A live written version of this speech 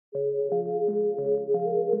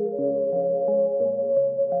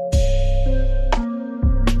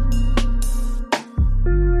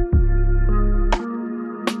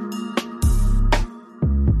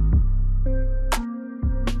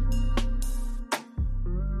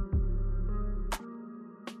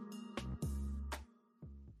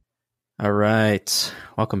All right.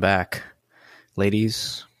 Welcome back,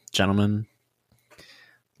 ladies, gentlemen,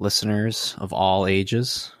 listeners of all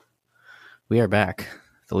ages. We are back,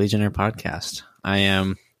 the Legionnaire Podcast. I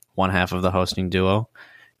am one half of the hosting duo,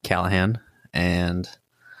 Callahan, and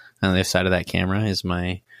on the other side of that camera is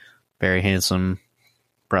my very handsome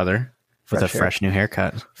brother with a fresh new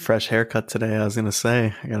haircut. Fresh haircut today, I was going to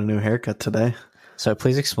say. I got a new haircut today. So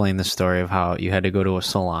please explain the story of how you had to go to a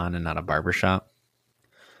salon and not a barbershop.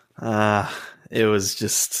 It's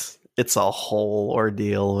a whole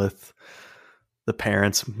ordeal with the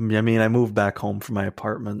parents. I mean, I moved back home from my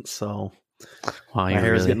apartment, so my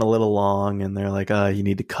hair was getting a little long, and they're like, you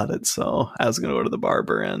need to cut it. So I was going to go to the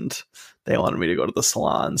barber, and they wanted me to go to the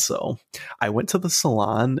salon. So I went to the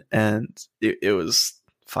salon, and it was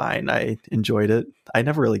fine. I enjoyed it. I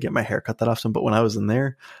never really get my hair cut that often, but when I was in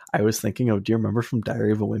there, I was thinking of, do you remember from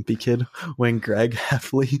Diary of a Wimpy Kid when Greg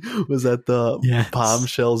Heffley was at the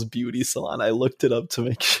Bombshells beauty salon? I looked it up to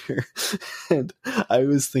make sure. And I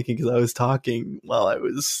was thinking, because I was talking while I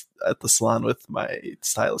was at the salon with my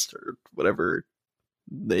stylist or whatever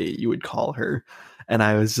you would call her. And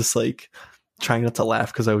I was just like trying not to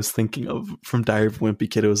laugh because I was thinking of from Diary of a Wimpy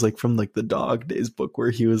Kid. It was like from like the Dog Days book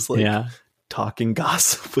where he was like, talking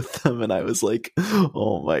gossip with them, and I was like,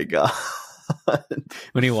 oh my god.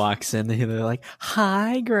 When he walks in, they're like,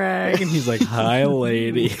 hi Greg, and he's like, hi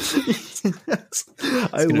lady. Yes.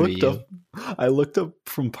 I looked up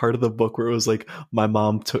from part of the book where it was like my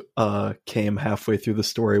mom came halfway through the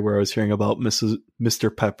story where I was hearing about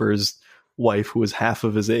Mr. Pepper's wife who was half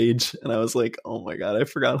of his age, and I was like, oh my god, I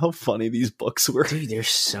forgot how funny these books were. Dude, they're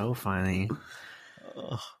so funny.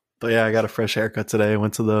 But yeah, I got a fresh haircut today. I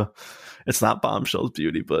went to it's not Bombshells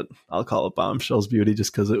Beauty, but I'll call it Bombshells Beauty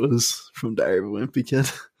just because it was from Diary of a Wimpy Kid.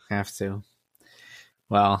 Have to.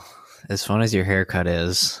 Well, as fun as your haircut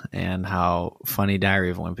is and how funny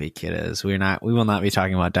Diary of a Wimpy Kid is, we will not be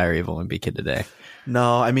talking about Diary of a Wimpy Kid today.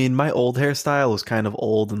 No, I mean, my old hairstyle was kind of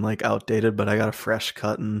old and like outdated, but I got a fresh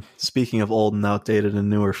cut. And speaking of old and outdated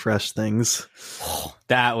and newer fresh things,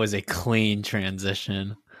 that was a clean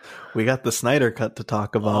transition. We got the Snyder cut to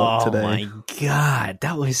talk about today. Oh my god,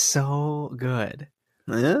 that was so good.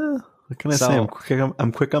 Yeah, what can I say?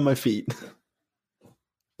 I'm quick on my feet.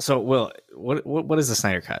 So, Will, what is the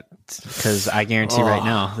Snyder cut? Because I guarantee right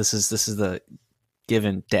now, this is the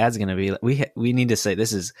given. Dad's gonna be. We need to say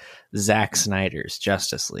this is Zack Snyder's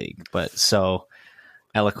Justice League, but so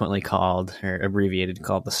eloquently called or abbreviated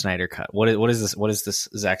called the Snyder cut. What is this? What is this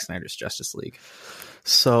Zack Snyder's Justice League?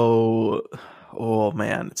 So. Oh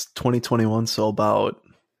man, it's 2021. So about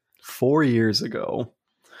 4 years ago,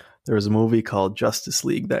 there was a movie called Justice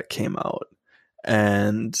League that came out,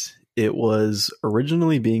 and it was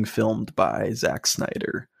originally being filmed by Zack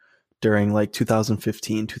Snyder during like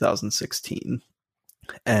 2015, 2016.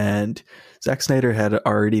 And Zack Snyder had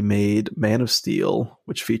already made Man of Steel,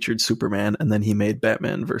 which featured Superman, and then he made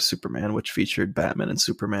Batman vs. Superman, which featured Batman and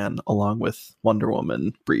Superman, along with Wonder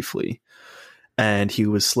Woman briefly. And he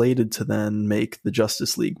was slated to then make the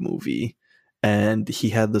Justice League movie. And he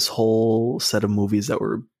had this whole set of movies that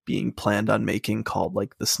were being planned on making called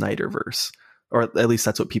like the Snyderverse. Or at least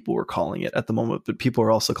that's what people were calling it at the moment. But people are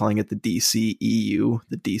also calling it the DCEU,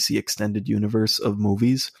 the DC Extended Universe of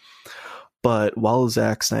movies. But while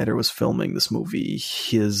Zack Snyder was filming this movie,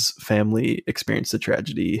 his family experienced a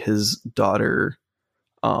tragedy. His daughter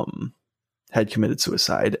had committed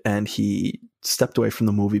suicide, and he stepped away from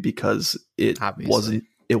the movie because it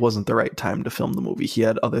wasn't the right time to film the movie. He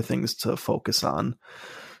had other things to focus on.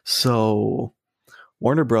 So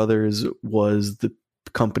Warner Brothers was the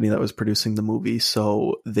company that was producing the movie,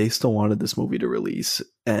 so they still wanted this movie to release.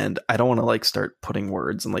 And I don't want to like start putting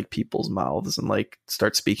words in like people's mouths and like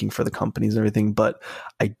start speaking for the companies and everything, but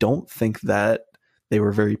I don't think that they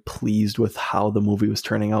were very pleased with how the movie was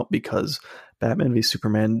turning out, because Batman v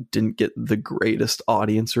Superman didn't get the greatest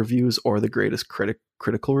audience reviews or the greatest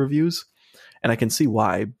critical reviews. And I can see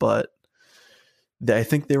why, but I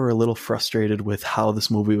think they were a little frustrated with how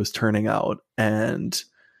this movie was turning out. And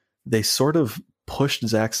they sort of pushed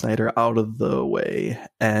Zack Snyder out of the way,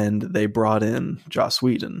 and they brought in Joss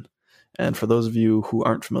Whedon. And for those of you who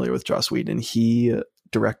aren't familiar with Joss Whedon, he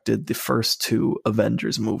directed the first two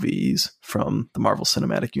Avengers movies from the Marvel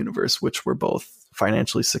Cinematic Universe, which were both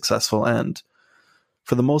financially successful and,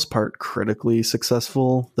 for the most part, critically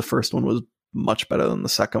successful. The first one was much better than the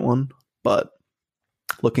second one, but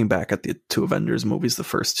looking back at the two Avengers movies, the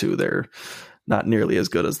first two, they're not nearly as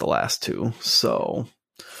good as the last two. So,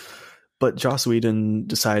 but Joss Whedon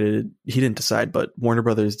but Warner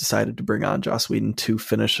Brothers decided to bring on Joss Whedon to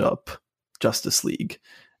finish up Justice League.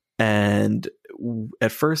 And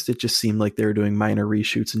at first it just seemed like they were doing minor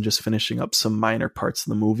reshoots and just finishing up some minor parts of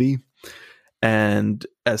the movie. And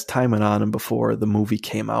as time went on and before the movie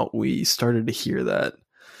came out, we started to hear that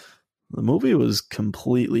the movie was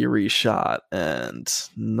completely reshot and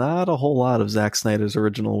not a whole lot of Zack Snyder's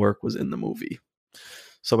original work was in the movie.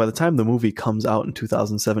 So by the time the movie comes out in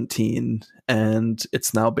 2017, and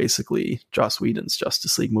it's now basically Joss Whedon's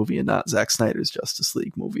Justice League movie and not Zack Snyder's Justice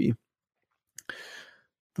League movie,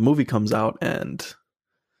 the movie comes out and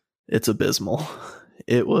it's abysmal.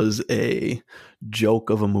 It was a joke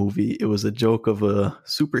of a movie. It was a joke of a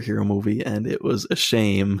superhero movie, and it was a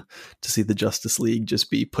shame to see the Justice League just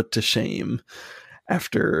be put to shame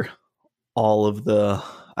after all of the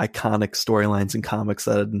iconic storylines and comics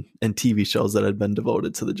and TV shows that had been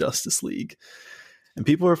devoted to the Justice League. And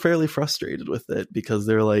people were fairly frustrated with it because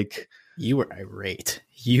they're like, you were irate.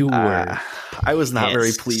 You were I was not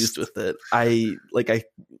very pleased with it. I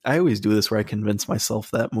always do this where I convince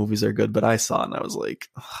myself that movies are good, but I saw it and I was like,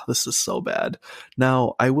 oh, this is so bad.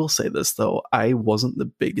 Now, I will say this though, I wasn't the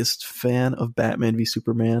biggest fan of Batman v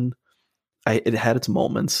Superman. It had its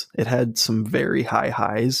moments. It had some very high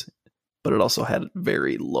highs, but it also had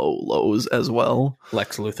very low lows as well.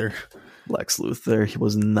 Lex Luthor, he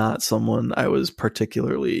was not someone I was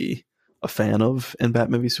particularly a fan of in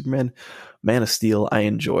Batman v Superman. Man of Steel I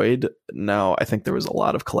enjoyed. Now I think there was a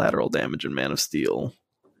lot of collateral damage in Man of Steel.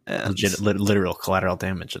 And literal collateral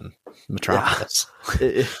damage in Metropolis.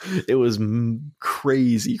 Yeah, it was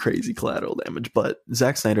crazy collateral damage. But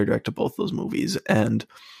Zack Snyder directed both those movies, and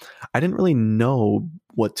I didn't really know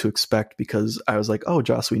what to expect because I was like, oh,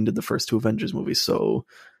 Joss Whedon did the first two Avengers movies, so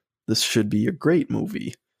this should be a great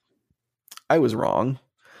movie. I was wrong.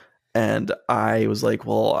 And I was like,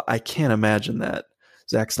 well, I can't imagine that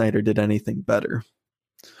Zack Snyder did anything better.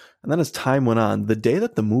 And then as time went on, the day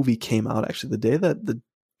that the movie came out, actually, the day that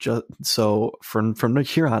so from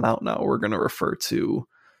here on out now, we're going to refer to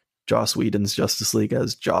Joss Whedon's Justice League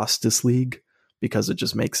as Justice League because it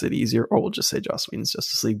just makes it easier, or we'll just say Joss Whedon's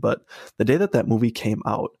Justice League. But the day that movie came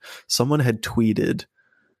out, someone had tweeted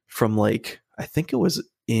from I think it was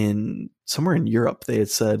somewhere in Europe, they had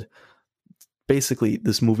said, basically,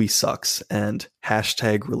 this movie sucks and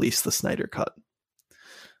hashtag release the Snyder Cut.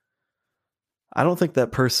 I don't think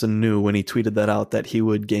that person knew when he tweeted that out that he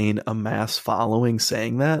would gain a mass following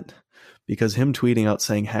saying that, because him tweeting out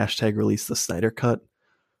saying hashtag release the Snyder Cut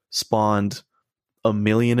spawned 1.5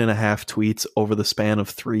 million tweets over the span of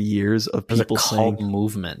 3 years of people saying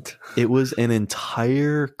movement. It was an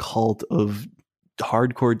entire cult of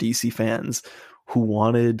hardcore DC fans who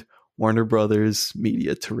wanted Warner Brothers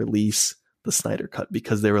Media to release the Snyder Cut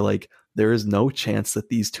because they were like, there is no chance that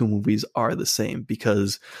these two movies are the same.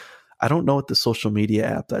 Because I don't know what the social media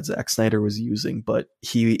app that Zack Snyder was using, but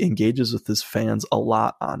he engages with his fans a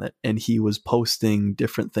lot on it, and he was posting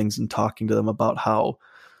different things and talking to them about how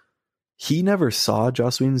he never saw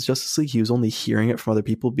Joss Whedon's Justice League. He was only hearing it from other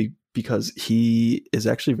people because he is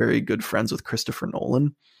actually very good friends with Christopher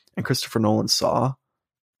Nolan, and Christopher Nolan saw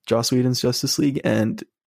Joss Whedon's Justice League, and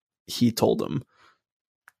he told him,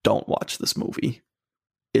 don't watch this movie.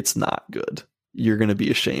 It's not good. You're going to be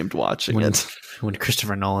ashamed watching it. When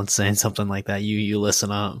Christopher Nolan's saying something like that, you listen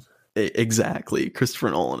up. Exactly. Christopher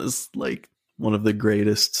Nolan is one of the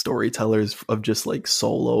greatest storytellers of just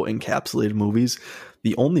solo encapsulated movies.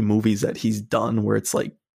 The only movies that he's done where it's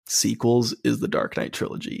sequels is the Dark Knight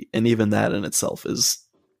trilogy. And even that in itself is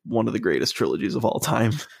one of the greatest trilogies of all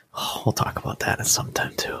time. Oh, we'll talk about that at some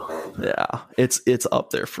time too. Yeah, it's up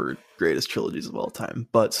there for greatest trilogies of all time.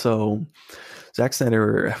 But so Zack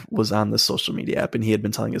Snyder was on the social media app, and he had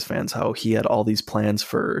been telling his fans how he had all these plans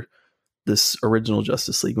for this original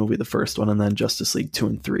Justice League movie, the first one, and then Justice League 2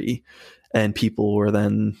 and 3. And people were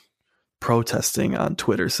then protesting on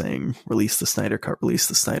Twitter saying, release the Snyder Cut, release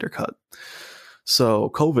the Snyder Cut. So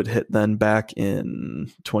COVID hit then back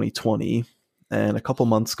in 2020, and a couple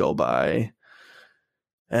months go by.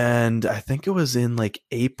 And I think it was in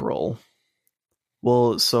April.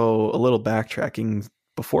 Well, so a little backtracking,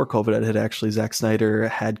 before COVID hit, actually, Zack Snyder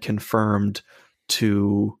had confirmed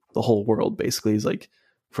to the whole world, basically, he's like,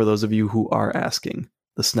 for those of you who are asking,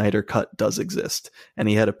 the Snyder Cut does exist. And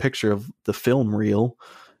he had a picture of the film reel,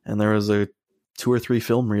 and there was 2 or 3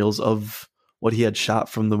 film reels of what he had shot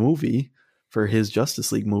from the movie for his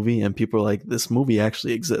Justice League movie. And people were like, this movie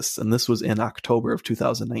actually exists. And this was in October of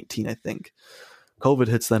 2019, I think. COVID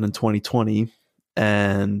hits then in 2020,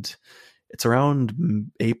 and it's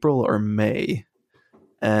around April or May.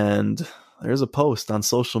 And there's a post on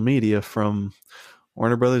social media from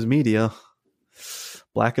Warner Brothers Media,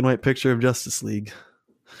 black and white picture of Justice League.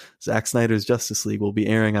 Zack Snyder's Justice League will be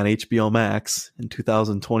airing on HBO Max in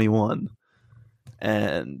 2021.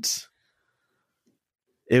 And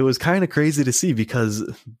it was kind of crazy to see because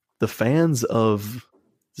the fans of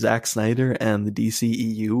Zack Snyder and the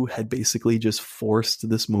DCEU had basically just forced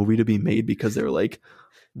this movie to be made because they were like,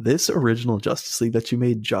 this original Justice League that you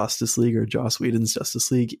made, Justice League or Joss Whedon's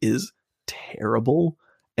Justice League, is terrible.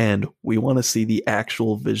 And we want to see the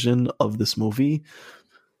actual vision of this movie.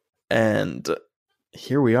 And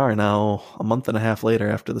here we are now, a month and a half later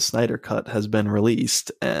after the Snyder Cut has been released,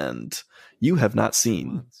 and you have not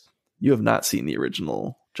seen the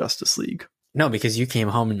original Justice League. No, because you came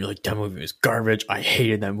home and you're like, that movie was garbage. I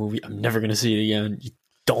hated that movie. I'm never going to see it again. You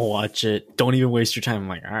don't watch it. Don't even waste your time. I'm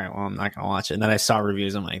like, all right, well, I'm not going to watch it. And then I saw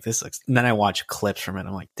reviews. I'm like, this looks... And then I watched clips from it.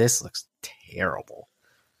 I'm like, this looks terrible.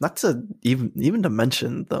 Not to even to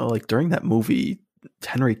mention, though, like during that movie,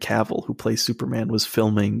 Henry Cavill, who plays Superman, was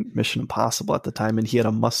filming Mission Impossible at the time, and he had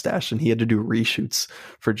a mustache, and he had to do reshoots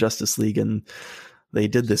for Justice League, and they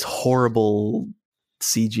did this horrible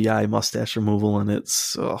CGI mustache removal, and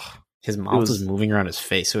it's... His mouth was moving around his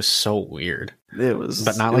face. It was so weird. It was...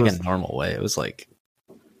 But not like a normal way. It was like...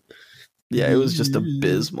 Yeah, it was just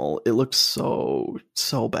abysmal. It looked so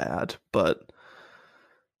bad. But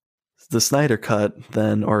the Snyder Cut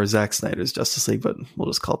then, or Zack Snyder's Justice League, but we'll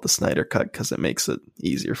just call it the Snyder Cut because it makes it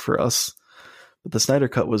easier for us. But the Snyder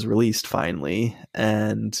Cut was released finally,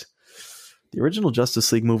 and the original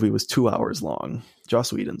Justice League movie was 2 hours long.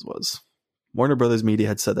 Joss Whedon's was. Warner Brothers Media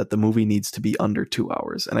had said that the movie needs to be under 2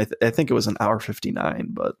 hours, and I think it was an hour 59,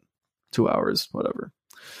 but 2 hours, whatever.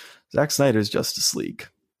 Zack Snyder's Justice League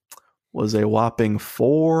was a whopping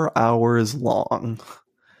 4 hours long,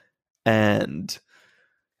 and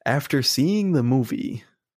after seeing the movie,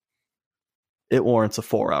 it warrants a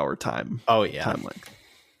 4 hour time. Oh yeah, time length.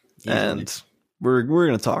 And we're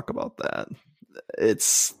going to talk about that.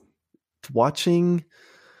 It's watching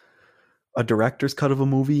a director's cut of a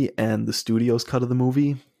movie and the studio's cut of the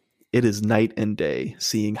movie. It is night and day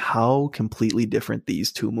seeing how completely different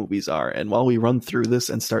these two movies are. And while we run through this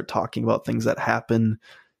and start talking about things that happen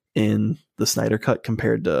in the Snyder Cut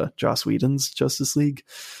compared to Joss Whedon's Justice League,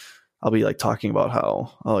 I'll be like talking about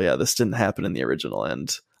how, oh yeah, this didn't happen in the original. And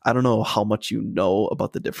I don't know how much you know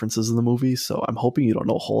about the differences in the movie, so I'm hoping you don't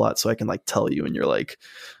know a whole lot so I can like tell you and you're like,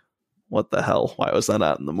 what the hell? Why was that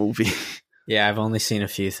not in the movie? Yeah, I've only seen a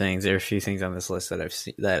few things. There are a few things on this list that I've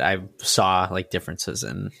seen that I saw like differences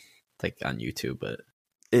in, like on YouTube, but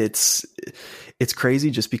it's crazy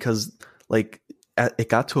just because like it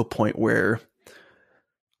got to a point where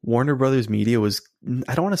Warner Brothers Media was,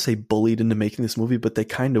 I don't want to say bullied into making this movie, but they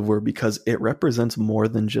kind of were, because it represents more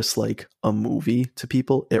than just like a movie to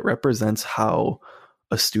people. It represents how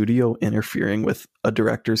a studio interfering with a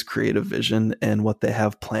director's creative vision and what they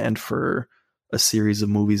have planned for a series of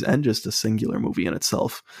movies and just a singular movie in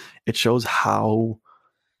itself. It shows how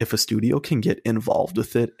if a studio can get involved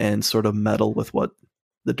with it and sort of meddle with what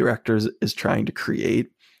the director is trying to create,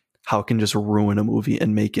 how it can just ruin a movie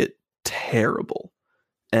and make it terrible.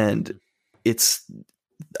 And it's,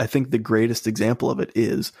 I think the greatest example of it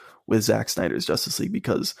is with Zack Snyder's Justice League,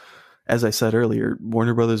 because as I said earlier,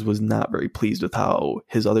 Warner Brothers was not very pleased with how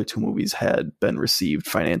his other two movies had been received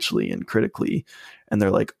financially and critically. And they're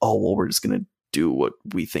like, oh, well, we're just going to do what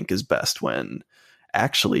we think is best, when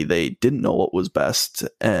actually they didn't know what was best.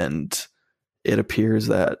 And it appears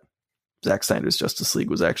that Zack Snyder's Justice League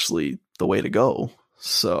was actually the way to go.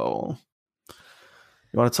 So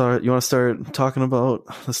you want to start talking about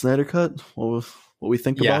the Snyder Cut? What we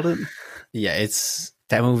think about it? Yeah, it's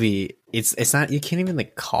that movie. It's not, you can't even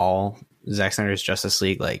like call Zack Snyder's Justice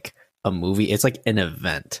League like a movie. It's like an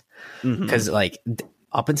event, because like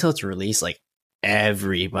up until its release, like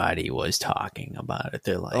everybody was talking about it.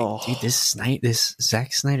 They're like, dude, this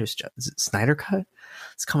Zack Snyder's Snyder Cut,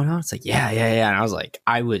 it's coming out. It's like, yeah. And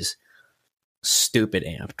I was stupid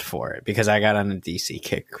amped for it because I got on a DC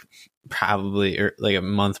kick probably like a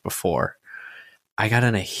month before. I got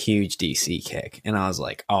on a huge DC kick, and I was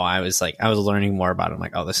learning more about it. I'm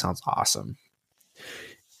like, oh, this sounds awesome.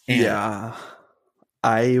 And yeah,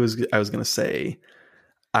 I was gonna say,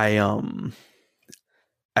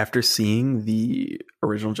 after seeing the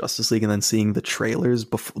original Justice League and then seeing the trailers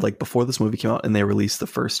before this movie came out, and they released the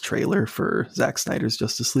first trailer for Zack Snyder's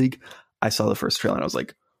Justice League, I saw the first trailer and I was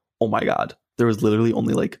like, oh my god, there was literally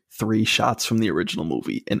only like 3 shots from the original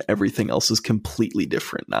movie, and everything else is completely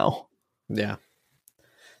different now. Yeah,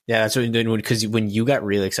 that's what you did, because when you got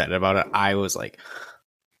really excited about it, I was like,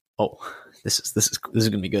 oh, this is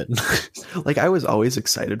gonna be good. Like, I was always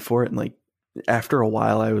excited for it, and like after a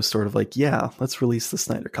while I was sort of like, yeah, let's release the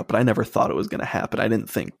Snyder Cut, but I never thought it was going to happen. I didn't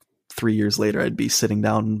think 3 years later I'd be sitting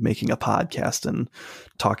down making a podcast and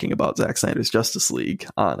talking about Zack Snyder's Justice League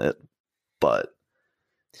on it. But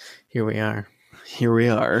Here we are. Here we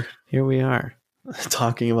are. Here we are.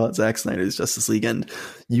 Talking about Zack Snyder's Justice League, and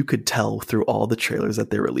you could tell through all the trailers that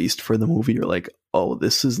they released for the movie, you're like, oh,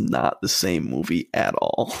 this is not the same movie at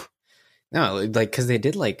all. No, like, because they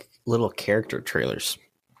did like little character trailers,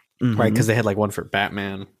 right? Because they had like one for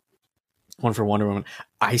Batman, one for Wonder Woman.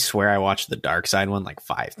 I swear I watched the Dark Side one like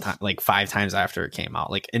five times after it came out,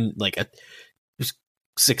 like in like just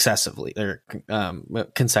successively or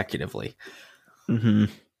consecutively. Mm-hmm.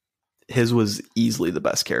 His was easily the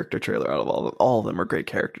best character trailer out of all of them. All of them are great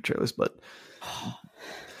character trailers, but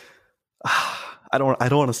I don't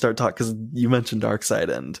want to start talking because you mentioned Darkseid,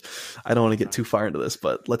 and I don't want to get too far into this.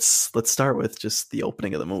 But let's start with just the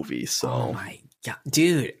opening of the movie. So, oh my god,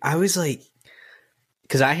 dude, I was like,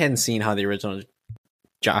 because I hadn't seen how the original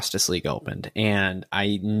Justice League opened, and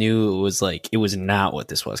I knew it was not what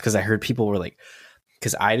this was because I heard people were like,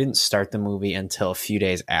 because I didn't start the movie until a few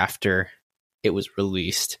days after it was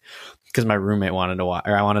released. Because my roommate wanted to watch,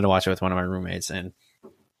 or I wanted to watch it with one of my roommates, and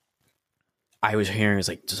I was hearing it's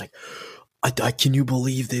like just like, I can you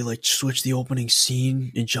believe they like switched the opening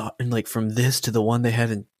scene and like from this to the one they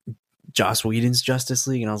had in Joss Whedon's Justice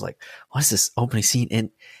League, and I was like, what is this opening scene? And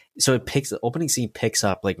so the opening scene picks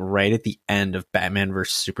up like right at the end of Batman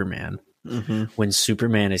versus Superman, when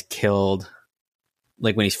Superman is killed,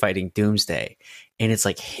 like when he's fighting Doomsday, and it's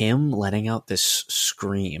like him letting out this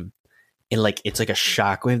scream. And like it's like a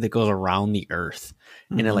shockwave that goes around the earth,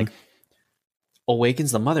 and it like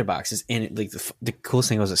awakens the mother boxes. And it, like the coolest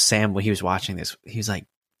thing was that Sam, when he was watching this, he's like,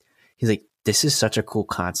 this is such a cool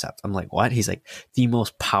concept. I'm like, what? He's like, the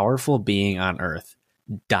most powerful being on Earth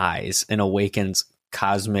dies and awakens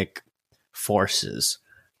cosmic forces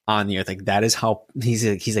on the Earth. Like that is how he's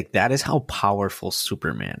like that is how powerful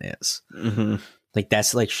Superman is. Like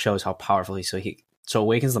that's like shows how powerful he's. So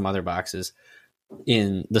awakens the mother boxes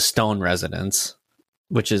in the Stone residence,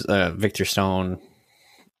 which is Victor Stone.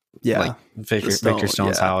 Yeah, like Victor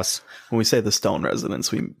Stone's house. When we say the Stone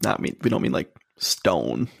residence, we don't mean like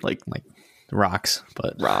stone, like rocks,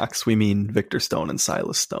 but rocks. We mean Victor Stone and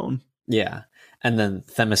Silas Stone. Yeah, and then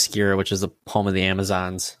Themyscira, which is the home of the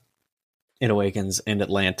Amazons. It awakens in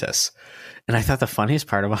Atlantis, and I thought the funniest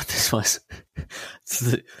part about this was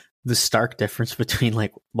the stark difference between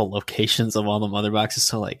like the locations of all the mother boxes.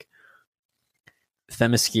 So like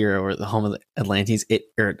Themyscira, or the home of the Atlanteans, the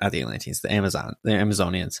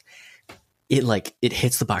Amazonians, it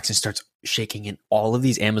hits the box and starts shaking, and all of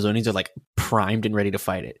these Amazonians are like primed and ready to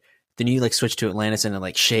fight it. Then you like switch to Atlantis and it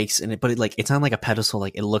like shakes, and it's on like a pedestal,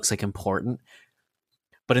 like it looks like important.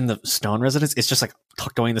 But in the Stone residence, it's just like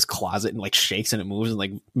tucked away in this closet and like shakes and it moves, and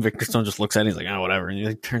like Victor Stone just looks at it and he's like, oh, whatever, and he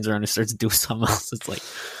like turns around and starts doing something else. It's like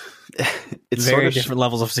it's very different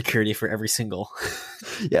levels of security for every single.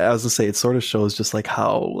 Yeah, I was gonna say, it sort of shows just like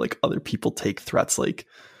how like other people take threats, like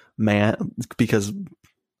man, because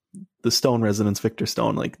the Stone residents, Victor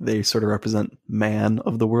Stone, like they sort of represent man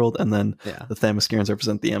of the world, and then the Themyscirans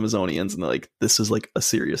represent the Amazonians, and they're like, this is like a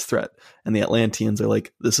serious threat, and the Atlanteans are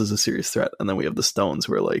like, this is a serious threat, and then we have the Stones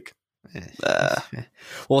who are like,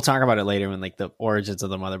 we'll talk about it later when like the origins of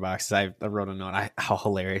the mother boxes. I wrote a note how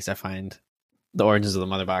hilarious I find the origins of the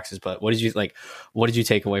mother boxes. But what did you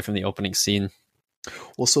take away from the opening scene?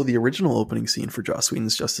 Well, so the original opening scene for Joss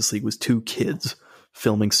Whedon's Justice League was two kids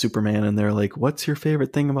filming Superman, and they're like, what's your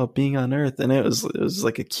favorite thing about being on Earth? And it was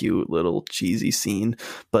like a cute little cheesy scene,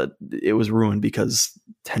 but it was ruined because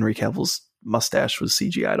Henry Cavill's mustache was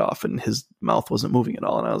CGI'd off and his mouth wasn't moving at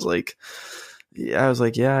all. And I was like, yeah,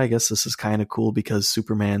 I guess this is kind of cool because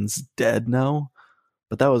Superman's dead now.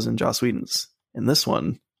 But that was in Joss Whedon's. In this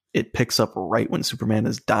one, it picks up right when Superman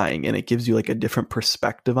is dying, and it gives you like a different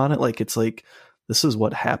perspective on it. Like it's like, this is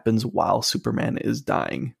what happens while Superman is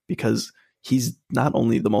dying, because he's not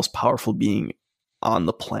only the most powerful being on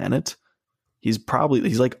the planet, he's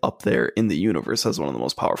like up there in the universe as one of the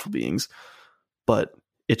most powerful beings, but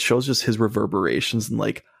it shows just his reverberations and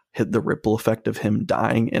like the ripple effect of him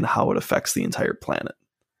dying and how it affects the entire planet.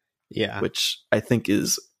 Yeah. Which I think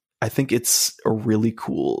it's a really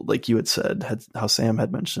cool, like you had said, how Sam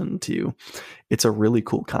had mentioned to you, it's a really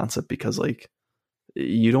cool concept because like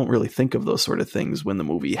you don't really think of those sort of things when the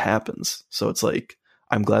movie happens. So it's like,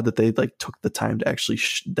 I'm glad that they like took the time to actually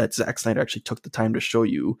that Zack Snyder actually took the time to show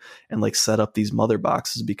you and like set up these mother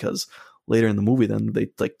boxes, because later in the movie then they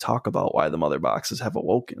like talk about why the mother boxes have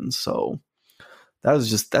awoken. So that's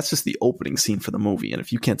just the opening scene for the movie, and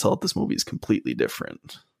if you can't tell that this movie is completely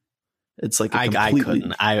different, it's like I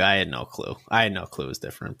couldn't. I had no clue. I had no clue it was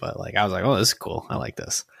different, but like I was like, oh, this is cool. I like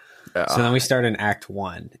this. So then we start in Act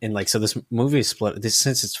 1, and like so this movie is split.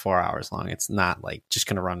 Since it's 4 hours long, it's not like just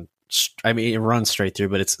gonna run. I mean, it runs straight through,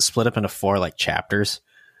 but it's split up into 4 like chapters.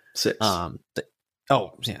 6.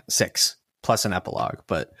 Oh yeah, 6 plus an epilogue,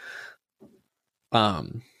 but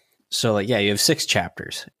so like, yeah, you have 6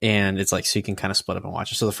 chapters, and it's like, so you can kind of split up and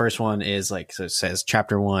watch it. So the first one is like, so it says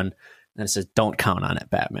chapter 1, and it says don't count on it,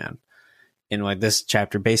 Batman. And like this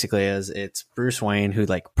chapter basically is, it's Bruce Wayne who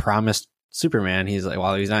like promised Superman, he's like,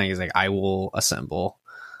 while he's dying, he's like, I will assemble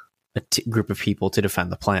a group of people to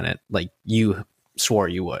defend the planet like you swore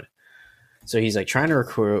you would. So he's like trying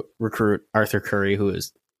to recruit Arthur Curry, who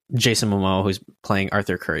is Jason Momoa, who's playing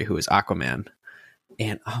Arthur Curry, who is Aquaman.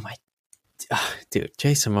 And dude,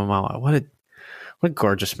 Jason Momoa, what a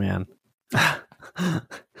gorgeous man.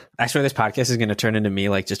 I swear this podcast is going to turn into me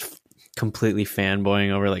like just completely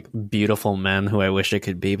fanboying over like beautiful men who I wish I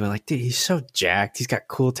could be, but like, dude, he's so jacked. He's got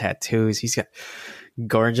cool tattoos. He's got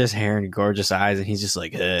gorgeous hair and gorgeous eyes, and he's just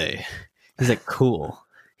like, hey, he's like cool.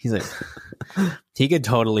 He's like, he could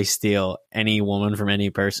totally steal any woman from any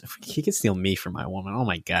person. He could steal me from my woman. Oh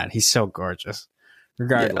my god, he's so gorgeous.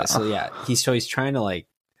 Regardless, so yeah, he's trying to like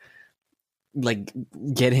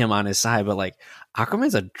get him on his side, but like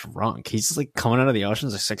Aquaman's a drunk. He's just like coming out of the ocean,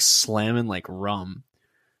 just like slamming like rum,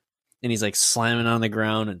 and he's like slamming on the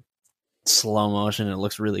ground in slow motion, and it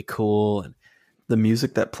looks really cool. And the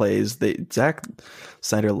music that plays, Zack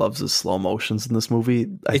Snyder loves his slow motions in this movie.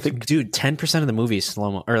 I think, dude, 10% of the movie is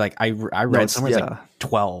slow mo, or like I read somewhere it's like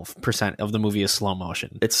 12% of the movie is slow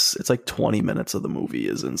motion. It's like 20 minutes of the movie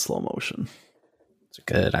is in slow motion. It's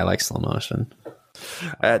good. I like slow motion.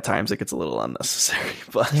 At times it gets a little unnecessary,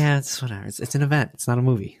 but yeah, it's whatever. It's an event. It's not a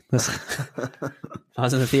movie. Listen, if I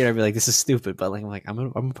was in the theater, I'd be like, this is stupid, but like I'm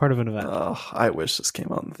a part of an event. Oh, I wish this came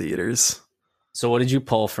out in theaters. So what did you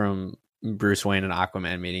pull from Bruce Wayne and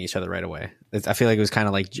Aquaman meeting each other right away? I feel like it was kind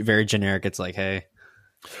of like very generic. It's like, hey,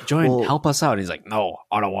 help us out. And he's like, no,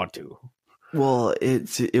 I don't want to. Well,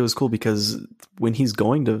 it was cool because when he's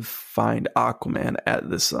going to find Aquaman at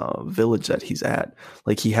this village that he's at,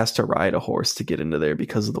 like he has to ride a horse to get into there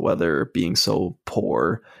because of the weather being so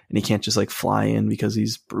poor, and he can't just like fly in because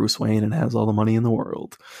he's Bruce Wayne and has all the money in the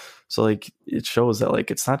world. So like it shows that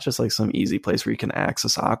like it's not just like some easy place where you can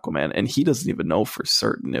access Aquaman, and he doesn't even know for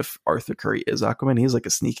certain if Arthur Curry is Aquaman. He has like a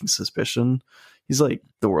sneaking suspicion. He's like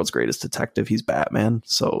the world's greatest detective. He's Batman,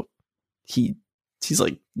 so he's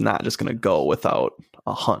like not just gonna go without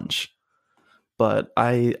a hunch. But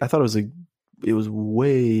I thought it was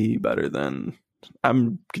way better than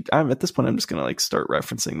I'm at this point. I'm just gonna like start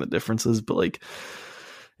referencing the differences, but like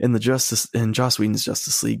in Joss Whedon's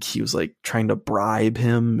Justice League, he was like trying to bribe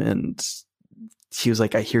him, and he was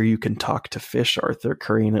like, I hear you can talk to fish, Arthur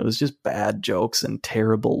Curry, and it was just bad jokes and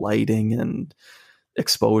terrible lighting, and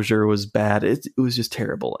exposure was bad. It was just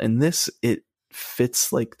terrible. And this, it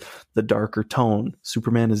fits like the darker tone.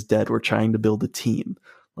 Superman is dead. We're trying to build a team.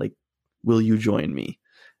 Like, will you join me?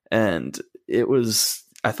 And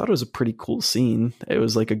I thought it was a pretty cool scene. It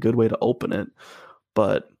was like a good way to open it.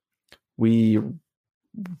 But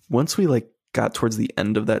once we like got towards the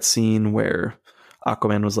end of that scene where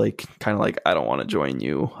Aquaman was like, kind of like, I don't want to join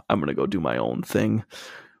you. I'm going to go do my own thing.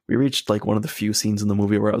 We reached like one of the few scenes in the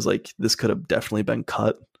movie where I was like, this could have definitely been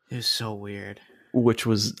cut. It was so weird. Which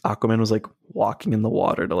was Aquaman was like walking in the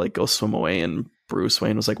water to like go swim away, and Bruce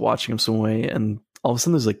Wayne was like watching him swim away, and all of a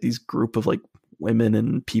sudden there's like these group of like women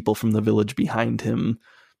and people from the village behind him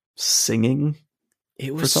singing.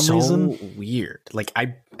 It was so reason. Weird. Like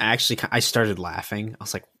I started laughing. I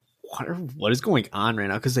was like, what is going on right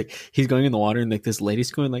now? Because like he's going in the water and like this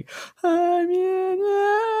lady's going like, I'm in,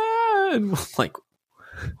 and like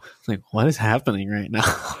what is happening right now?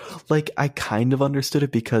 Like I kind of understood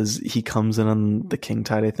it because he comes in on the king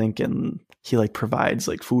tide, I think, and he like provides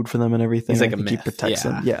like food for them and everything. He's like he protects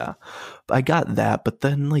them. Yeah, I got that, but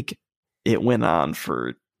then like it went on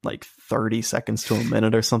for like 30 seconds to a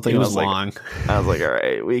minute or something. It was long. Like, I was like, all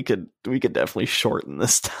right, we could definitely shorten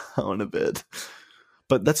this down a bit.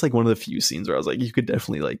 But that's like one of the few scenes where I was like, you could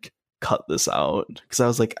definitely like cut this out, because I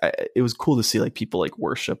was like, it was cool to see like people like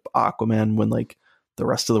worship Aquaman when like the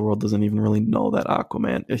rest of the world doesn't even really know that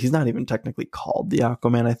Aquaman. He's not even technically called the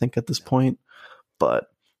Aquaman, I think, at this point. But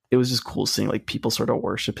it was just cool seeing like people sort of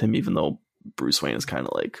worship him, even though Bruce Wayne is kind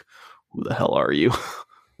of like, who the hell are you?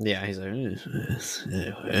 Yeah, he's like, I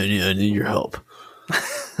need your help.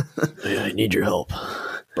 I need your help.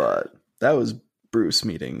 But that was Bruce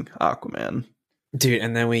meeting Aquaman. Dude,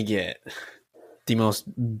 and then we get the most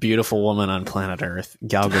beautiful woman on planet Earth,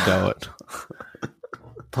 Gal Gadot,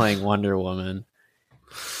 playing Wonder Woman.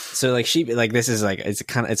 So like this is like, it's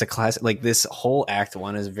a classic, like this whole act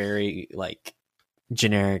one is very like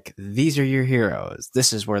generic. These are your heroes.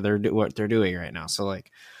 This is what they're doing right now. So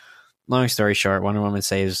like, long story short, Wonder Woman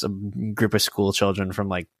saves a group of school children from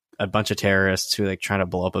like a bunch of terrorists who like trying to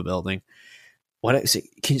blow up a building.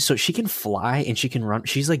 So she can fly and she can run.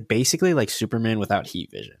 She's like basically like Superman without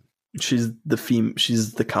heat vision. She's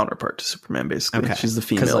the counterpart to Superman, basically. Okay. She's the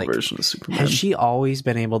female like, version of Superman. Has she always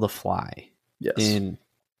been able to fly? Yes. In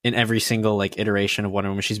every single like iteration of Wonder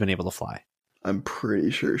Woman, she's been able to fly. I'm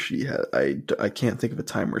pretty sure she had. I can't think of a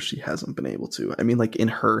time where she hasn't been able to. I mean, like in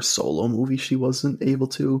her solo movie, she wasn't able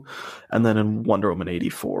to, and then in Wonder Woman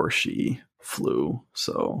 84, she flew.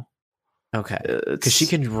 So okay, because she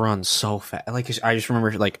can run so fast. Like I just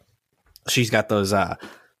remember, like she's got those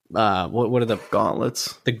what are the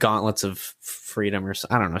gauntlets? The gauntlets of freedom, or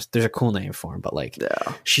I don't know. There's a cool name for them, but like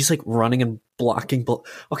yeah, she's like running and blocking.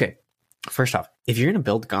 Okay, first off, if you're gonna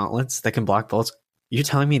build gauntlets that can block bullets, you're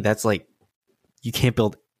telling me that's like you can't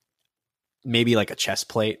build maybe like a chest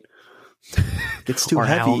plate. It's too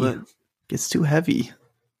heavy. It's too heavy.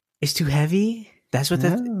 It's too heavy. That's what I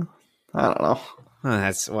don't know. Oh,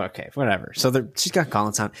 that's okay. Whatever. So she's got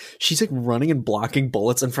gauntlets on. She's like running and blocking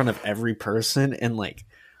bullets in front of every person, and like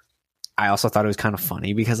I also thought it was kind of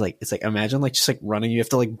funny because like it's like imagine like just like running. You have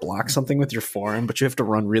to like block something with your forearm, but you have to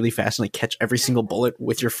run really fast and like catch every single bullet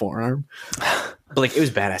with your forearm. But like it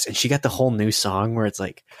was badass, and she got the whole new song where it's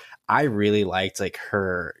like I really liked like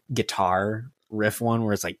her guitar riff one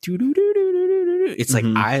where it's like doo doo doo doo doo doo. It's like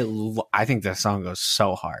I think that song goes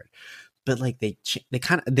so hard. But like they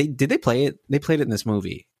play it? They played it in this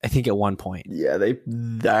movie, I think, at one point. Yeah,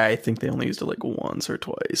 I think they only used it like once or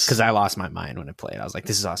twice. Because I lost my mind when it played. I was like,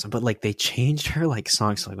 "This is awesome!" But like they changed her like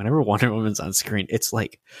songs. So, like whenever Wonder Woman's on screen, it's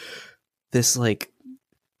like this lady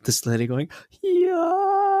going, "Yeah."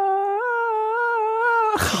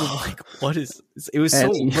 Like what is? It was so,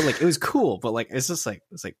 but like it was cool. But like it's just like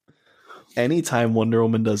it's like anytime Wonder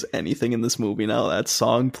Woman does anything in this movie now, that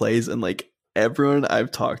song plays and like. Everyone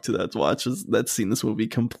I've talked to that's seen this movie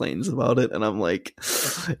complains about it, and I'm like,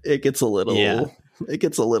 it gets a little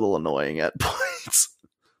annoying at points.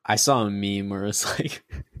 I saw a meme where it's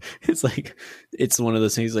one of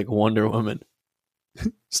those things like Wonder Woman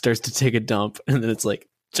starts to take a dump, and then it's like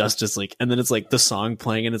Justice League, and then it's like the song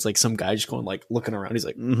playing, and it's like some guy just going like looking around. He's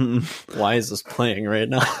like, why is this playing right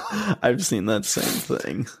now? I've seen that same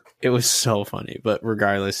thing. It was so funny, but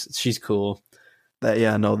regardless, she's cool.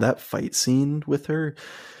 That fight scene with her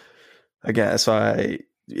again. So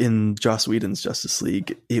in Joss Whedon's Justice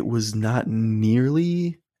League, it was not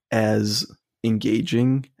nearly as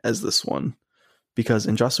engaging as this one, because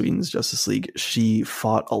in Joss Whedon's Justice League, she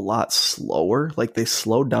fought a lot slower. Like they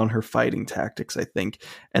slowed down her fighting tactics, I think,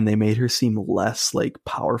 and they made her seem less like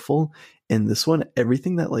powerful. In this one,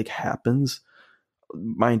 everything that like happens,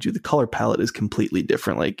 mind you, the color palette is completely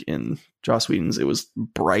different. Like in Joss Whedon's, it was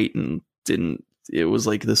bright and it was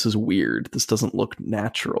like, this is weird. This doesn't look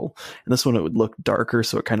natural. And this one, it would look darker.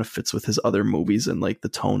 So it kind of fits with his other movies and like the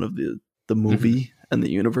tone of the movie and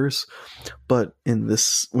the universe. But in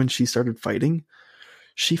this, when she started fighting,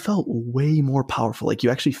 she felt way more powerful. Like you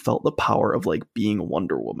actually felt the power of like being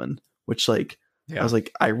Wonder Woman, which like, I was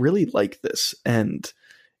like, I really like this. And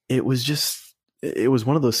it was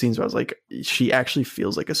one of those scenes where I was like, she actually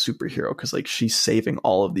feels like a superhero. Cause like she's saving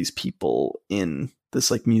all of these people in this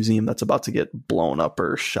like museum that's about to get blown up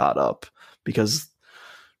or shot up because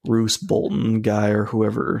Roose Bolton guy or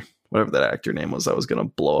whatever that actor name was that was going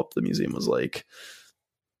to blow up the museum was like,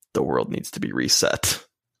 the world needs to be reset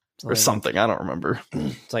or something. I don't remember.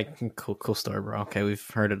 It's like cool story, bro. Okay. We've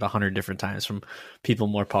heard it 100 different times from people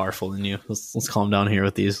more powerful than you. Let's calm down here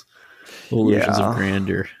with these illusions of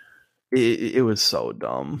grandeur. It was so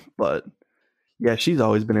dumb, but yeah, she's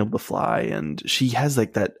always been able to fly, and she has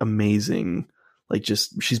like that amazing, like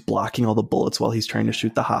just she's blocking all the bullets while he's trying to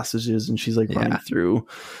shoot the hostages, and she's like running through.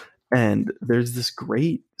 And there's this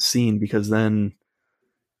great scene because then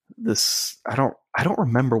I don't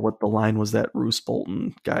remember what the line was that Roose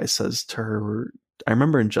Bolton guy says to her. I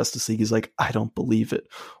remember in Justice League, he's like, "I don't believe it.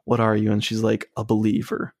 What are you?" And she's like, "A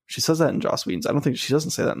believer." She says that in Joss Whedon's. I don't think she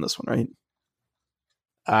doesn't say that in this one, right?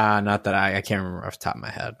 Not that I can't remember off the top of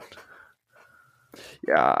my head.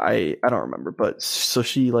 Yeah, I don't remember, but so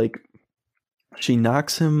she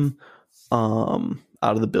knocks him out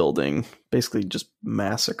of the building, basically just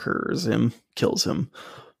massacres him, kills him.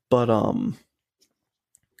 But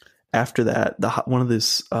after that, one of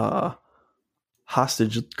this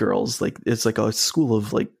hostage girls, like it's like a school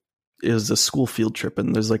of like, it was a school field trip,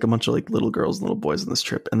 and there's like a bunch of like little girls and little boys on this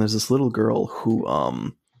trip, and there's this little girl who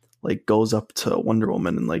like goes up to Wonder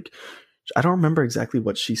Woman, and like I don't remember exactly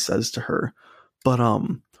what she says to her, but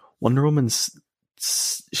Wonder Woman's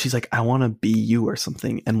she's like, "I want to be you" or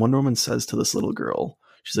something, and Wonder Woman says to this little girl,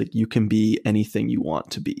 she's like, "You can be anything you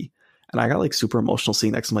want to be." And I got like super emotional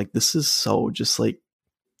seeing that, 'cause I'm like, this is so just like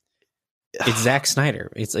it's Zack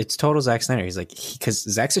Snyder. It's total Zack Snyder. He's like, because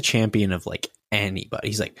Zack's a champion of like anybody.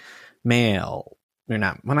 He's like male. We're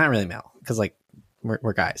not. Well, not really male because like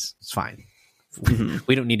we're guys. It's fine.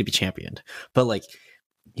 We don't need to be championed. But like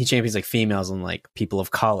he champions like females and like people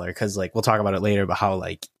of color because like we'll talk about it later about how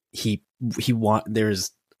like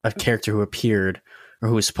there's a character who appeared or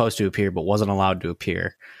who was supposed to appear but wasn't allowed to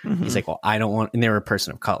appear. He's like, well, I don't want, and they were a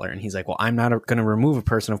person of color, and he's like, well, I'm not going to remove a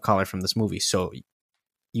person of color from this movie, so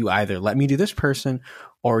you either let me do this person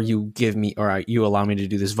or you give me, or you allow me to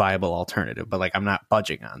do this viable alternative, but like I'm not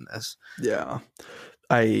budging on this. Yeah.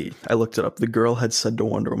 I looked it up. The girl had said to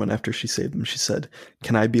Wonder Woman after she saved him, she said,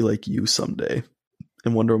 "Can I be like you someday?"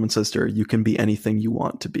 And Wonder Woman says to her, "You can be anything you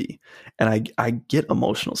want to be." And I get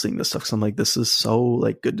emotional seeing this stuff because I'm like, this is so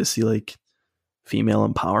like good to see like female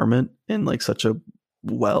empowerment in like such a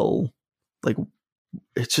like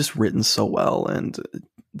it's just written so well, and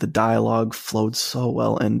the dialogue flowed so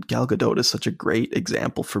well, and Gal Gadot is such a great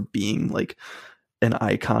example for being like an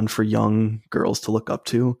icon for young girls to look up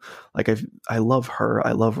to. Like I love her.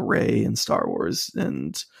 I love Rey in Star Wars,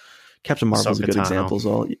 and Captain Marvel's a good example as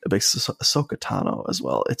well. Ahsoka Tano as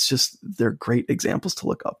well. It's just, they're great examples to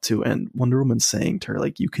look up to. And Wonder Woman saying to her,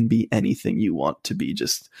 like, you can be anything you want to be,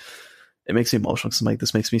 just, it makes me emotional because I'm like,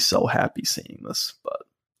 this makes me so happy seeing this. But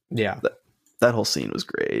yeah, that whole scene was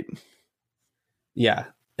great. Yeah.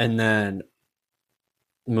 And then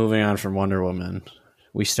moving on from Wonder Woman,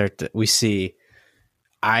 we see,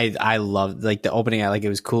 I love like the opening. I like, it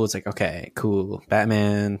was cool. It's like, okay, cool.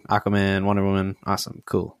 Batman, Aquaman, Wonder Woman. Awesome.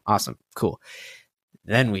 Cool.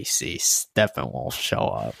 Then we see Steppenwolf show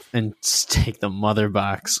up and take the mother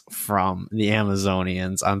box from the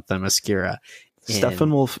Amazonians on Themyscira.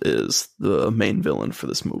 Steppenwolf is the main villain for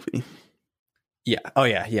this movie. Yeah. Oh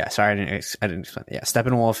yeah. Yeah. Sorry, I didn't explain it. Yeah.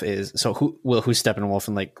 Steppenwolf is, so who's Steppenwolf,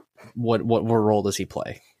 and like what role does he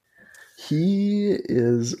play? He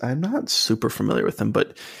is, I'm not super familiar with him,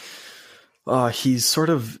 but he's sort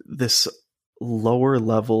of this lower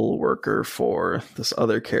level worker for this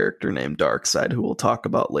other character named Darkseid, who we'll talk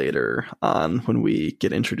about later on when we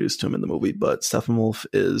get introduced to him in the movie. But Steppenwolf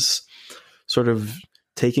is sort of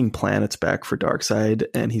taking planets back for Darkseid,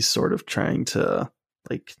 and he's sort of trying to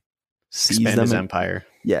like expand his empire.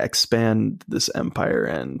 Yeah, expand this empire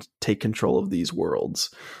and take control of these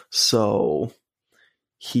worlds. So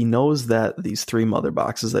he knows that these 3 mother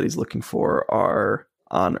boxes that he's looking for are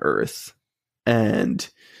on Earth, and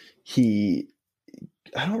I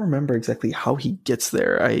don't remember exactly how he gets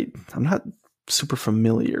there. I'm not super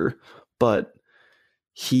familiar, but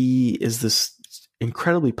he is this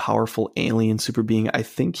incredibly powerful alien super being. I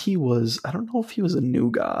think I don't know if he was a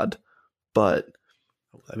new god, but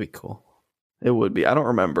that'd be cool. It would be. I don't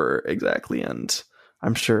remember exactly, and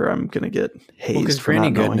I'm sure I'm going to get hazed. Because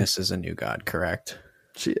Granny Goodness is a new god, correct?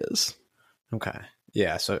 She is. Okay.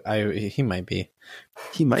 Yeah, so he might be.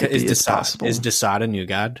 He might be. It's possible. Is Desaad a new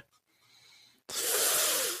god?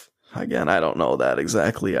 Again, I don't know that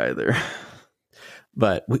exactly either.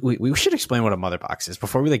 But we should explain what a mother box is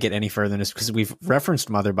before we like get any further in this, because we've referenced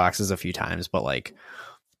mother boxes a few times, like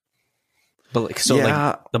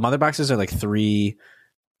the mother boxes are like 3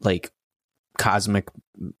 like cosmic,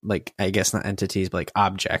 like, I guess not entities, but like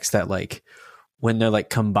objects that like when they're like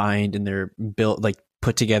combined and they're built, like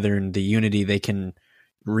put together in the unity, they can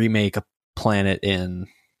remake a planet in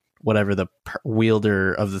whatever the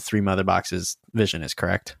wielder of the 3 mother boxes vision is,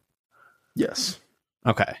 correct? Yes.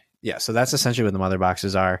 Okay. Yeah. So that's essentially what the mother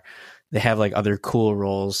boxes are. They have like other cool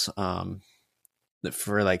roles. For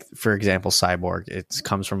example, Cyborg, it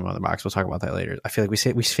comes from a mother box. We'll talk about that later. I feel like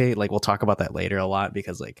we say like we'll talk about that later a lot,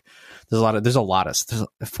 because like there's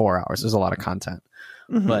 4 hours. There's a lot of content,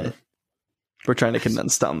 but we're trying to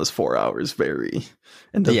condense down this 4 hours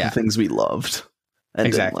into the things we loved and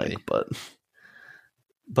exactly. didn't like,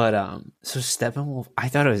 but so Steppenwolf, I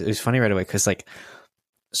thought it was funny right away, because like,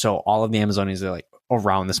 so all of the Amazonians are like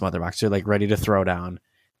around this mother box, they're like ready to throw down.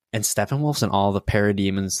 And Steppenwolf's and all the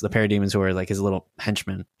parademons who are like his little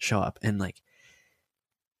henchmen show up, and like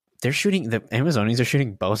they're shooting, the Amazonians are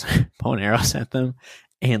shooting bow and arrows at them,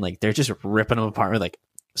 and like they're just ripping them apart with like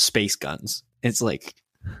space guns. It's like,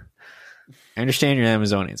 I understand you're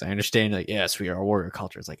Amazonians. I understand, like, yes, we are a warrior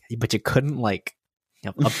culture. It's like, but you couldn't like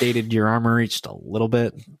updated your armory just a little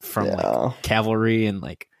bit from like cavalry and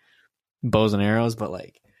like bows and arrows, but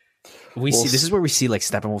like this is where we see like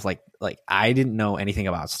Steppenwolf, like I didn't know anything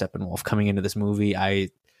about Steppenwolf coming into this movie.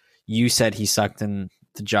 You said he sucked in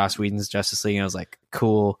the Joss Whedon's Justice League, and I was like,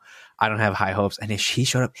 cool, I don't have high hopes. And if he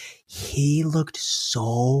showed up, he looked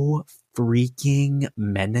so freaking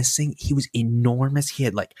menacing. He was enormous. He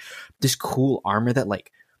had like this cool armor that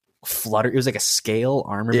like fluttered. It was like a scale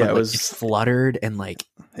armor, Yeah, but it like was- it fluttered and like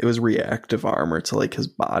It was reactive armor to like his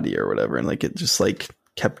body or whatever, and like it just like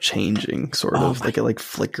kept changing, sort Oh of my- like it like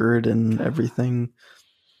flickered and everything.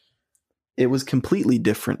 It was completely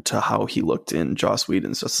different to how he looked in Joss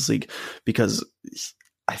Whedon's Justice League, because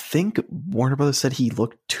I think Warner Brothers said he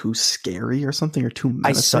looked too scary or something, or too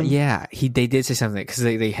menacing. they did say something because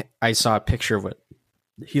I saw a picture of what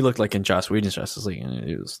he looked like in Joss Whedon's Justice League, and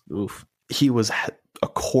it was oof. He was a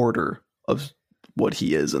quarter of what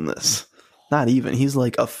he is in this. Not even. He's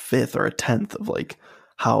like a fifth or a tenth of like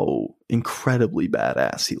how incredibly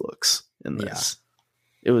badass he looks in this.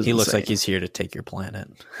 It was. He looks insane. like he's here to take your planet.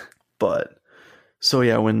 But so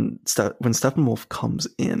yeah, when Steppenwolf comes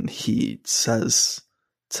in, he says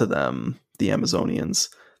to them, the Amazonians,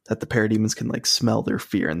 that the parademons can like smell their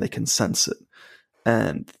fear and they can sense it.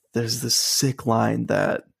 And there's this sick line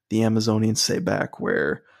that the Amazonians say back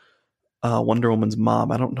where Wonder Woman's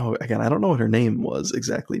mom, I don't know what her name was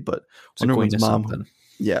exactly, but It's Wonder a queen Woman's of mom, something.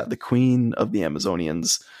 yeah, the queen of the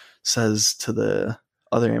Amazonians, says to the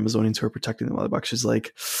other Amazonians who are protecting the mother box, she's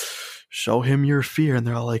like, show him your fear. And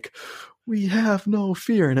they're all like, we have no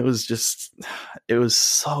fear. And it was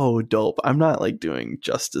so dope. I'm not like doing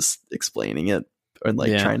justice explaining it or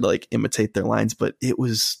like trying to like imitate their lines, but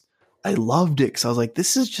I loved it because I was like,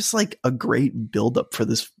 this is just like a great buildup for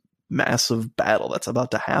this massive battle that's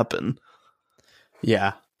about to happen.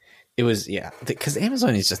 Yeah. It was, because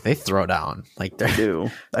Amazonians they throw down. Like They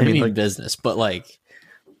do. I mean, like business, but like,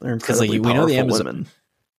 they're because like, incredibly we know the powerful Amazon women.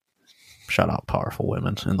 Shout out powerful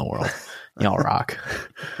women in the world. Y'all rock.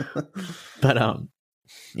 But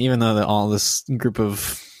even though all this group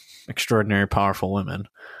of extraordinary powerful women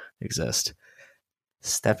exist,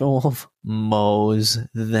 Steppenwolf mows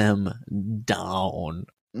them down.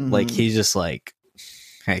 Like he's just like,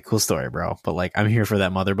 hey, cool story, bro. But like, I'm here for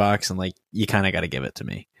that mother box, and like, you kind of got to give it to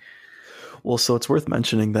me. Well, so it's worth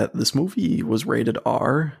mentioning that this movie was rated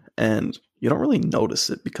R, and you don't really notice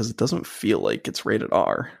it because it doesn't feel like it's rated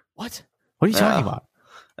R. What? What are you talking about?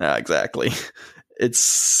 Yeah, exactly.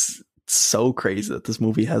 It's so crazy that this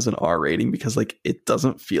movie has an R rating because like it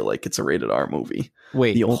doesn't feel like it's a rated R movie.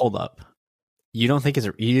 Wait, hold up. You don't think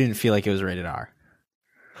you didn't feel like it was rated R?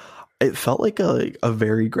 It felt like a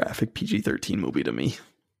very graphic PG-13 movie to me.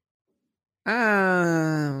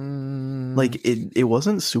 Like it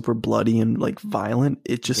wasn't super bloody and like violent.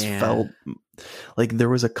 It just felt like there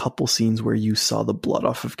was a couple scenes where you saw the blood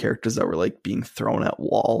off of characters that were like being thrown at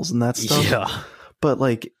walls and that stuff. Yeah. But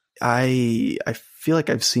like I feel like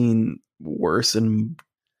I've seen worse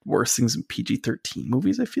things in PG-13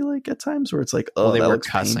 movies. I feel like at times where it's like, oh, they that were looks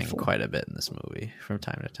cussing painful. quite a bit in this movie from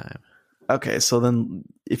time to time. Okay, so then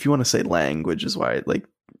if you want to say language is why, like,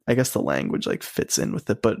 I guess the language like fits in with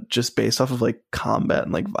it, but just based off of like combat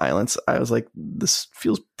and like violence, I was like, this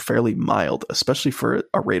feels fairly mild, especially for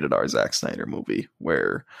a rated R Zack Snyder movie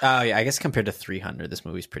where, oh yeah, I guess compared to 300, this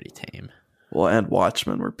movie's pretty tame. well, and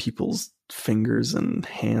Watchmen, where people's fingers and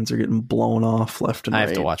hands are getting blown off left and right. I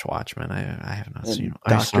have to watch Watchmen. I have not seen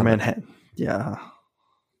Dr. Manhattan. Yeah.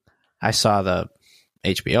 I saw the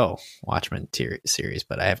HBO Watchmen series,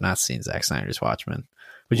 but I have not seen Zack Snyder's Watchmen.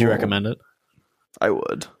 Would you recommend it? I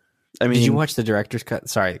would. I mean, did you watch the director's cut?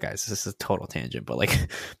 Sorry, guys, this is a total tangent, but like,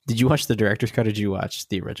 did you watch the director's cut or did you watch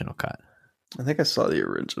the original cut? I think I saw the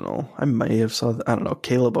original. I may have I don't know.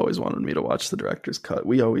 Caleb always wanted me to watch the director's cut.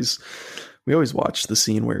 We always watched the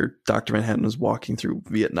scene where Dr. Manhattan was walking through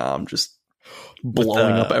Vietnam, just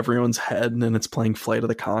blowing up everyone's head, and then it's playing Flight of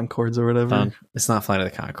the Conchords or whatever. It's not Flight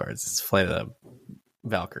of the Conchords. It's Flight of the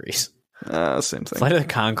Valkyries. Same thing. Flight of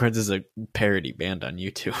the Conchords is a parody band on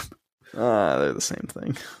YouTube. They're the same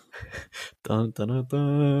thing. Dun, dun, dun,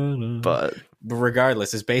 dun, dun. But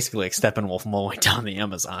regardless, it's basically like Steppenwolf mowing down the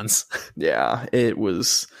Amazons. Yeah, it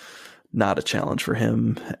was not a challenge for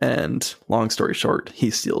him. And long story short,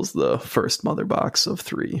 he steals the first mother box of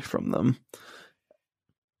 3 from them.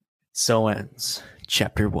 So ends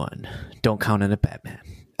chapter 1. Don't count on it, Batman.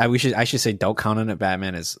 I should say don't count on it,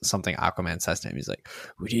 Batman is something Aquaman says to him. He's like,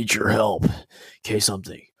 we need your help. Okay,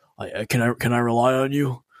 something. Can I rely on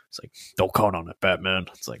you? It's like, don't count on it, Batman.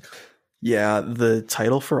 It's like, yeah, the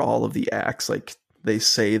title for all of the acts, like they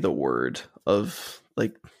say the word of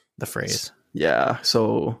like the phrase. Yeah.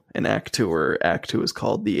 So in Act 2 is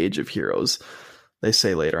called The Age of Heroes. They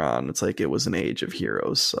say later on, it's like it was an age of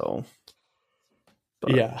heroes. So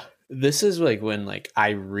yeah, this is like when like I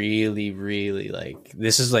really, really like,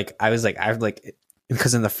 this is like, I've like,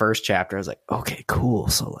 because in the first chapter, I was like, okay, cool.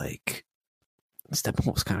 So like,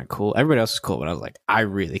 Steppenwolf was kind of cool. Everybody else was cool, but I was like, I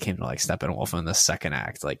really came to like Steppenwolf in the second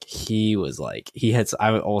act. Like he was like,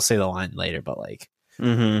 I will say the line later, but like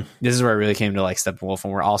Mm-hmm. This is where I really came to like Steppenwolf,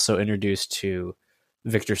 and we're also introduced to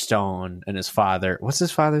Victor Stone and his father. What's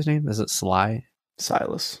his father's name? Is it Silas.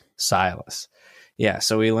 Silas. Yeah.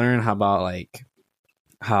 So we learn how about like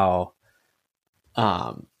how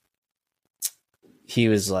he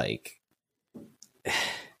was like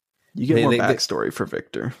You get more backstory for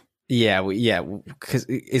Victor. Yeah, because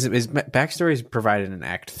his backstory is provided in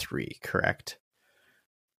Act 3, correct?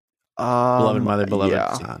 Beloved mother,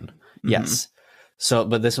 beloved son. Mm-hmm. Yes. So,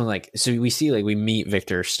 but this one, like, so we see, like, we meet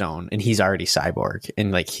Victor Stone, and he's already cyborg,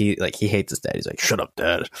 and like he hates his dad. He's like, "Shut up,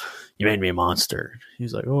 Dad! You made me a monster."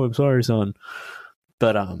 He's like, "Oh, I'm sorry, son."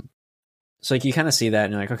 But so like you kind of see that,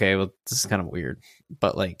 and you're like, okay, well, this is kind of weird.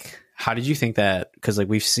 But like, how did you think that? Because like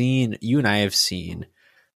you and I have seen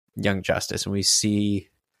Young Justice, and we see.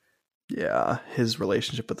 Yeah, his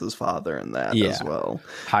relationship with his father and that as well.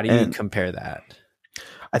 How do you compare that?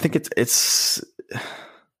 I think it's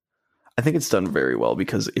done very well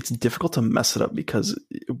because it's difficult to mess it up because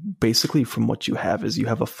basically from what you have is you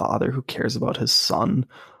have a father who cares about his son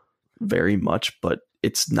very much, but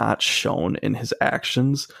it's not shown in his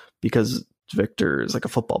actions because Victor is like a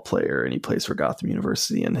football player and he plays for Gotham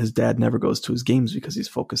University, and his dad never goes to his games because he's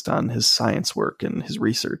focused on his science work and his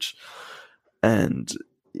research. And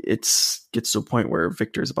it gets to a point where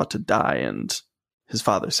Victor is about to die and his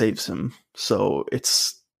father saves him. So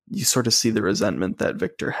you sort of see the resentment that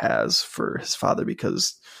Victor has for his father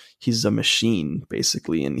because he's a machine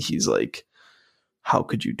basically. And he's like, how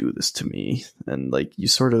could you do this to me? And like, you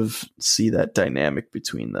sort of see that dynamic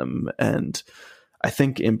between them. And I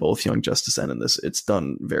think in both Young Justice and in this, it's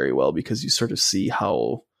done very well because you sort of see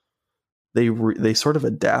how they sort of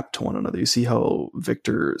adapt to one another. You see how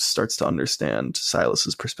Victor starts to understand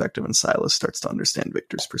Silas's perspective and Silas starts to understand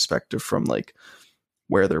Victor's perspective from like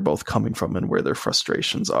where they're both coming from and where their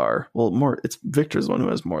frustrations are. Well, it's Victor's the one who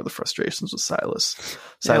has more of the frustrations with Silas.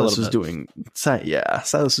 Silas was doing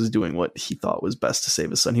what he thought was best to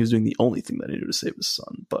save his son. He was doing the only thing that he knew to save his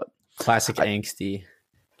son. But classic angsty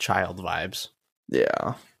child vibes.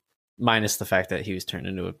 Yeah. Minus the fact that he was turned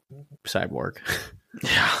into a cyborg.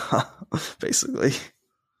 Yeah, basically.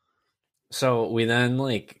 So we then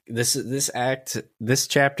like this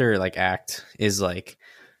chapter like act is like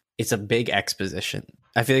it's a big exposition.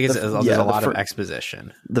 I feel like there's a lot of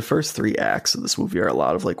exposition. The first 3 acts of this movie are a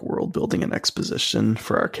lot of like world building and exposition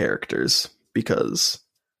for our characters because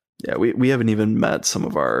we haven't even met some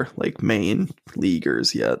of our like main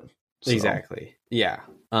leaguers yet. So. Exactly. Yeah.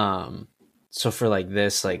 So for like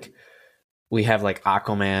this, like we have like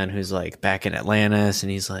Aquaman who's like back in Atlantis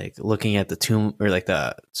and he's like looking at the tomb or like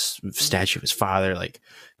the statue of his father, like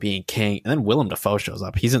being king. And then Willem Dafoe shows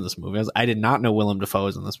up. He's in this movie. I did not know Willem Dafoe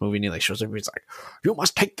was in this movie. And he like shows up. And he's like, "You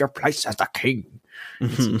must take your place as the king."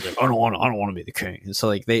 Like, I don't want to be the king. And so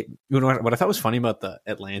like what I thought was funny about the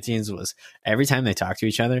Atlanteans was every time they talk to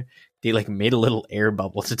each other, they like made a little air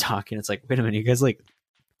bubble to talk. And it's like, wait a minute, you guys like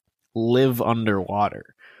live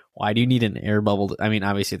underwater. Why do you need an air bubble? I mean,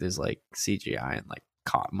 obviously there's like CGI and like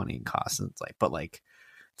money and costs, and it's like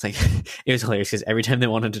it was hilarious because every time they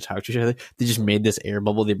wanted to talk to each other, they just made this air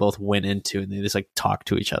bubble they both went into, and they just like talked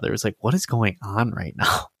to each other. It was like, what is going on right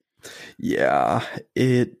now? Yeah,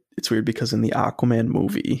 it's weird because in the Aquaman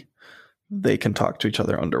movie, they can talk to each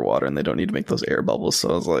other underwater and they don't need to make those air bubbles. So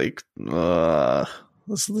I was like,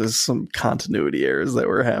 there's some continuity errors that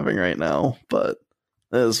we're having right now, but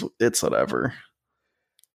it's whatever.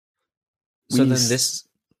 So then this...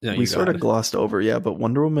 No, we sort of glossed over, but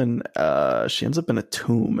Wonder Woman, she ends up in a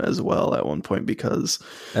tomb as well at one point because...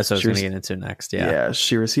 That's what I was going to get into next, Yeah,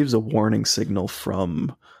 she receives a warning signal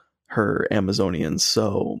from her Amazonians.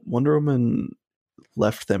 So Wonder Woman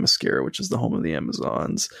left Themyscira, which is the home of the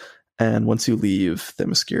Amazons. And once you leave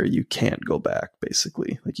Themyscira, you can't go back,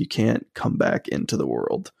 basically. Like, you can't come back into the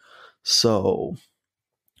world. So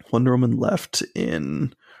Wonder Woman left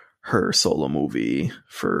in her solo movie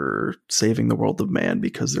for saving the world of man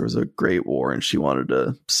because there was a great war and she wanted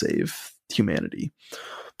to save humanity.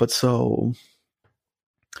 But so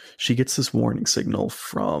she gets this warning signal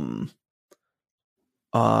from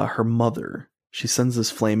her mother. She sends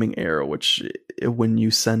this flaming arrow, which when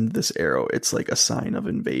you send this arrow, it's like a sign of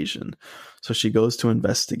invasion. So she goes to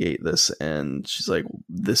investigate this and she's like,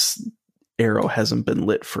 this arrow hasn't been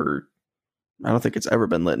lit I don't think it's ever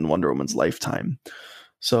been lit in Wonder Woman's lifetime.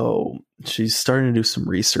 So she's starting to do some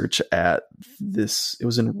research at this. It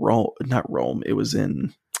was in Rome, not Rome. It was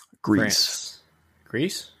in Greece. France.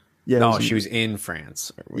 Greece? Yeah. No, she was in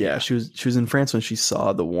France. Yeah, she was in France when she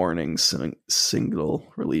saw the warning signal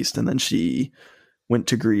released, and then she went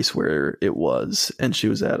to Greece where it was, and she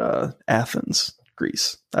was at Athens,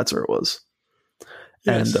 Greece. That's where it was.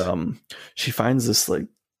 Yes. And she finds this like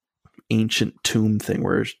ancient tomb thing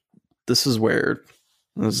where this is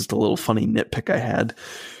just a little funny nitpick I had.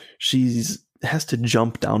 She's has to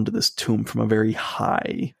jump down to this tomb from a very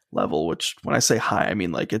high level, which when I say high, I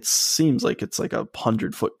mean like it seems like it's like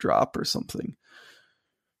 100-foot drop or something.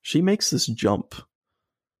 She makes this jump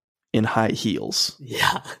in high heels.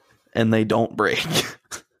 Yeah. And they don't break.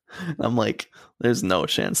 I'm like, there's no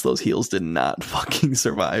chance those heels did not fucking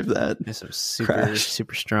survive that. There's some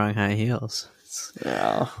super strong high heels.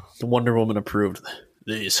 Yeah. The Wonder Woman approved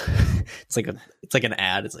these. It's like an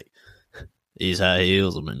ad. It's like, these high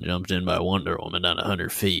heels have been jumped in by Wonder Woman down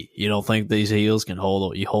 100 feet. You don't think these heels can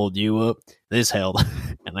hold you up? This held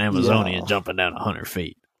an Amazonian jumping down 100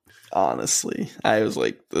 feet. Honestly, I was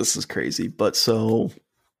like, this is crazy. But so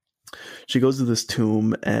she goes to this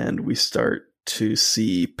tomb and we start to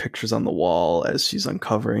see pictures on the wall as she's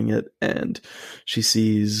uncovering it. And she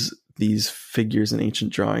sees these figures and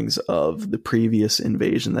ancient drawings of the previous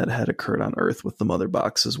invasion that had occurred on Earth with the mother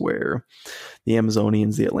boxes, where the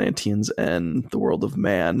Amazonians, the Atlanteans, and the world of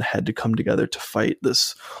man had to come together to fight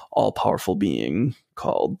this all-powerful being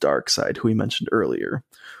called Darkseid, who we mentioned earlier,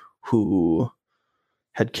 who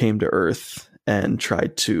had came to Earth and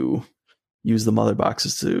tried to use the mother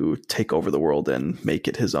boxes to take over the world and make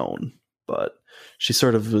it his own. But she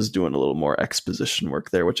sort of was doing a little more exposition work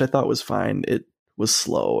there, which I thought was fine. It was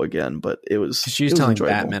slow again, but she was telling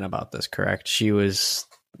enjoyable. Batman about this, correct? She was,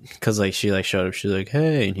 because like she like showed up, she's like,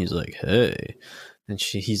 hey, and he's like, hey, and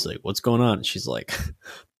he's like, what's going on? And she's like,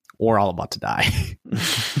 we're all about to die.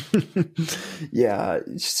 Yeah,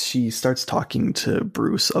 she starts talking to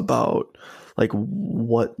Bruce about like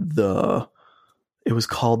what it was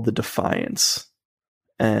called, the Defiance,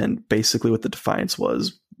 and basically what the Defiance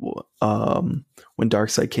was, when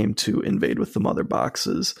Darkseid came to invade with the mother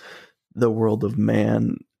boxes, the world of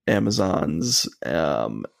man, Amazons,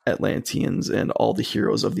 Atlanteans, and all the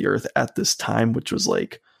heroes of the Earth at this time, which was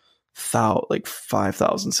like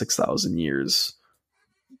 5,000, 6,000 years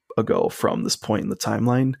ago from this point in the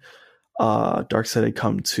timeline, Darkseid had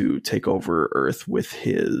come to take over Earth with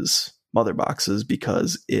his mother boxes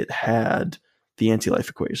because it had the anti-life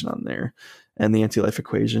equation on there. And the anti-life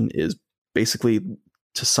equation is basically,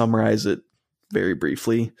 to summarize it very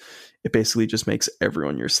briefly, it basically just makes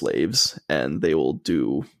everyone your slaves and they will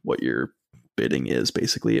do what your bidding is.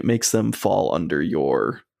 Basically, it makes them fall under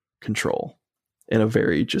your control, in a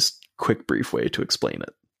very just quick, brief way to explain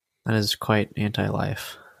it. That is quite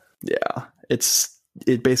anti-life. Yeah,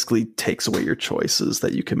 it basically takes away your choices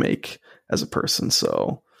that you can make as a person.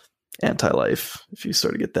 So anti-life, if you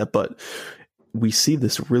sort of get that. But we see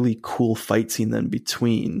this really cool fight scene then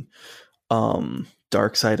between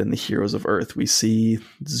Darkseid and the heroes of Earth. We see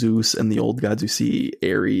Zeus and the old gods. We see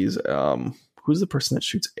Ares. Who's the person that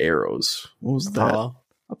shoots arrows? What was Apollo?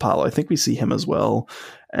 That? Apollo. I think we see him as well.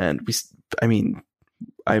 And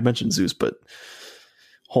I mentioned Zeus, but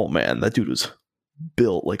oh man, that dude was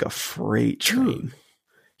built like a freight train.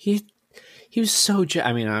 Dude, he was so jacked.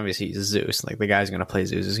 I mean, obviously he's Zeus. Like the guy's going to play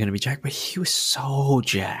Zeus is going to be jacked, but he was so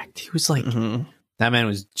jacked. He was like, that man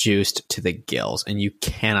was juiced to the gills, and you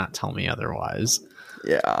cannot tell me otherwise.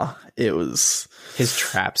 Yeah, it was. His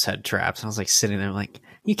traps had traps. I was like sitting there like,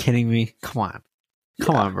 you kidding me? Come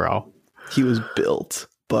on, bro. He was built,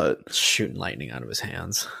 but shooting lightning out of his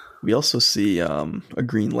hands. We also see a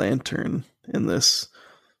Green Lantern in this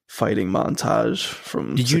fighting montage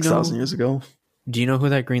from 6,000 years ago. Do you know who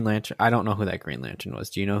that Green Lantern? I don't know who that Green Lantern was.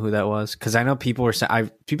 Do you know who that was? Because I know people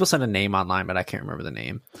said a name online, but I can't remember the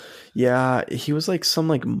name. Yeah, he was like some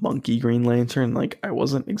like monkey Green Lantern. Like I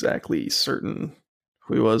wasn't exactly certain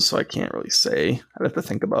who he was, so I can't really say. I'd have to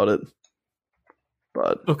think about it.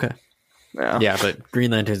 But okay, yeah, but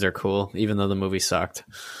Green Lanterns are cool, even though the movie sucked.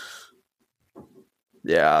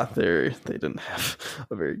 Yeah, they didn't have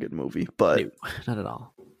a very good movie, but not at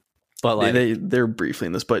all. But like they're briefly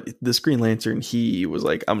in this, but this Green Lantern, he was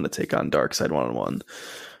like, I'm going to take on Darkseid one-on-one.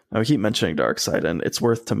 Now we keep mentioning Darkseid, and it's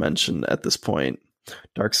worth to mention at this point,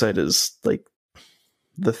 Darkseid is like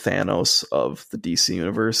the Thanos of the DC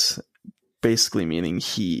universe, basically meaning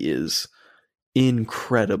he is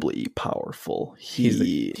incredibly powerful.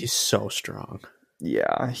 He's so strong.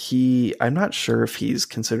 Yeah, I'm not sure if he's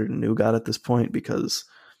considered a new god at this point, because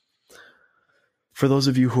for those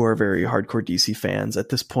of you who are very hardcore DC fans, at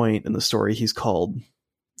this point in the story, he's called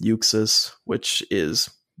Euxus, which is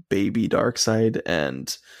baby Darkseid,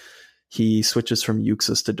 and he switches from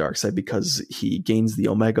Euxus to Darkseid because he gains the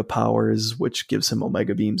Omega powers, which gives him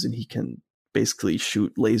Omega beams, and he can basically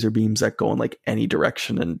shoot laser beams that go in like any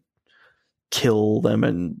direction and kill them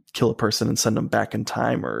and kill a person and send them back in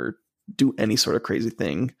time or do any sort of crazy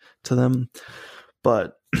thing to them.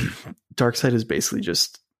 But Darkseid is basically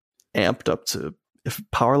just amped up to, if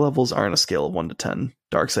power levels are on a scale of 1 to 10,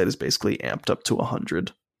 Darkseid is basically amped up to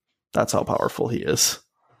 100. That's how powerful he is.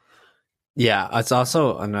 Yeah, it's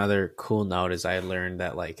also another cool note is I learned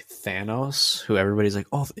that like Thanos, who everybody's like,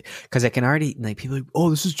 oh, because I can already like people are like, oh,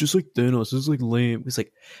 this is just like Thanos, this is like lame. It's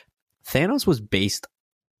like Thanos was based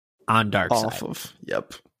on Darkseid.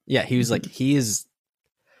 Yep. Yeah, he was like Thanos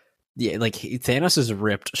is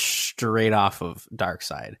ripped straight off of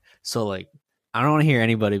Darkseid. So like I don't want to hear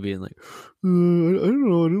anybody being like, I don't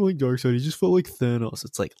know, I didn't like Darkseid. He just felt like Thanos.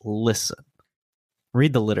 It's like, listen,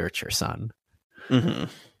 read the literature, son. Mm-hmm.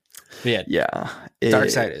 Yeah.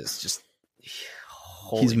 Darkseid is just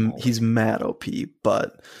he's mad OP,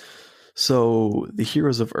 but so the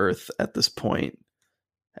heroes of Earth at this point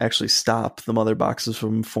actually stop the mother boxes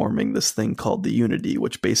from forming this thing called the Unity,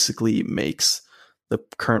 which basically makes the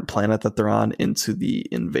current planet that they're on into the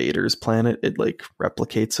invaders planet. It like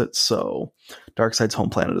replicates it. So Darkseid's home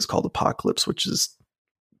planet is called Apocalypse, which is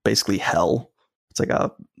basically hell. It's like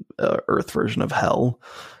a Earth version of hell.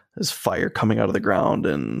 There's fire coming out of the ground,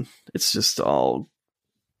 and it's just all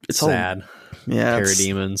sad.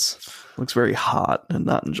 Parademons. Looks very hot and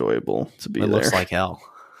not enjoyable to be there. It looks like hell.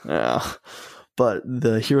 Yeah. But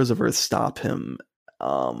the heroes of Earth stop him,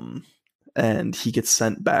 and he gets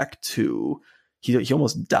sent back to... He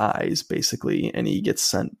almost dies, basically, and he gets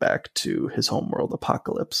sent back to his homeworld,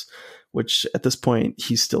 Apocalypse, which at this point,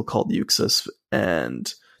 he's still called Euxis,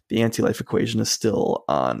 and the anti-life equation is still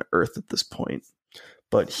on Earth at this point.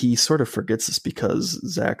 But he sort of forgets this because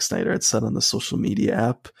Zack Snyder had said on the social media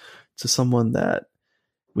app to someone that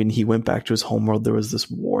when he went back to his homeworld, there was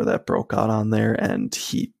this war that broke out on there, and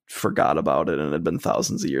he forgot about it, and it had been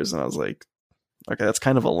thousands of years. And I was like, okay, that's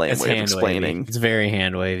kind of a lame way of explaining. It's very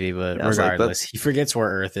hand wavy, but yeah, regardless, he forgets where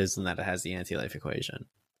Earth is and that it has the anti-life equation.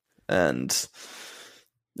 And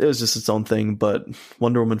it was just its own thing. But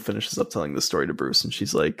Wonder Woman finishes up telling the story to Bruce, and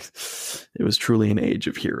she's like, it was truly an age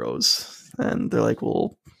of heroes. And they're like,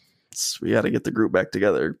 well, we got to get the group back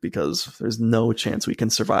together because there's no chance we can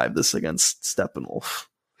survive this against Steppenwolf.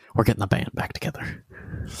 We're getting the band back together.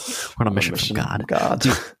 We're on a mission from God.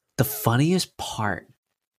 Dude, the funniest part,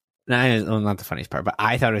 not the funniest part, but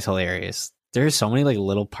I thought it was hilarious. There's so many like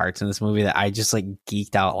little parts in this movie that I just like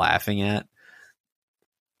geeked out laughing at.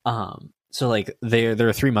 So like there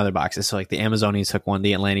are 3 mother boxes. So like the Amazonians took one,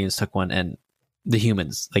 the Atlanteans took one, and the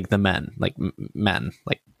humans, like the men, like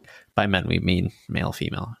by men we mean male,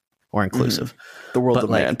 female, or inclusive. The world of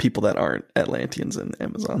man, people that aren't Atlanteans and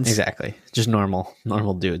Amazons. Exactly, just normal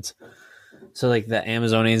dudes. So like the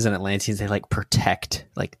Amazonians and Atlanteans, they like protect,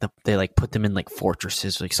 like they like put them in like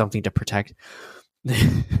fortresses, like something to protect.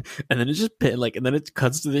 And then it just and then it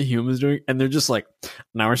cuts to the humans doing, and they're just like,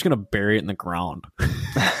 now we're just gonna bury it in the ground.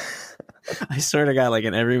 I swear to God, like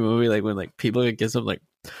in every movie, like when like people get something, like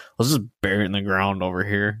let's just bury it in the ground over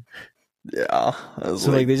here. Yeah.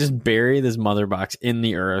 So like they just bury this mother box in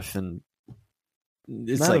the earth, and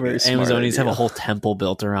it's like the Amazonians have a whole temple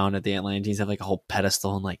built around it. The Atlanteans have like a whole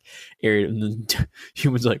pedestal and like area, and then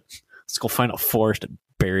humans are like, let's go find a forest and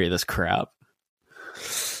bury this crap.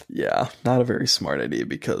 Yeah, not a very smart idea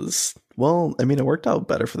because, well, I mean, it worked out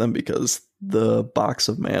better for them because the box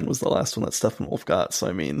of man was the last one that Steppenwolf got. So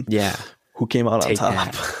I mean, yeah, who came out on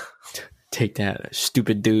top? Take that,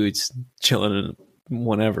 stupid dudes chilling in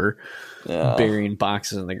whatever, burying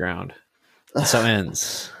boxes in the ground. So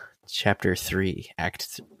ends chapter 3,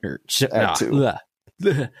 Act 2,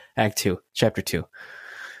 chapter 2,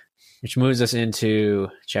 which moves us into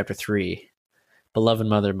chapter 3, Beloved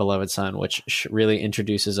Mother, Beloved Son, which really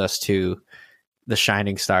introduces us to the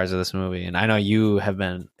shining stars of this movie. And I know you have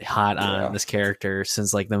been hot on this character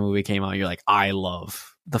since like the movie came out. You're like, I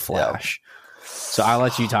love the Flash. Yeah. So I'll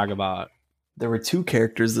let you talk about. There were 2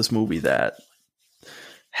 characters this movie that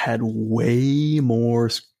had way more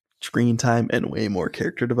screen time and way more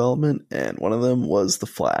character development, and one of them was the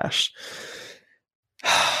Flash.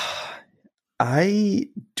 I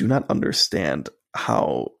do not understand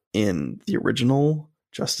how in the original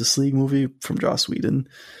Justice League movie from Joss Whedon,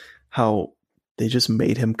 how they just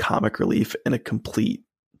made him comic relief and a complete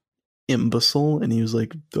imbecile, and he was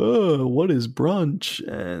like, duh, what is brunch?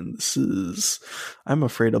 And this is, I'm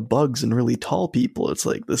afraid of bugs and really tall people. It's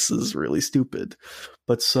like, this is really stupid.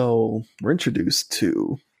 But so we're introduced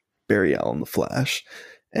to Barry Allen, the Flash,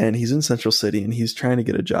 and he's in Central City and he's trying to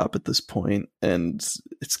get a job at this point. And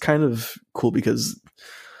it's kind of cool because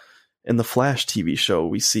in the Flash TV show,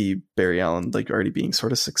 we see Barry Allen like already being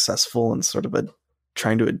sort of successful and sort of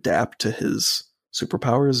trying to adapt to his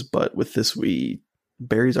superpowers. But with this,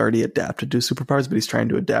 Barry's already adapted to superpowers, but he's trying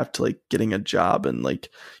to adapt to like getting a job and like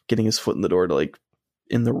getting his foot in the door to like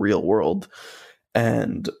in the real world.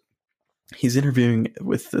 And he's interviewing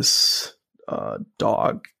with this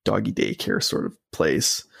doggy daycare sort of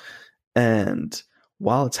place. And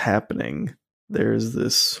while it's happening, there's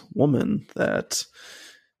this woman that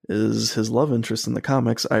is his love interest in the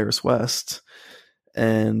comics, Iris West,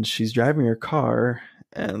 and she's driving her car,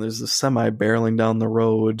 and there's a semi barreling down the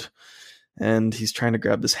road, and he's trying to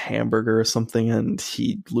grab this hamburger or something, and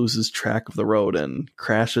he loses track of the road and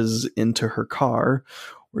crashes into her car,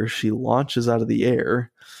 where she launches out of the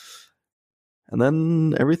air. And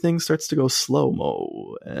then everything starts to go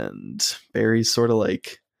slow-mo, and Barry's sort of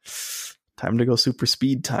like, time to go super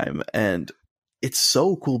speed time. And it's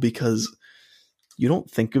so cool because you don't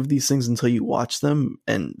think of these things until you watch them,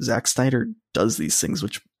 and Zack Snyder does these things,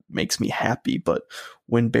 which makes me happy. But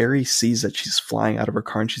when Barry sees that she's flying out of her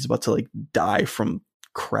car and she's about to like die from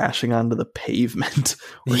crashing onto the pavement,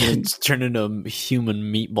 or it's turned into a human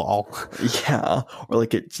meatball. Yeah, or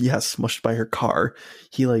like smushed by her car,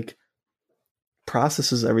 he like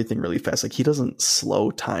processes everything really fast. Like he doesn't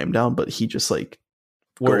slow time down, but he just like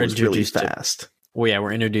goes really fast.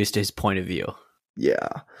 We're introduced to his point of view. Yeah.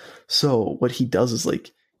 So what he does is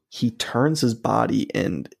like he turns his body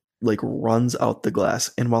and like runs out the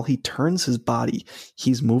glass. And while he turns his body,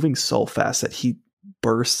 he's moving so fast that he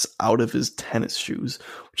bursts out of his tennis shoes,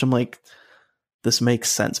 which I'm like, this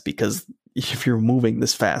makes sense, because if you're moving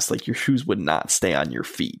this fast, like your shoes would not stay on your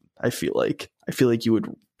feet. I feel like you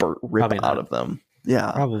would rip out of them.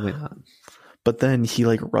 Yeah. Probably not. But then he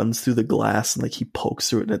like runs through the glass and like he pokes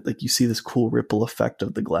through it, and like you see this cool ripple effect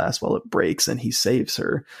of the glass while it breaks, and he saves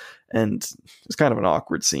her. And it's kind of an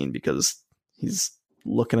awkward scene because he's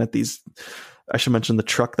looking at these. I should mention the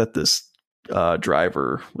truck that this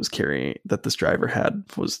driver was carrying, that this driver had,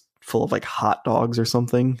 was full of like hot dogs or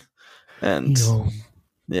something. And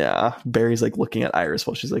yeah, Barry's like looking at Iris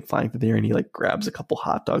while she's like flying through the air, and he like grabs a couple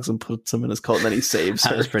hot dogs and puts them in his coat, and then he saves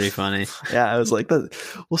her. That was pretty funny. Yeah, I was like, that.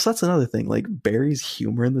 Well, so that's another thing. Like Barry's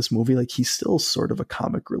humor in this movie, like he's still sort of a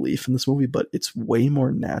comic relief in this movie, but it's way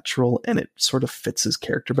more natural, and it sort of fits his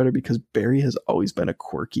character better, because Barry has always been a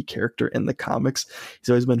quirky character in the comics. He's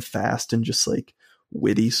always been fast and just like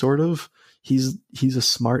witty, sort of. He's a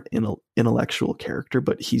smart intellectual character,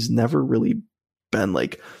 but he's never really been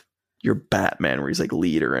like your Batman, where he's like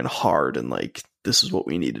leader and hard and like, this is what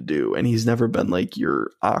we need to do. And he's never been like your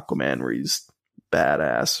Aquaman, where he's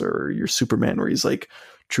badass, or your Superman, where he's like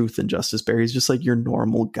truth and justice. Barry's just like your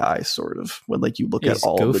normal guy, sort of, when like you look at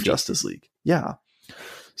all of the Justice League. Yeah.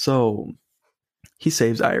 So he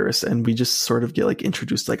saves Iris, and we just sort of get like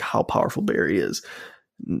introduced to like how powerful Barry is.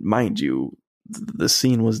 Mind you, the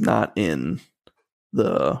scene was not in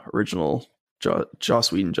the original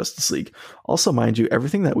Joss Whedon Justice League. Also, mind you,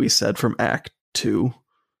 everything that we said from Act 2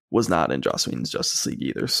 was not in Joss Whedon's Justice League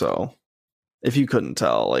either. So if you couldn't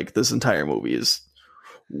tell, like this entire movie is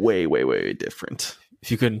way, way, way different.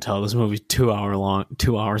 If you couldn't tell, this movie's 2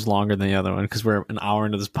 hours longer than the other one, because we're an hour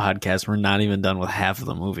into this podcast. We're not even done with half of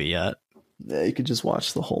the movie yet. Yeah, you could just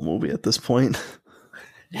watch the whole movie at this point.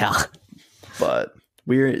 Yeah. But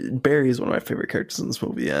Barry is one of my favorite characters in this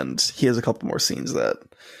movie, and he has a couple more scenes that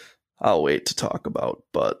I'll wait to talk about.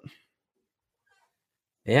 But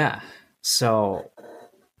yeah, so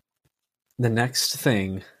the next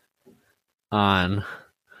thing on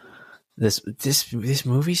this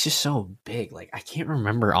movie's just so big. Like I can't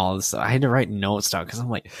remember all this stuff. I had to write notes down because I'm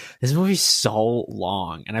like, this movie's so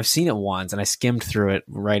long, and I've seen it once, and I skimmed through it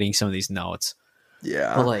writing some of these notes.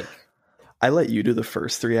 Yeah, but like I let you do the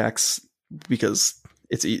first 3 acts because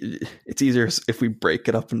it's easier if we break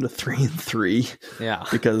it up into 3 and 3. Yeah,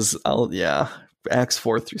 because acts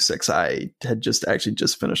 4 through 6 I had just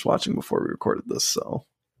finished watching before we recorded this. So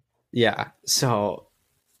yeah, so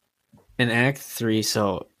in Act 3,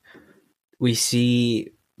 so we see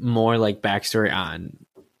more like backstory on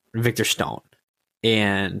Victor Stone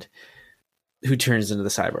and who turns into the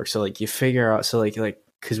cyborg. So like you figure out, so like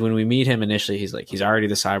because when we meet him initially, he's already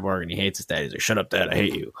the cyborg and he hates his dad. He's like, shut up, Dad, I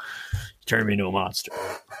hate you. You turned me into a monster.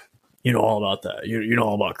 You know all about that. You know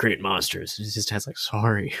all about creating monsters. And his dad's like,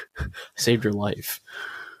 sorry, I saved your life.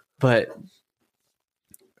 But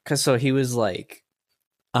because so he was like,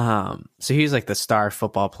 so he was like the star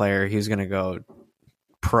football player. He was gonna go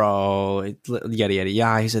pro, yada yada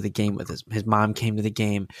yada. He's at the game with his mom came to the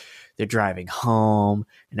game. They're driving home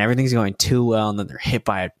and everything's going too well, and then they're hit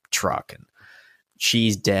by a truck and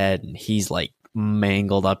she's dead and he's like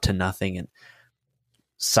mangled up to nothing. And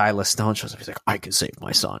Silas Stone shows up. He's like, I can save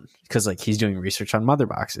my son, because like he's doing research on mother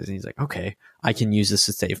boxes, and he's like, okay, I can use this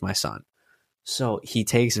to save my son. So he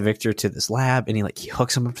takes Victor to this lab and he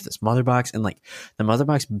hooks him up to this mother box, and like the mother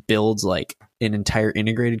box builds like an entire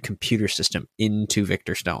integrated computer system into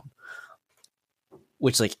Victor Stone,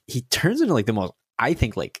 which like he turns into like the most, I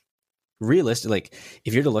think, like realistic, like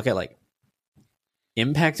if you're to look at like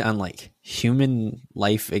impact on like human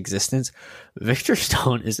life existence, Victor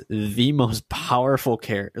Stone is the most powerful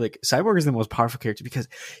character. Like Cyborg is the most powerful character because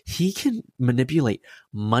he can manipulate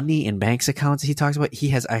money and banks accounts. He talks about, he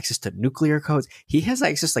has access to nuclear codes. He has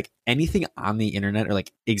access to like anything on the internet or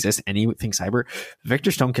like exists, anything cyber,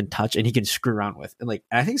 Victor Stone can touch and he can screw around with. And like,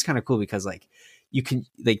 I think it's kind of cool because like you can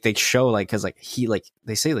like, they show like, cause like he like,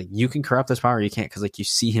 they say like you can corrupt this power, you can't, cause like you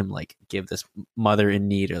see him like give this mother in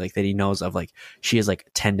need, or like that he knows of, like she has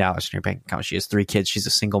like $10 in her bank account, she has 3 kids, she's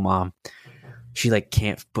a single mom, she like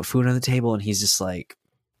can't put food on the table, and he's just like,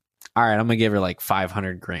 all right, I'm gonna give her like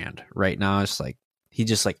 500 grand right now. It's like he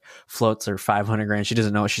just like floats her 500 grand, she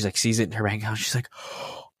doesn't know it, she's like sees it in her bank account, she's like,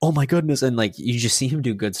 oh my goodness. And like you just see him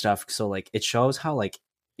do good stuff. So like it shows how like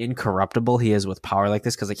incorruptible he is with power like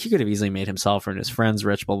this, because like he could have easily made himself and his friends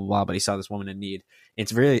rich, blah blah blah, but he saw this woman in need.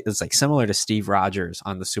 It's like similar to Steve Rogers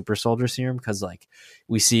on the super soldier serum, because like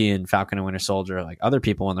we see in Falcon and Winter Soldier, like other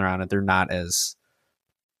people when they're on it, they're not as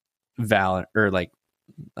valiant or like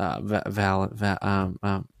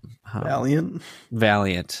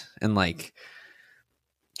valiant and like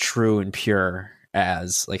true and pure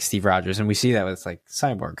as like Steve Rogers. And we see that with like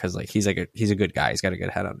Cyborg, because like he's a good guy, he's got a good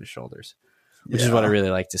head on his shoulders, which is what I really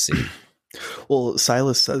like to see. Well,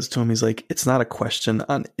 Silas says to him, he's like, it's not a question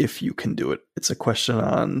on if you can do it, it's a question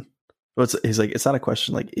on, he's like, it's not a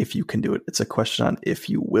question like if you can do it, it's a question on if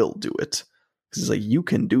you will do it. Because he's like, you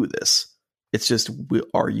can do this, it's just,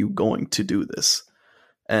 are you going to do this?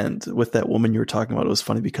 And with that woman you were talking about, it was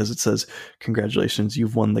funny because it says, congratulations,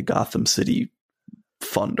 you've won the Gotham City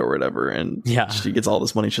fund or whatever, and she gets all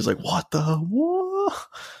this money, she's like, what?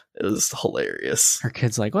 It was hilarious. Her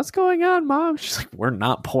kid's like, what's going on, Mom? She's like, we're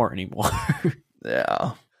not poor anymore.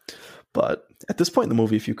 Yeah. But at this point in the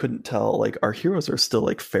movie, if you couldn't tell, like our heroes are still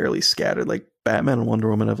like fairly scattered. Like Batman and Wonder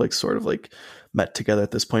Woman have like sort of like met together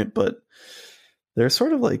at this point, but they're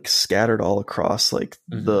sort of like scattered all across like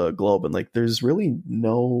the globe, and like there's really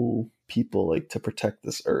no people like to protect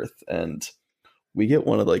this earth. And we get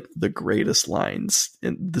one of like the greatest lines,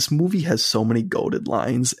 and this movie has so many goated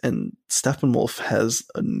lines, and Steppenwolf has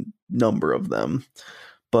a number of them.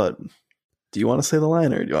 But do you want to say the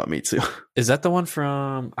line, or do you want me to? Is that the one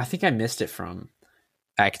from, I think I missed it from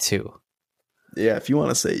Act 2. Yeah, if you want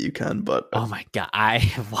to say it, you can, but oh my god,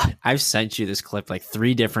 I've sent you this clip like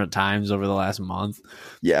 3 different times over the last month.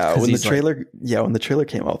 Yeah, when the trailer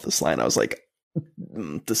came out with this line, I was like,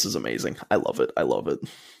 this is amazing. I love it.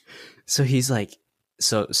 So he's like,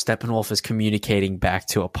 so Steppenwolf is communicating back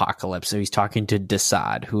to Apocalypse. So he's talking to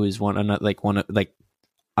Desaad, who is one of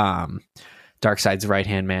Darkseid's right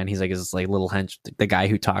hand man. He's like his like little hench, the guy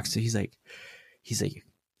who talks to. He's like,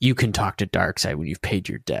 you can talk to Darkseid when you've paid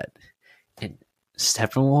your debt. And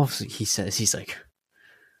Steppenwolf, he's like,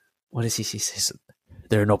 what does he say? He says,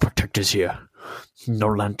 there are no protectors here, no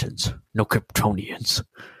lanterns, no Kryptonians.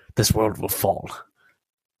 This world will fall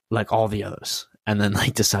like all the others. And then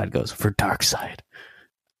like Desaad goes, for Darkseid.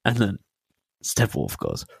 And then Steppenwolf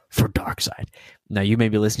goes, for Darkseid. Now you may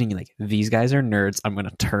be listening and like, these guys are nerds, I'm going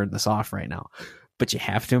to turn this off right now. But you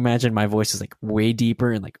have to imagine my voice is like way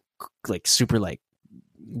deeper and like super like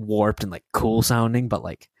warped and like cool sounding. But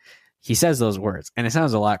like he says those words and it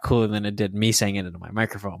sounds a lot cooler than it did me saying it into my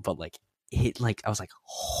microphone. But like I was like,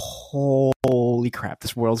 holy crap,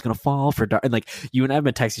 this world's gonna fall for Dark. And like you and I have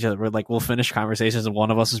been texting each other, we're like, we'll finish conversations and one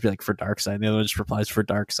of us will be like, for Darkseid, and the other one just replies, for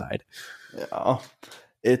Darkseid. Yeah,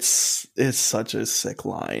 it's such a sick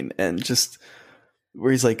line, and just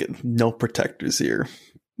where he's like, no protectors here,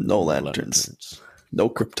 no lanterns, no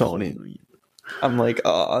Kryptonian. I'm like,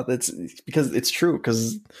 that's because it's true,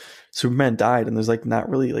 because Superman died and there's like not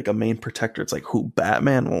really like a main protector. It's like, who?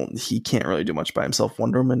 Batman? Well, he can't really do much by himself.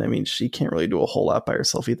 Wonder Woman, I mean, she can't really do a whole lot by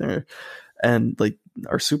herself either. And like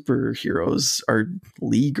our superheroes, our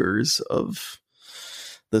leaguers of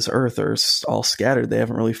this earth are all scattered. They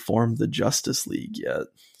haven't really formed the Justice League yet.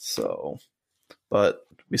 So, but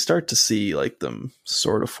we start to see like them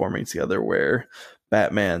sort of forming together, where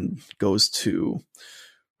Batman goes to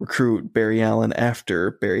recruit Barry Allen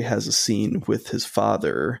after Barry has a scene with his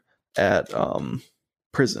father at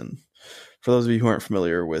prison. For those of you who aren't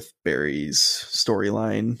familiar with Barry's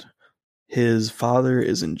storyline, his father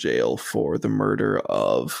is in jail for the murder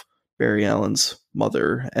of Barry Allen's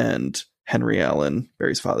mother and Henry Allen,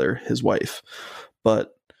 Barry's father, his wife.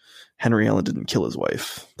 But Henry Allen didn't kill his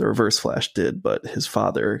wife. The Reverse Flash did, but his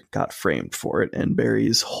father got framed for it, and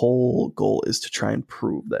Barry's whole goal is to try and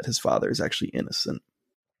prove that his father is actually innocent.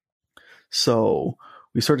 So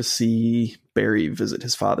we sort of see Barry visit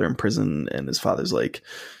his father in prison, and his father's like,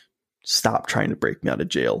 stop trying to break me out of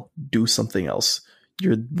jail. Do something else.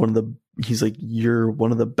 He's like, you're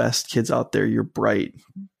one of the best kids out there. You're bright.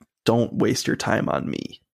 Don't waste your time on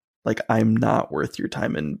me. Like, I'm not worth your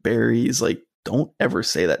time. And Barry's like, don't ever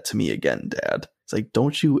say that to me again, Dad. It's like,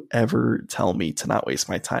 don't you ever tell me to not waste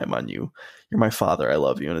my time on you. You're my father. I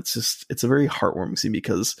love you. And it's a very heartwarming scene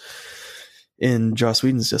because in Joss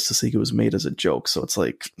Whedon's Justice League, it was made as a joke. So it's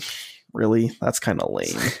like, really? That's kind of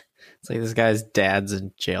lame. It's like this guy's dad's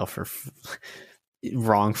in jail for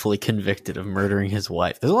wrongfully convicted of murdering his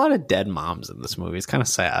wife. There's a lot of dead moms in this movie. It's kind of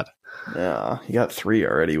sad. Yeah, you got 3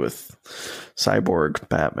 already with Cyborg,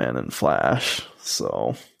 Batman, and Flash.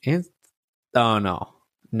 So, oh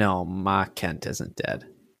no, Ma Kent isn't dead.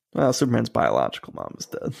 Well, Superman's biological mom is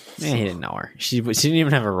dead. Yeah, he didn't know her. She didn't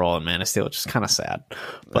even have a role in Man of Steel, which is kind of sad.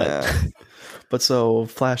 But yeah. But so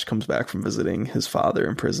Flash comes back from visiting his father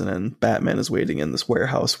in prison, and Batman is waiting in this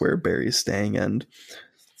warehouse where Barry's staying, and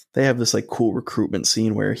they have this like cool recruitment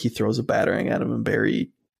scene where he throws a batarang at him, and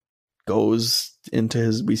Barry goes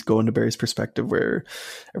into we go into Barry's perspective where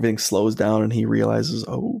everything slows down and he realizes,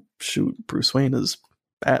 oh shoot, Bruce Wayne is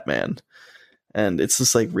Batman. And it's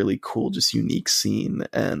this like really cool, just unique scene.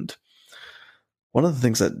 And one of the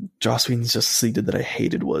things that Joss Whedon's Justice League did that I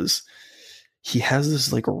hated was he has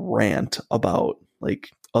this like rant about like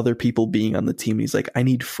other people being on the team. He's like, I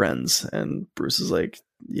need friends. And Bruce is like,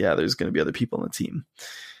 yeah, there's going to be other people on the team.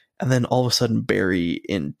 And then all of a sudden Barry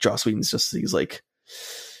in Joss Whedon's Justice League is like,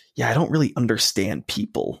 yeah, I don't really understand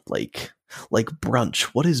people. Like brunch.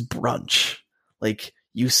 What is brunch? Like,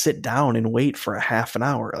 you sit down and wait for a half an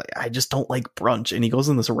hour. Like, I just don't like brunch. And he goes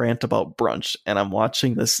on this rant about brunch. And I'm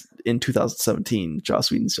watching this in 2017,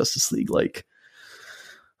 Joss Whedon's Justice League. Like,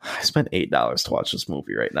 I spent $8 to watch this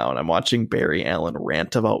movie right now. And I'm watching Barry Allen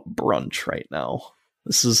rant about brunch right now.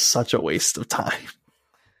 This is such a waste of time.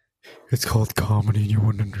 It's called comedy and you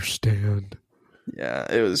wouldn't understand.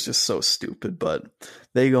 Yeah, it was just so stupid. But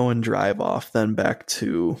they go and drive off then back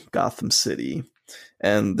to Gotham City.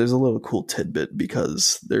 And there's a little cool tidbit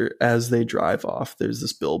because as they drive off, there's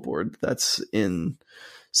this billboard that's in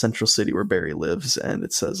Central City where Barry lives, and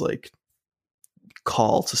it says like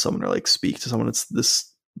call to someone or like speak to someone. It's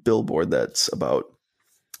this billboard that's about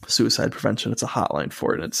suicide prevention. It's a hotline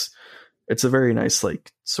for it. And it's a very nice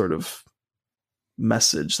like sort of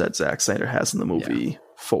message that Zack Snyder has in the movie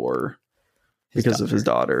for because of his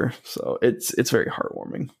daughter. So it's very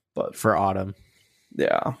heartwarming. But for Autumn.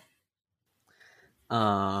 Yeah.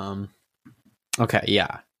 Okay,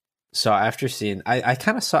 yeah. So after seeing, I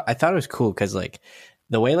kind of I thought it was cool because like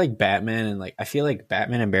the way like Batman and like I feel like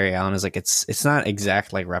Batman and Barry Allen is like it's not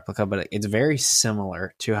exact like replica, but it's very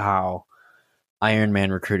similar to how Iron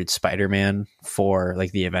Man recruited Spider-Man for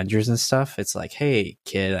like the Avengers and stuff. It's like, hey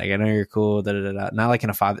kid, like I know you're cool, da da da. Not like in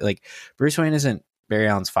a father, like Bruce Wayne isn't Barry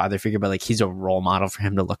Allen's father figure, but like he's a role model for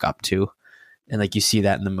him to look up to. And like you see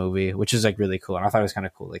that in the movie, which is like really cool. And I thought it was kind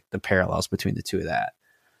of cool, like the parallels between the two of that.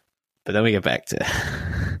 But then we get back to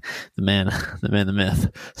the man, the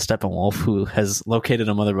myth, Steppenwolf, who has located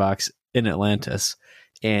a mother box in Atlantis,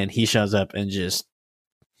 and he shows up and just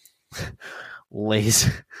lays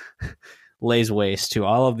waste to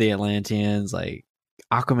all of the Atlanteans. Like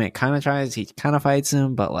Aquaman he kind of fights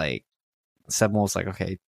him, but like Steppenwolf's like,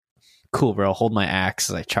 okay, cool, bro, hold my axe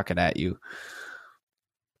as I chuck it at you.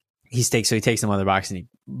 He takes the mother box and he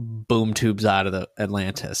boom tubes out of the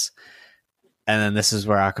Atlantis. And then this is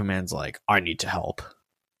where Aquaman's like, I need to help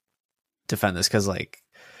defend this because like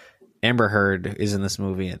Amber Heard is in this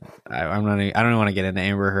movie, and I don't even want to get into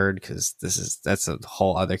Amber Heard because that's a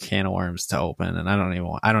whole other can of worms to open, and I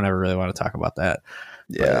don't ever really want to talk about that.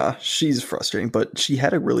 Yeah, she's frustrating, but she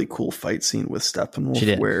had a really cool fight scene with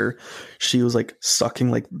Steppenwolf where she was like sucking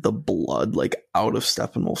like the blood like out of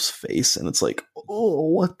Steppenwolf's face, and it's like, oh,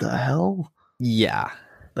 what the hell? Yeah,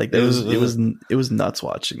 like it was nuts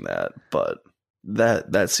watching that, but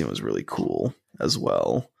that scene was really cool as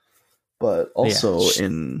well. But also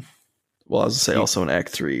also in Act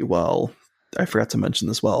 3, I forgot to mention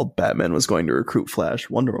this, while Batman was going to recruit Flash,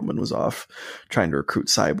 Wonder Woman was off trying to recruit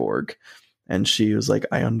Cyborg. And she was like,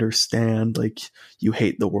 I understand, like, you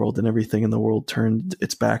hate the world and everything, and the world turned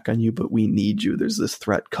its back on you, but we need you. There's this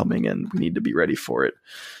threat coming, and we need to be ready for it.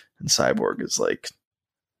 And Cyborg is like,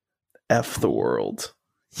 F the world.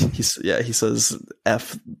 He says,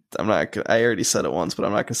 F. I already said it once, but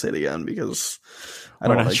I'm not going to say it again because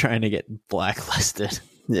we're not trying to get blacklisted.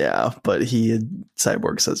 Yeah, but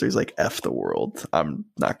Cyborg says he's like, F the world. I'm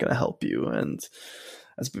not going to help you. And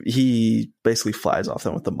he basically flies off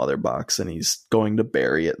then with the mother box, and he's going to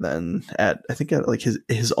bury it then at like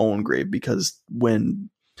his own grave, because when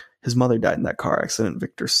his mother died in that car accident,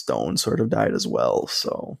 Victor Stone sort of died as well.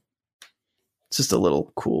 So it's just a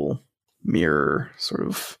little cool mirror sort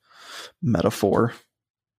of metaphor.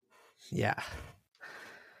 Yeah.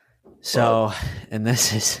 So, and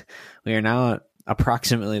we are now at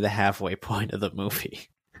approximately the halfway point of the movie.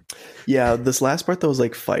 Yeah, this last part that was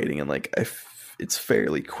like fighting, and like it's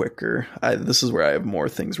fairly quicker. This is where I have more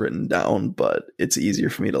things written down, but it's easier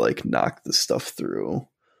for me to like knock this stuff through.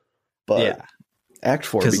 But yeah. Act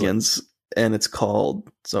 4 begins, and it's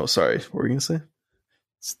called. So sorry, what were you gonna say?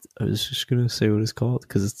 I was just gonna say what it's called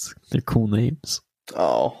because they're cool names.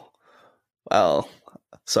 Oh, well,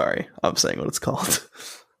 sorry, I'm saying what it's called.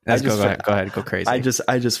 Go ahead, go crazy. I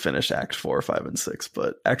just finished Act 4, 5, and 6,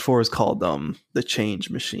 but Act 4 is called The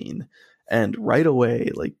Change Machine, and right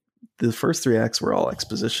away, like the first 3 acts were all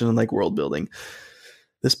exposition and like world building.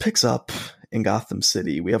 This picks up in Gotham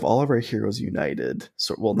City. We have all of our heroes united.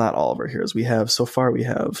 So, well, not all of our heroes. We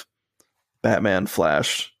have Batman,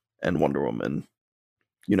 Flash, and Wonder Woman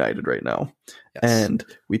united right now. Yes. And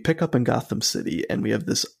we pick up in Gotham City, and we have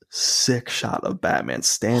this sick shot of Batman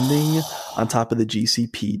standing on top of the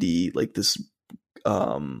GCPD, like this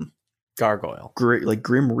gargoyle, great, like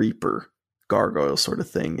Grim Reaper gargoyle sort of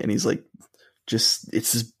thing. And he's like, it's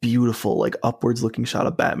this beautiful, like upwards looking shot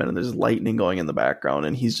of Batman, and there's lightning going in the background,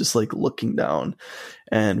 and he's just like looking down,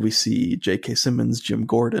 and we see J.K. Simmons, Jim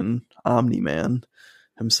Gordon, Omni-Man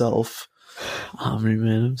himself.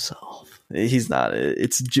 He's not.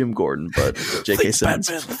 It's Jim Gordon, but J.K. Simmons.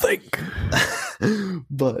 Batman, think.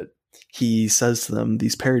 But he says to them,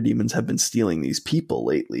 these parademons have been stealing these people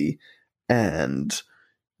lately, and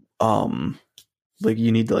like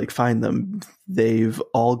you need to like find them. They've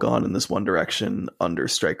all gone in this one direction under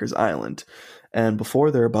Stryker's Island, and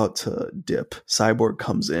before they're about to dip, Cyborg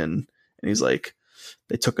comes in, and he's like,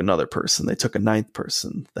 they took another person. They took a 9th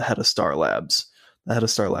person, the head of Star Labs. The head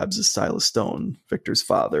of Star Labs is Silas Stone, Victor's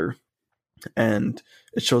father. And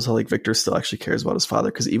it shows how like Victor still actually cares about his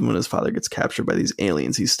father, because even when his father gets captured by these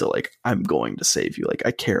aliens, he's still like, I'm going to save you. Like,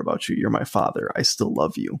 I care about you. You're my father. I still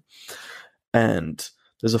love you. And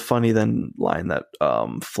there's a funny then line that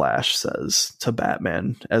Flash says to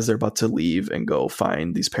Batman as they're about to leave and go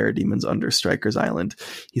find these parademons under Stryker's Island.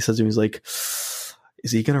 He says to him, he's like,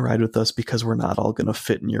 is he going to ride with us because we're not all going to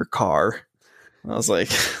fit in your car? And I was like,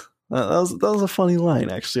 that was a funny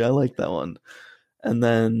line, actually. I like that one. And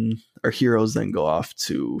then our heroes then go off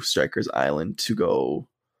to Stryker's Island to go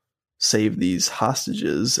save these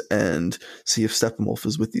hostages and see if Steppenwolf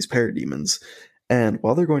is with these parademons. And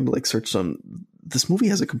while they're going to like search them, this movie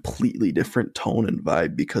has a completely different tone and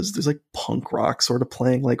vibe, because there's like punk rock sort of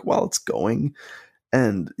playing like while it's going.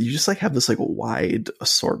 And you just like have this like wide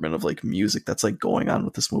assortment of like music that's like going on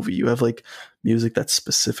with this movie. You have like music that's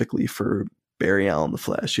specifically for Barry Allen the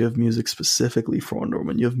Flash. You have music specifically for Wonder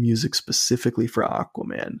Woman. You have music specifically for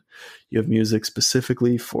Aquaman. You have music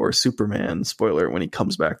specifically for Superman, spoiler, when he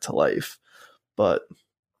comes back to life. But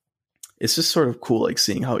it's just sort of cool like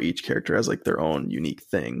seeing how each character has like their own unique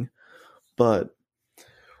thing. But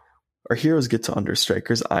our heroes get to under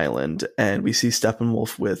Stryker's Island, and we see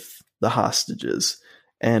Steppenwolf with the hostages,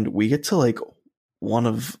 and we get to like one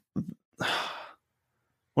of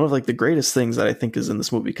like the greatest things that I think is in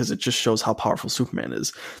this movie, because it just shows how powerful Superman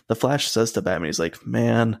is. The Flash says to Batman, he's like,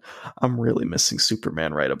 man, I'm really missing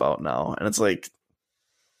Superman right about now. And it's like,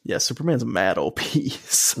 yeah, Superman's mad OP.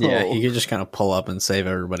 So, yeah, he could just kind of pull up and save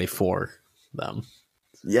everybody for them.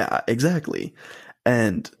 Yeah, exactly.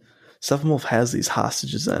 And Steppenwolf has these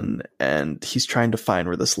hostages in, and he's trying to find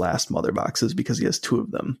where this last mother box is, because he has 2 of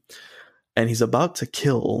them. And he's about to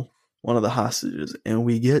kill one of the hostages, and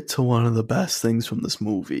we get to one of the best things from this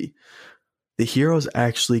movie. The heroes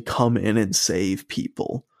actually come in and save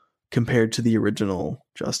people, compared to the original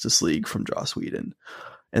Justice League from Joss Whedon.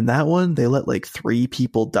 And that one, they let like 3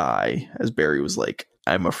 people die, as Barry was like,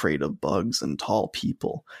 I'm afraid of bugs and tall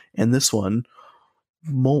people. And this one,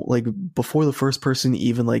 like before the first person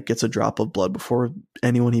even like gets a drop of blood, before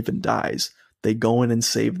anyone even dies, they go in and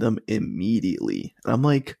save them immediately. And I'm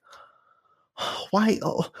like, why?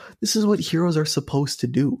 Oh, this is what heroes are supposed to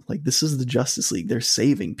do. Like, this is the Justice League. They're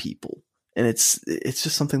saving people. And it's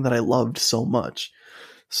just something that I loved so much.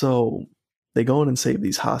 So they go in and save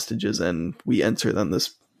these hostages, and we enter then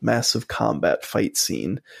this massive combat fight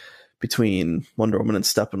scene between Wonder Woman and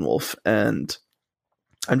Steppenwolf. And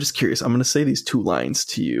I'm just curious. I'm going to say these 2 lines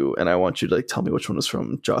to you, and I want you to like tell me which one is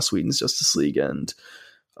from Joss Whedon's Justice League and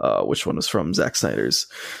which one is from Zack Snyder's.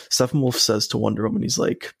 Steppenwolf says to Wonder Woman, he's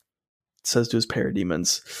like, says to his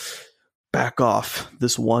parademons, back off,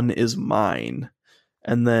 this one is mine.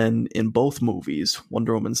 And then in both movies,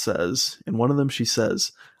 Wonder Woman says, in one of them she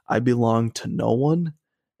says, I belong to no one.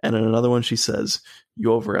 And in another one she says,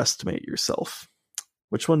 you overestimate yourself.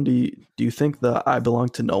 Which one do you think the I belong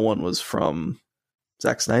to no one was from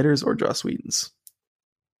Zack Snyder's or Joss Whedon's?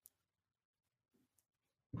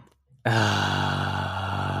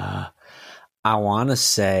 I want to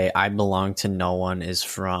say I belong to no one is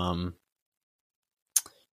from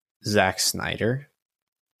Zack Snyder.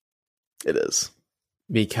 It is.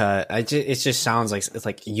 Because it just sounds like it's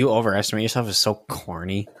like you overestimate yourself is so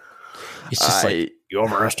corny. It's just like you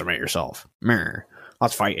overestimate yourself. Mirror.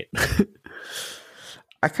 Let's fight it.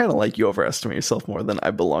 I kind of like you overestimate yourself more than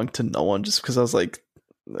I belong to no one, just because I was like,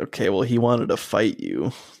 okay, well, he wanted to fight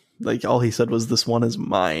you. Like, all he said was, this one is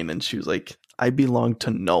mine. And she was like, I belong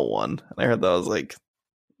to no one. And I heard that, I was like,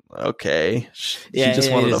 okay. Yeah, she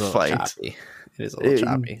just wanted to fight. Choppy. It is a little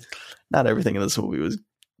choppy. Not everything in this movie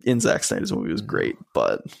in Zack Snyder's movie was great,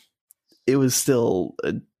 but it was still,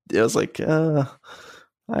 it was like, I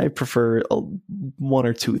prefer one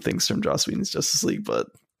or two things from Joss Whedon's Justice League, but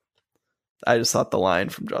I just thought the line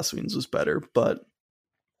from Joss Whedon's was better. But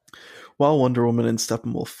while Wonder Woman and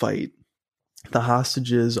Steppenwolf fight, the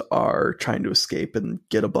hostages are trying to escape and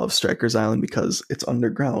get above Stryker's Island because it's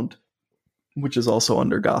underground, which is also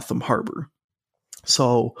under Gotham Harbor.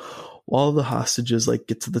 So while the hostages like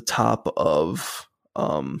get to the top of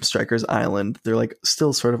Stryker's Island, they're like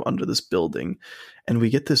still sort of under this building, and we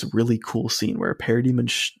get this really cool scene where a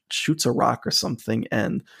parademon shoots a rock or something,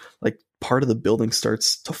 and like part of the building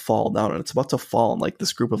starts to fall down, and it's about to fall on like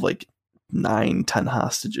this group of like 9-10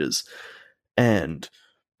 hostages, and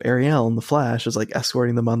Barry Allen, the Flash, is like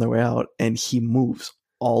escorting them on their way out, and he moves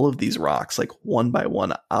all of these rocks like one by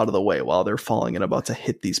one out of the way while they're falling and about to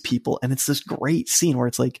hit these people. And it's this great scene where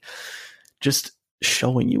it's like just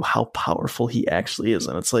showing you how powerful he actually is.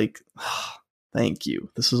 And it's like, oh, thank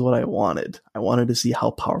you. This is what I wanted. I wanted to see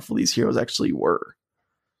how powerful these heroes actually were.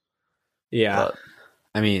 Yeah.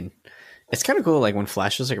 I mean, it's kind of cool like when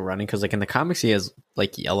Flash is like running, because like in the comics he has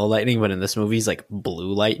like yellow lightning, but in this movie he's like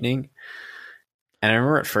blue lightning. And I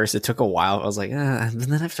remember at first it took a while. I was like, and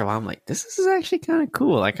then after a while I'm like, this is actually kind of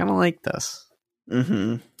cool. I kind of like this.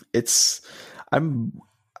 Mm-hmm. It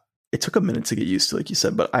took a minute to get used to, like you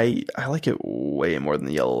said, but I like it way more than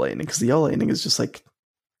the yellow lightning, because the yellow lightning is just like,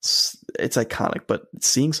 it's iconic, but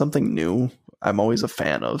seeing something new, I'm always a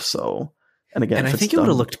fan of. So, and again, and I think it would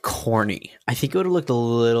have looked corny. I think it would have looked a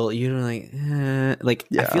little, you know, like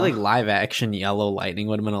yeah. I feel like live action yellow lightning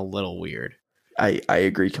would have been a little weird. I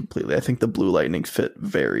agree completely. I think the blue lightning fit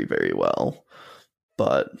very, very well,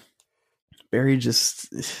 but Barry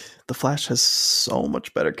the Flash has so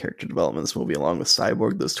much better character development in this movie, along with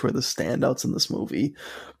Cyborg. Those two are the standouts in this movie.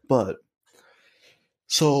 But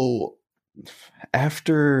so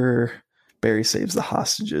after Barry saves the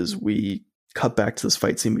hostages, we cut back to this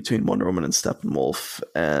fight scene between Wonder Woman and Steppenwolf,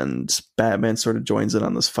 and Batman sort of joins in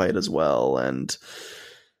on this fight as well. And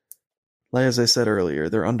like as I said earlier,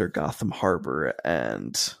 they're under Gotham Harbor,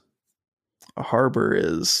 and a harbor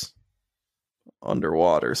is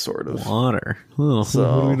underwater, sort of. Water. Oh, so,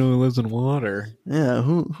 who do we know who lives in water? Yeah,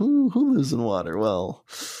 who lives in water? Well,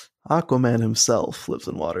 Aquaman himself lives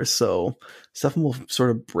in water. So Steppenwolf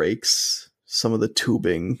sort of breaks some of the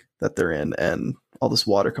tubing that they're in, and all this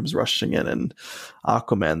water comes rushing in, and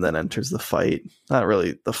Aquaman then enters the fight. Not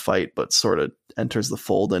really the fight, but sort of enters the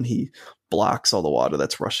fold, and he blocks all the water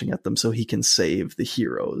that's rushing at them so he can save the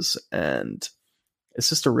heroes. And it's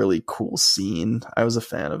just a really cool scene. I was a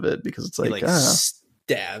fan of it because it's like, he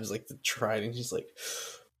stabs like the trident. He's like,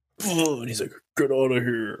 and he's like, get out of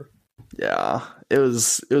here. Yeah, it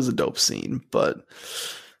was a dope scene. But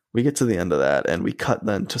we get to the end of that, and we cut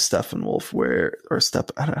then to Steppenwolf,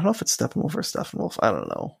 I don't know if it's Steppenwolf or Steppenwolf. I don't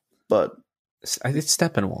know, but it's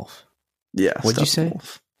Steppenwolf. Yeah, what'd you say?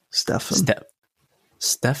 Steffen.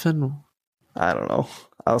 I don't know.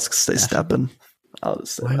 I'll just say Steppen. I'll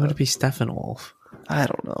just say Why would it be Steppenwolf? I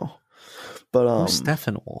don't know. But who's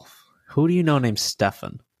Steppenwolf? Who do you know named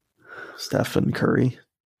Stephen? Stephen Curry.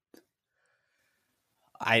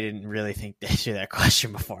 I didn't really think to answer that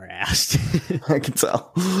question before I asked. I can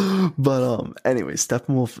tell. But anyway,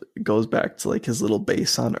 Steppenwolf goes back to like his little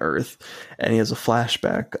base on Earth, and he has a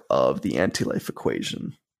flashback of the anti-life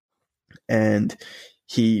equation. And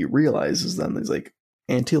he realizes then he's like,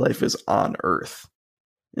 anti-life is on Earth.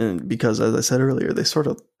 And because, as I said earlier, they sort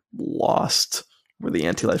of lost where the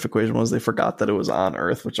anti-life equation was. They forgot that it was on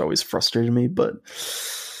Earth, which always frustrated me. But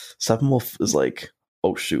Steppenwolf is like,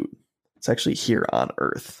 oh shoot, It's actually here on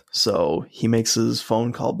Earth. So he makes his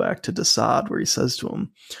phone call back to Desaad where he says to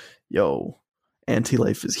him, yo,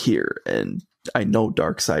 anti-life is here, and I know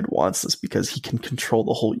Darkseid wants this because he can control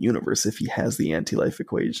the whole universe if he has the anti-life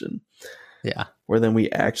equation. Yeah. Where then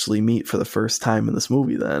we actually meet for the first time in this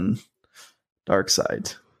movie then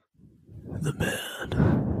Darkseid. The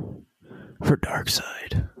man for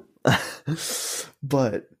Darkseid.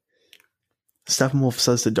 But Steppenwolf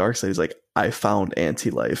says to Darkseid, he's like, I found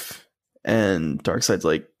anti-life. And Darkseid's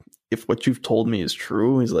like, if what you've told me is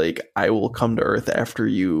true, he's like, I will come to Earth after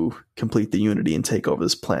you complete the Unity and take over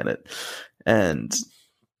this planet. And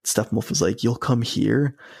Steppenwolf is like, you'll come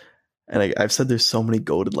here? And I've said there's so many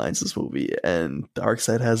goated lines in this movie, and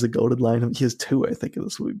Darkseid has a goated line. He has two, I think, in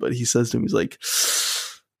this movie. But he says to him, he's like,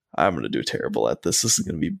 I'm going to do terrible at this. This is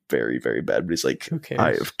going to be very, very bad. But he's like,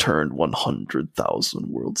 I have turned 100,000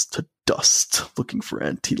 worlds to dust, looking for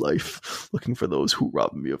anti-life, looking for those who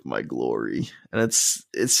rob me of my glory. And it's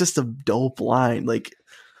just a dope line. Like,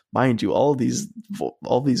 mind you, all these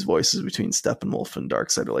voices between Steppenwolf and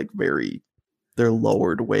Darkseid are like they're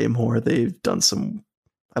lowered way more. They've done some,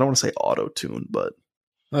 I don't want to say auto-tune, but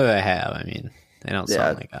well, they have. I mean, they don't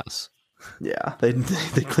sound like us. Yeah, they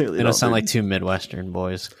clearly don't sound like two Midwestern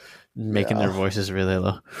boys making their voices really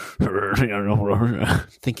low.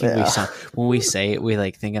 Thinking we sound, when we say it, we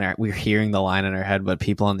like thinking we're hearing the line in our head, but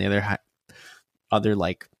people on the other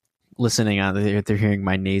like listening on, they're hearing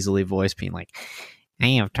my nasally voice being like, I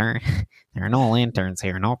have turned. There are no lanterns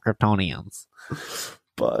here, no Kryptonians.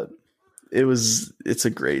 But it's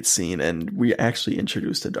a great scene, and we actually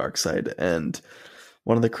introduced a Darkseid. And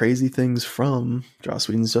one of the crazy things from Joss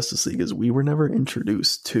Whedon's Justice League is we were never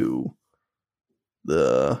introduced to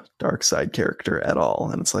the Darkseid character at all.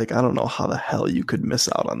 And it's like, I don't know how the hell you could miss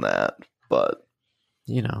out on that, but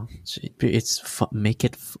you know, it's make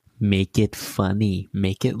it funny,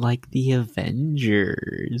 make it like the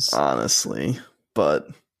Avengers, honestly. But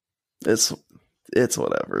it's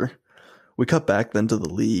whatever. We cut back then to the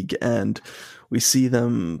League, and we see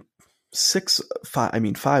them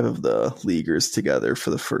five of the Leaguers together for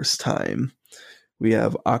the first time. We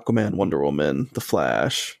have Aquaman, Wonder Woman, The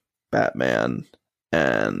Flash, Batman,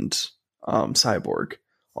 and Cyborg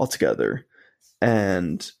all together.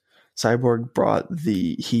 And Cyborg brought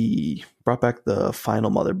back the final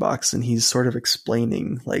Mother Box, and he's sort of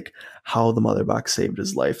explaining like how the Mother Box saved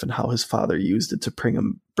his life and how his father used it to bring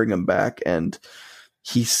him back. And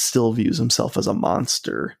he still views himself as a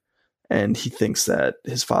monster. And he thinks that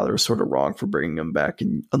his father was sort of wrong for bringing him back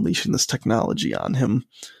and unleashing this technology on him.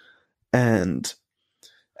 And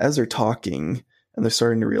as they're talking and they're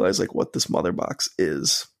starting to realize like what this Mother Box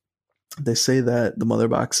is, they say that the Mother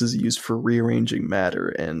Box is used for rearranging matter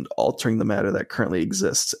and altering the matter that currently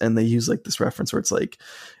exists. And they use like this reference where it's like,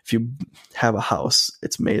 if you have a house,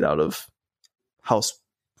 it's made out of house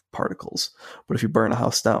particles. But if you burn a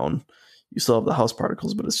house down, you still have the house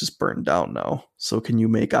particles, but it's just burned down now. So can you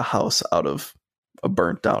make a house out of a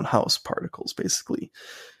burnt down house particles, basically?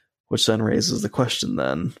 Which then raises the question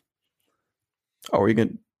then,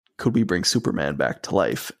 could we bring Superman back to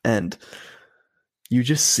life? And you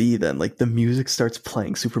just see then, like, the music starts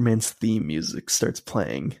playing. Superman's theme music starts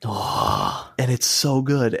playing. And it's so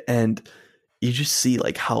good. And you just see,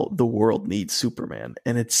 like, how the world needs Superman.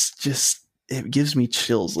 And it's just, it gives me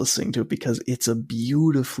chills listening to it because it's a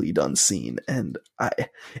beautifully done scene. And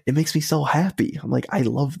it makes me so happy. I'm like, I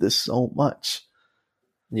love this so much.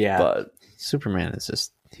 Yeah. But Superman is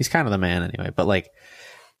just, he's kind of the man anyway. But, like,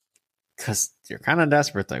 because you're kind of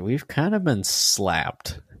desperate. Like, we've kind of been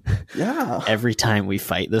slapped. Yeah. Every time we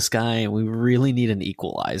fight this guy, we really need an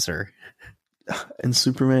equalizer. And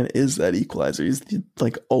Superman is that equalizer. He's the,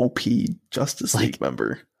 like, OP Justice League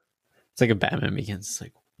member. It's like a Batman Begins. It's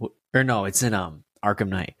like, what? Or no, it's in Arkham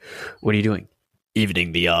Knight. What are you doing?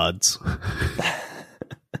 Evening the odds.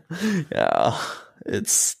 Yeah,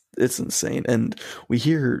 it's insane. And we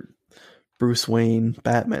hear Bruce Wayne,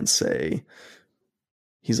 Batman, say,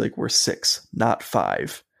 he's like, we're 6, not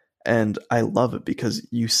 5. And I love it because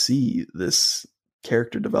you see this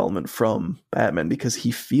character development from Batman because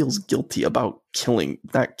he feels guilty about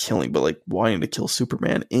not killing, but like wanting to kill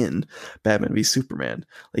Superman in Batman v Superman.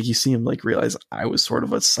 Like, you see him like realize I was sort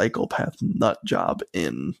of a psychopath nut job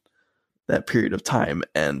in that period of time,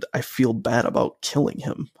 and I feel bad about killing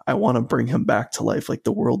him. I want to bring him back to life. Like,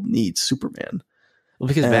 the world needs Superman. Well,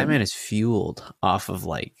 because Batman is fueled off of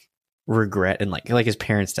like regret and like his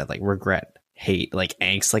parents' death, like regret, hate, like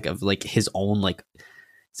angst, like of like his own, like,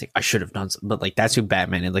 it's like I should have done something. But like that's who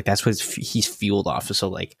Batman is. Like that's what he's fueled off of. So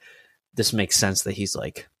like this makes sense that he's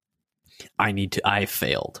like, I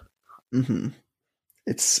failed. Mm-hmm.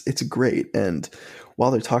 It's great. And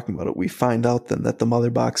while they're talking about it, we find out then that the mother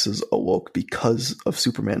boxes awoke because of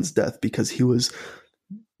Superman's death, because he was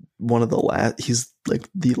one of the last, he's like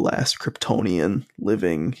the last Kryptonian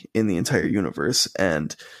living in the entire universe.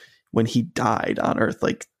 And when he died on Earth,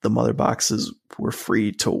 like the mother boxes were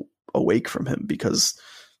free to awake from him because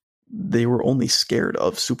they were only scared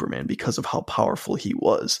of Superman because of how powerful he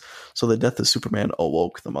was. So the death of Superman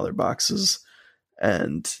awoke the mother boxes.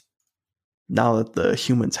 And now that the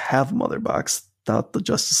humans have a mother box, now that the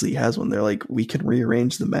Justice League has one, they're like, we can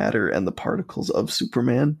rearrange the matter and the particles of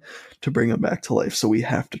Superman to bring him back to life. So we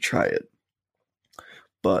have to try it.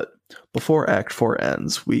 But before Act 4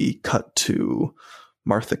 ends, we cut to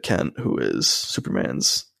Martha Kent, who is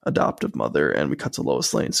Superman's adoptive mother, and we cut to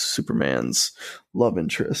Lois Lane, Superman's love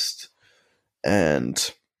interest.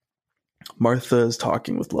 And Martha is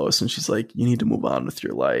talking with Lois, and she's like, you need to move on with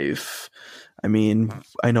your life. I mean,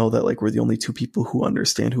 I know that like we're the only two people who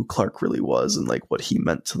understand who Clark really was and like what he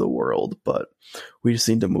meant to the world, but we just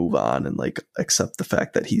need to move on and like accept the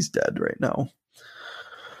fact that he's dead right now.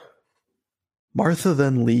 Martha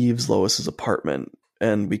then leaves Lois's apartment,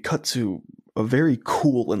 and we cut to a very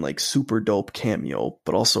cool and like super dope cameo,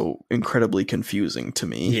 but also incredibly confusing to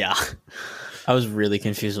me. Yeah. I was really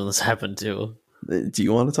confused when this happened too. Do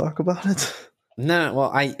you want to talk about it? No,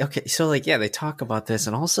 well, okay, so like, yeah, they talk about this,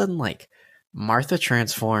 and all of a sudden, like, Martha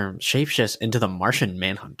transforms, shapeshifts into the Martian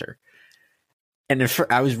Manhunter. And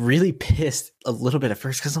I was really pissed a little bit at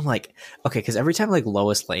first because I'm like, okay, because every time like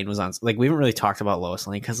Lois Lane was on, like we haven't really talked about Lois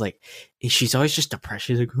Lane because like she's always just depressed.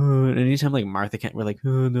 She's like, oh, and anytime like Martha Kent, we're like,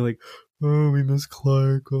 oh, and they're like, oh, we miss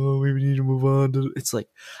Clark. Oh, we need to move on. It's like,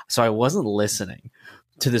 so I wasn't listening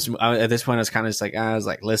to this. At this point, I was kind of just like, I was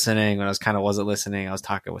like listening when I was kind of wasn't listening. I was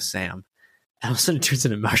talking with Sam. And all of a sudden it turns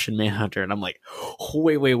into Martian Manhunter, and I'm like,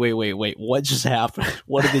 wait, what just happened?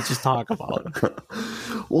 What did they just talk about?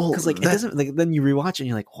 Well, because like it doesn't like then you rewatch it and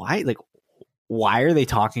you're like, why? Like, why are they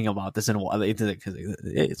talking about this? And why? Because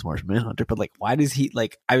it's Martian Manhunter, but like, why does he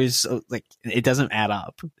like? I was so, like, it doesn't add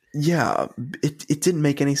up. Yeah, it didn't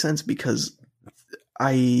make any sense because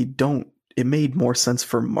it made more sense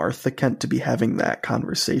for Martha Kent to be having that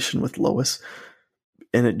conversation with Lois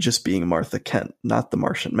and it just being Martha Kent, not the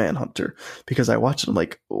Martian Manhunter. Because I watched it, I'm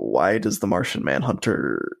like, why does the Martian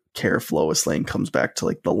Manhunter care if Lois Lane comes back to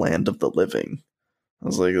like the land of the living? I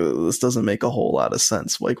was like, this doesn't make a whole lot of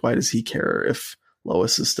sense. Like, why does he care if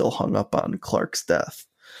Lois is still hung up on Clark's death?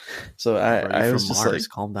 So I was just Mars, like,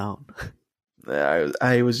 calm down.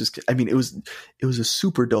 I was just, I mean, it was a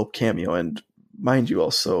super dope cameo. And mind you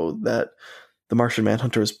also that the Martian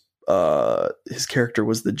Manhunter is, his character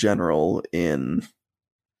was the general in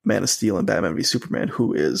Man of Steel and Batman v Superman,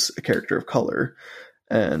 who is a character of color.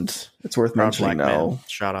 And it's worth mentioning now.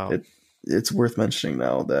 Shout out. It's worth mentioning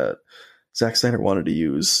now that Zack Snyder wanted to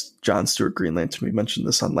use John Stewart Green Lantern. We mentioned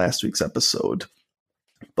this on last week's episode,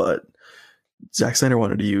 but Zack Snyder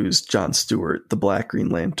wanted to use John Stewart, the Black Green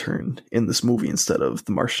Lantern, in this movie instead of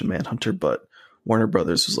the Martian Manhunter, but Warner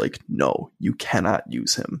Brothers was like, no, you cannot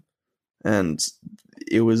use him. And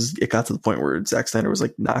it got to the point where Zack Snyder was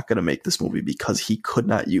like not going to make this movie because he could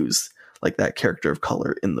not use like that character of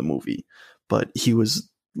color in the movie. But he was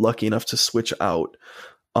lucky enough to switch out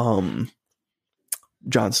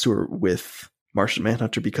John Stewart with Martian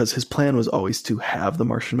Manhunter because his plan was always to have the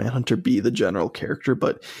Martian Manhunter be the general character,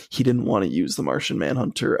 but he didn't want to use the Martian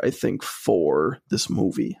Manhunter, I think, for this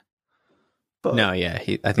movie. But no, yeah,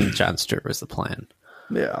 I think John Stewart was the plan.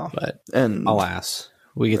 Yeah, and alas,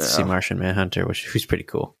 we get to see Martian Manhunter, who's pretty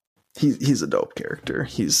cool. He's a dope character.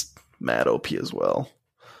 He's mad OP as well.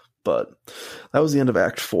 But that was the end of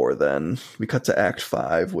Act 4 then. We cut to Act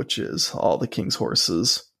 5, which is All the King's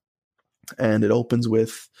Horses. And it opens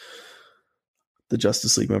with the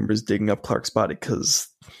Justice League members digging up Clark's body because,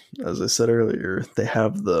 as I said earlier, they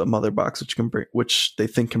have the mother box which they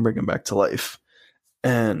think can bring him back to life.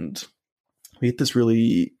 And we get this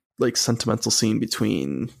really like sentimental scene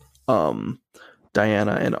between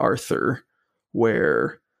Diana and Arthur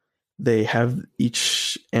where they have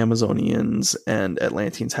each Amazonians and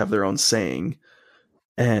Atlanteans have their own saying,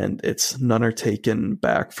 and it's none are taken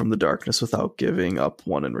back from the darkness without giving up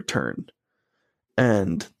one in return.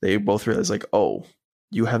 And they both realize like, oh,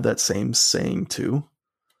 you have that same saying too.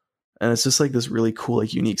 And it's just like this really cool,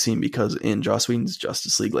 like unique scene because in Joss Whedon's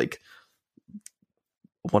Justice League, like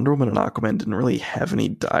Wonder Woman and Aquaman didn't really have any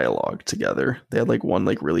dialogue together. They had like one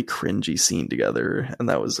like really cringy scene together and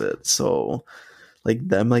that was it. So like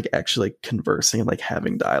them like actually like conversing and like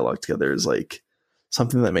having dialogue together is like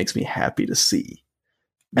something that makes me happy to see.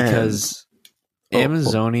 Because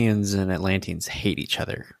Amazonians and Atlanteans hate each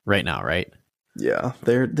other right now, right? Yeah,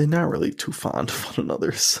 they're not really too fond of one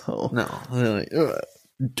another. So No, they're like,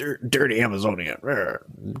 dirty Amazonian,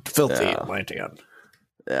 filthy yeah, Atlantean.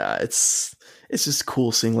 yeah, it's just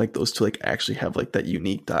cool seeing like those two like actually have like that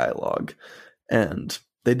unique dialogue, and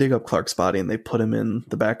they dig up Clark's body and they put him in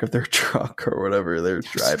the back of their truck or whatever they're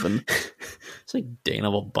driving. It's like digging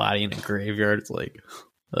up a body in a graveyard. It's like,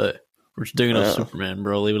 we're just digging up Superman,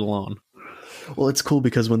 bro. Leave it alone. Well, it's cool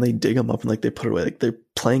because when they dig him up and like they put it away, like they're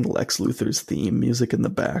playing Lex Luthor's theme music in the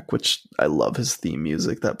back, which I love his theme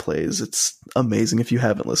music that plays. It's amazing. If you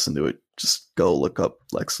haven't listened to it, just go look up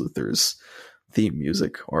Lex Luthor's theme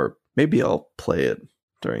music, or maybe I'll play it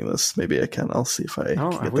during this. Maybe I can. I'll see if I can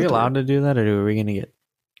Are we allowed to do that, or are we going to get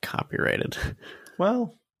copyrighted?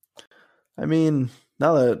 Well, I mean,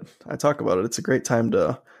 now that I talk about it, it's a great time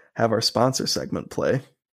to have our sponsor segment play.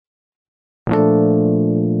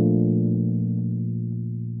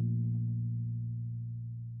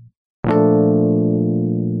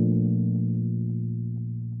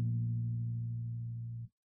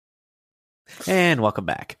 And welcome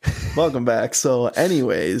back. Welcome back. So,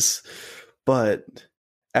 anyways, but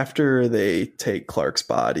after they take Clark's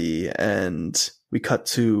body and we cut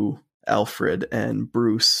to Alfred and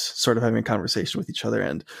Bruce sort of having a conversation with each other,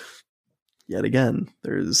 and yet again,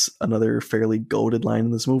 there's another fairly goated line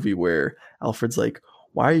in this movie where Alfred's like,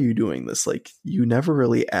 why are you doing this? Like, you never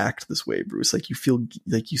really act this way, Bruce. Like, you feel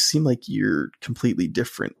like you seem like you're completely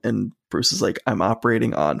different. And Bruce is like, I'm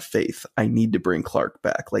operating on faith. I need to bring Clark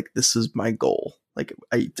back. Like, this is my goal. Like,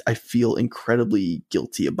 I feel incredibly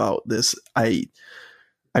guilty about this.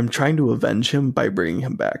 I'm trying to avenge him by bringing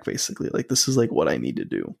him back, basically. Like, this is like what I need to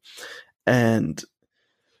do. And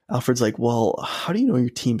Alfred's like, well, how do you know your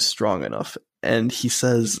team's strong enough? And he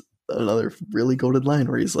says another really goated line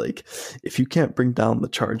where he's like, if you can't bring down the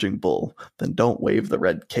charging bull, then don't wave the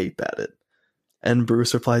red cape at it. And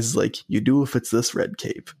Bruce replies like, you do if it's this red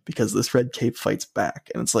cape, because this red cape fights back.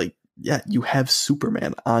 And it's like, yeah, you have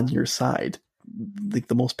Superman on your side, like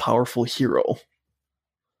the most powerful hero.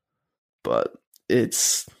 But I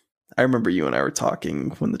remember you and I were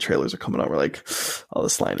talking when the trailers are coming out. We're like, oh,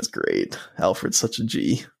 this line is great. Alfred's such a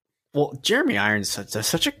G. Well, Jeremy Irons does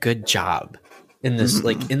such a good job in this,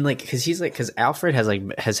 because Alfred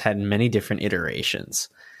has had many different iterations.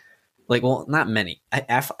 Like, well, not many.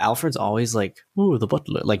 Alfred's always like, ooh, the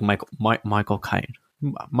butler, like Michael Caine,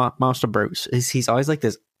 Master Bruce. He's always like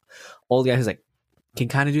this old guy who's like can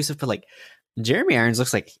kind of do stuff, but like Jeremy Irons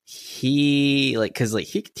looks like he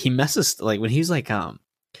messes, like when he's like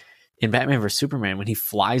in Batman vs Superman, when he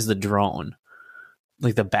flies the drone,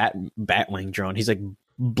 like the Batwing drone, he's like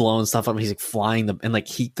blowing stuff up. He's like flying and like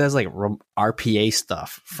he does like RPA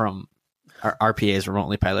stuff from RPA's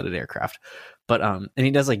remotely piloted aircraft, but and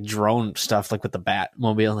he does like drone stuff like with the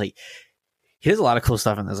Batmobile. Like he does a lot of cool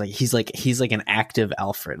stuff in this. Like he's like an active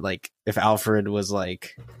Alfred. Like if Alfred was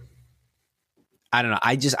like, I don't know.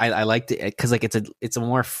 I liked it because like it's a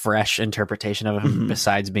more fresh interpretation of him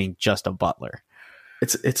besides being just a butler.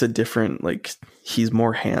 It's a different, like, he's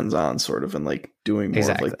more hands-on sort of and like doing more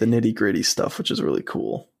of like the nitty-gritty stuff, which is really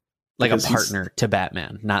cool. Like a partner to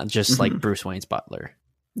Batman, not just like Bruce Wayne's butler.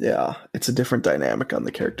 Yeah, it's a different dynamic on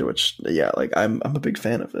the character, which like I'm a big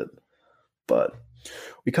fan of it. But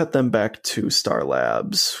we cut them back to Star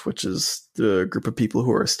Labs, which is the group of people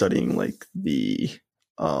who are studying like the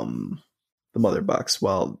mother box.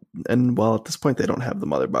 While at this point they don't have the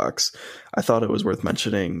mother box, I thought it was worth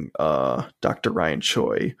mentioning Dr. Ryan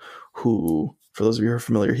Choi, who, for those of you who are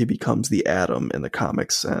familiar, he becomes the Atom in the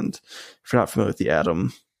comics. And if you're not familiar with the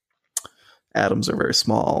Atom, atoms are very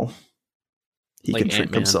small. He like can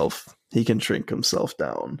shrink himself. He can shrink himself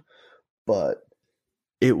down. But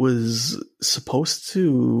it was supposed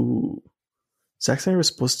to, Zack Snyder was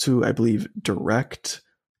supposed to, I believe, direct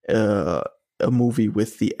a movie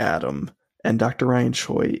with the Atom. And Dr. Ryan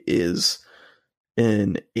Choi is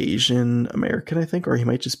an Asian American, I think, or he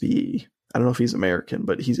might just be, I don't know if he's American,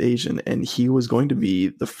 but he's Asian. And he was going to be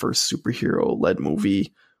the first superhero-led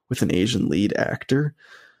movie with an Asian lead actor.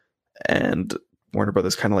 And Warner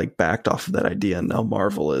Brothers kind of like backed off of that idea. And now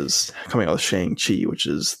Marvel is coming out with Shang-Chi, which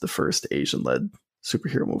is the first Asian-led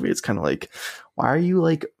superhero movie. It's kind of like, why are you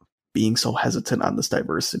like being so hesitant on this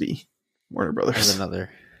diversity, Warner Brothers? There's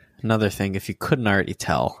another thing, if you couldn't already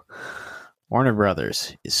tell, Warner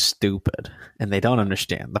Brothers is stupid and they don't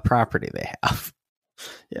understand the property they have.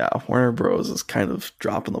 Yeah, Warner Bros. Is kind of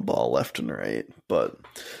dropping the ball left and right, but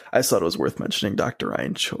I just thought it was worth mentioning Dr.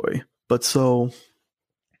 Ryan Choi. But so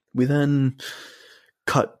we then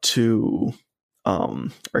cut to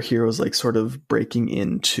our heroes like sort of breaking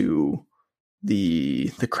into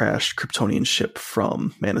the crashed Kryptonian ship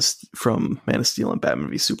from Man of Steel and Batman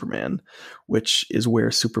v Superman, which is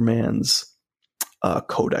where Superman's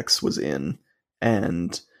codex was in,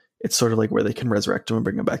 and it's sort of like where they can resurrect him and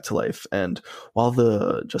bring him back to life. And while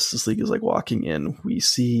the Justice League is like walking in, we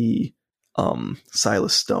see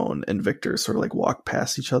Silas Stone and Victor sort of like walk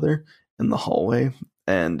past each other in the hallway,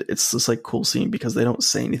 and it's this like cool scene because they don't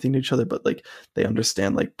say anything to each other, but like they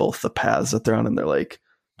understand like both the paths that they're on, and they're like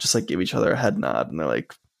just like give each other a head nod, and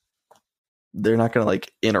they're not gonna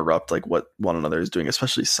like interrupt like what one another is doing,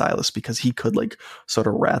 especially Silas, because he could like sort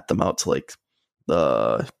of rat them out to like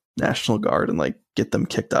the National Guard and like get them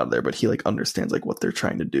kicked out of there, but he like understands like what they're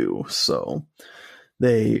trying to do. So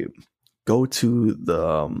they go to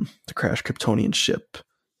the crashed Kryptonian ship,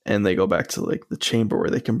 and they go back to like the chamber where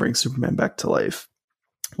they can bring Superman back to life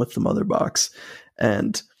with the mother box.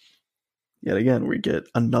 And yet again, we get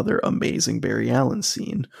another amazing Barry Allen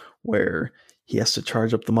scene where he has to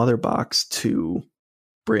charge up the mother box to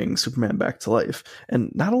bring Superman back to life.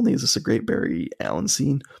 And not only is this a great Barry Allen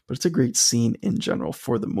scene, but it's a great scene in general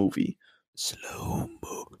for the movie. Slow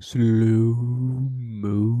motion.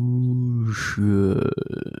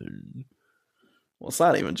 Well, it's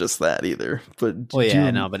not even just that either. But but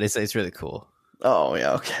it's really cool. Oh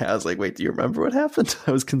yeah, okay. I was like, wait, do you remember what happened?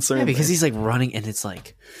 I was concerned. Yeah, because he's like running, and it's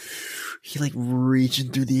like he like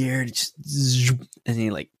reaching through the air, and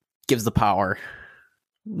he like gives the power.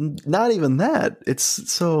 Not even that. It's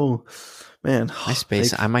so, man.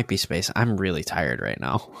 I might be space. I'm really tired right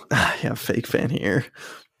now. Yeah, fake fan here.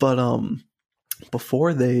 But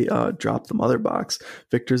before they drop the mother box,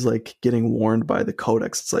 Victor's like getting warned by the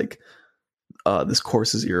Codex. It's like, this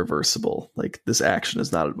course is irreversible. Like, this action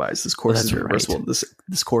is not advised. This course is irreversible. Right.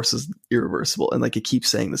 This course is irreversible. And like it keeps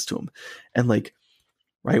saying this to him. And like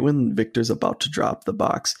right when Victor's about to drop the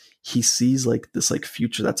box, he sees like this like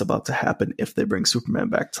future that's about to happen if they bring Superman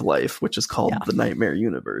back to life, which is called the Nightmare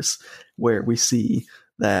Universe, where we see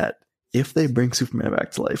that if they bring Superman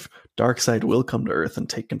back to life, Darkseid will come to Earth and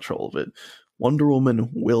take control of it. Wonder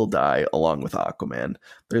Woman will die along with Aquaman.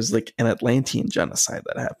 There's like an Atlantean genocide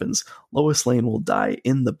that happens. Lois Lane will die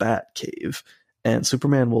in the Batcave, and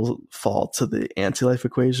Superman will fall to the anti-life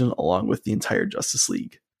equation along with the entire Justice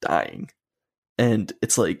League dying. And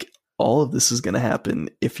it's like, all of this is going to happen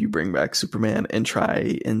if you bring back Superman and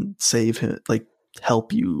try and save him, like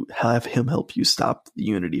have him help you stop the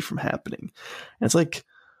Unity from happening. And it's like,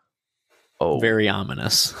 oh, very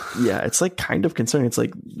ominous. Yeah, it's like kind of concerning. It's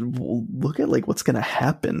like, look at like what's going to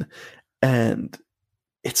happen. And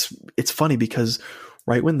it's funny because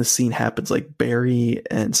right when the scene happens, like Barry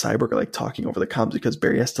and Cyborg are like talking over the comms because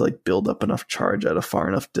Barry has to like build up enough charge at a far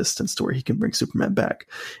enough distance to where he can bring Superman back.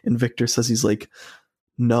 And Victor says he's like,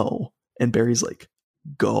 no. And Barry's like,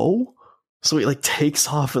 go. So he like takes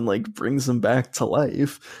off and like brings him back to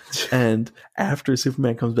life. And after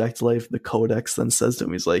Superman comes back to life, the Codex then says to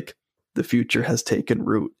him, he's like, the future has taken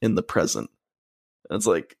root in the present. And it's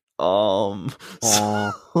like, so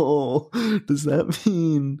does that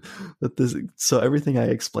mean that this, so everything I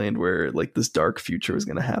explained where like this dark future is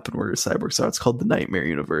going to happen where Cyborg saw, it's called the Nightmare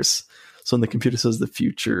Universe. So when the computer says the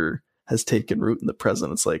future has taken root in the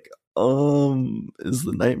present, it's like, is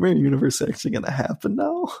the Nightmare Universe actually going to happen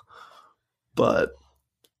now? But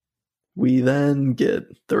we then get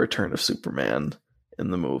the return of Superman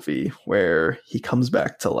in the movie where he comes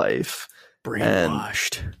back to life.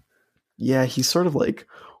 Brainwashed. And, yeah, he's sort of like,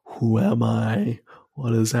 who am I?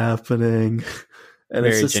 What is happening? And very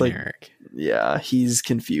it's just generic. Like, yeah, he's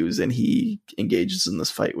confused and he engages in this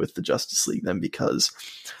fight with the Justice League then because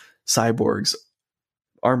Cyborg's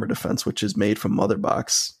armor defense, which is made from Mother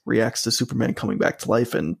Box, reacts to Superman coming back to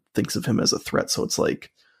life and thinks of him as a threat. So it's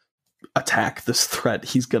like, attack this threat.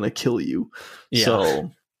 He's going to kill you. Yeah.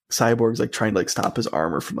 So Cyborg's like trying to like stop his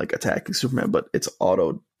armor from like attacking Superman, but its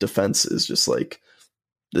auto defense is just like,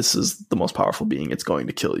 this is the most powerful being. It's going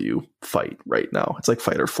to kill you. Fight right now. It's like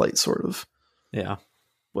fight or flight sort of. Yeah.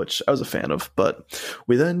 Which I was a fan of. But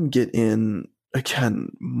we then get in,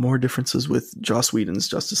 again, more differences with Joss Whedon's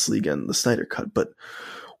Justice League and the Snyder Cut. But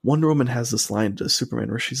Wonder Woman has this line to Superman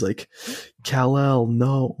where she's like, Kal-El,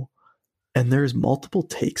 no. And there's multiple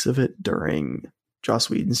takes of it during Joss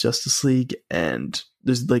Whedon's Justice League, and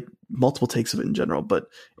there's like multiple takes of it in general, but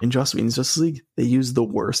in Joss Whedon's Justice League, they use the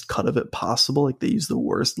worst cut of it possible. Like they use the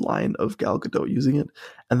worst line of Gal Gadot using it.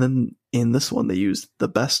 And then in this one, they used the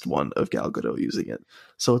best one of Gal Gadot using it.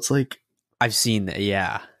 So it's like, I've seen that.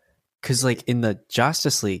 Yeah. Cause like in the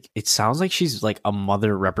Justice League, it sounds like she's like a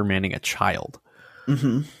mother reprimanding a child.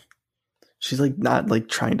 Mm-hmm. She's like not like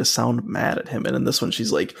trying to sound mad at him. And in this one,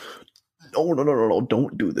 she's like, no,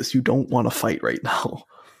 don't do this. You don't want to fight right now.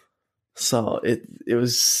 So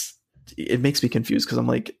it makes me confused because I'm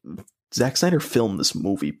like, Zack Snyder filmed this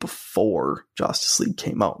movie before Justice League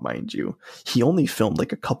came out, mind you. He only filmed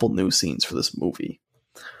like a couple new scenes for this movie.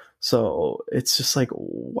 So it's just like,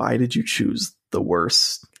 why did you choose the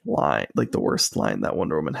worst line, like the worst line that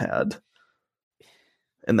Wonder Woman had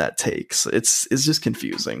in that takes? It's just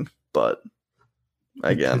confusing, but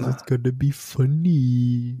again, because it's gonna be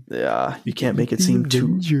funny. Yeah, you can't make it seem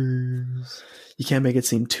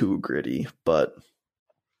too gritty, but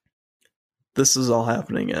this is all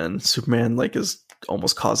happening, and Superman like is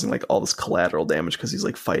almost causing like all this collateral damage because he's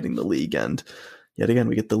like fighting the League, and yet again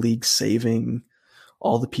we get the League saving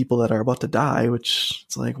all the people that are about to die, which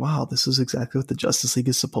it's like, wow, this is exactly what the Justice League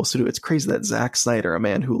is supposed to do. It's crazy that Zack Snyder, a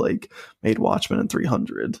man who like made Watchmen and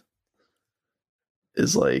 300,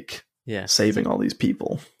 is like saving all these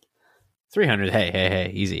people. 300,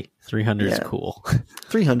 hey, easy. 300 is cool.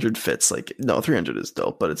 300 fits, like, no, 300 is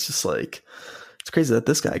dope, but it's just like, it's crazy that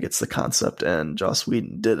this guy gets the concept and Joss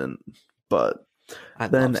Whedon didn't. But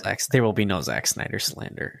then there will be no Zack Snyder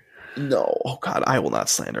slander. No, oh god, I will not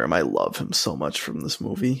slander him. I love him so much from this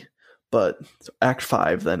movie. But Act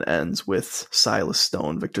 5 then ends with Silas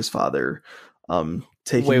Stone, Victor's father,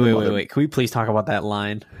 taking. Wait. Can we please talk about that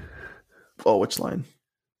line? Oh, which line?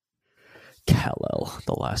 Kal-El,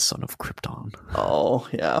 the last son of Krypton. Oh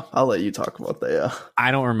yeah, I'll let you talk about that. Yeah. I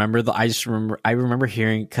don't remember I remember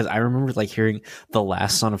hearing, because I remember like hearing the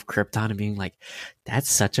last son of Krypton and being like, that's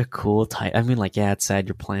such a cool title. I mean, like, yeah, it's sad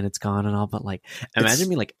your planet's gone and all, but like, imagine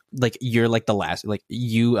me like you're like the last, like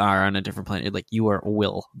you are on a different planet, like you are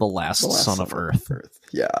Will, the last son of Earth.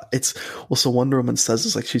 Yeah, it's so Wonder Woman says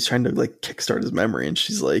this, like she's trying to like kickstart his memory, and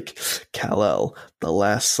she's like, Kal-El, the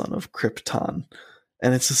last son of Krypton.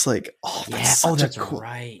 And it's just like, oh, that's cool.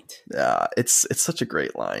 Right. Yeah, it's such a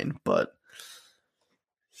great line. But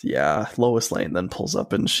yeah, Lois Lane then pulls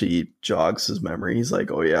up and she jogs his memory. He's like,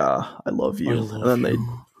 oh yeah, I love you. And then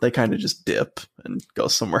they kind of just dip and go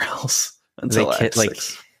somewhere else until Act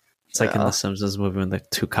 6. It's like in the Simpsons movie when the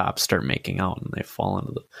two cops start making out and they fall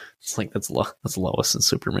into the. It's like that's Lois and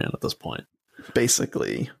Superman at this point,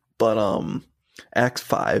 basically. But Act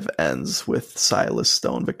 5 ends with Silas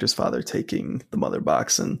Stone, Victor's father, taking the mother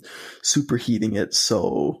box and superheating it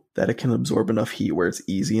so that it can absorb enough heat where it's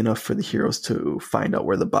easy enough for the heroes to find out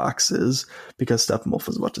where the box is, because Steppenwolf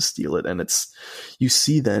is about to steal it. And you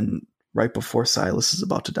see then, right before Silas is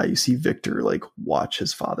about to die, you see Victor like watch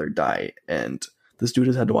his father die. And this dude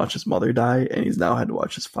has had to watch his mother die, and he's now had to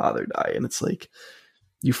watch his father die. And it's like,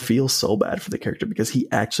 you feel so bad for the character because he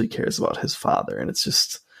actually cares about his father. And it's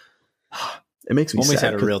just... It makes me sad.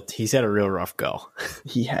 He's had a real rough go.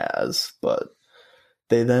 He has, but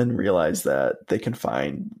they then realize that they can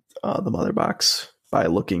find the mother box by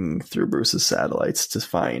looking through Bruce's satellites to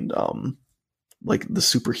find like the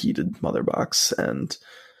superheated mother box. And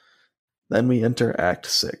then we enter Act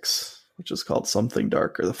 6, which is called Something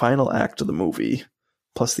Darker, the final act of the movie,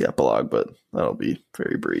 plus the epilogue, but that'll be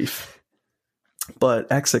very brief.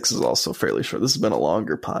 But Act 6 is also fairly short. This has been a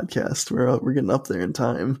longer podcast. We're getting up there in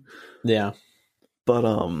time. Yeah. But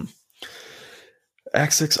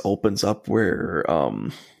Act 6 opens up where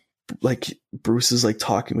like Bruce is like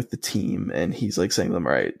talking with the team, and he's like saying to them,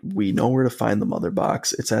 all right, we know where to find the mother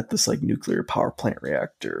box. It's at this like nuclear power plant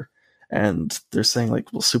reactor. And they're saying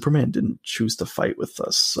like, well, Superman didn't choose to fight with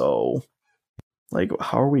us, so like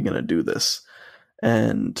how are we gonna do this?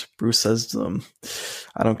 And Bruce says to them,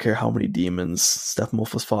 I don't care how many demons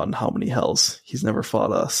Steppenwolf has fought in how many hells, he's never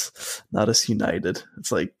fought us, not us united.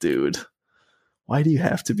 It's like, dude, why do you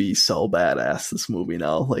have to be so badass this movie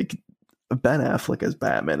now? Like, Ben Affleck as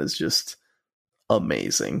Batman is just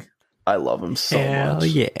amazing. I love him so much.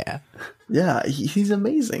 Yeah, he's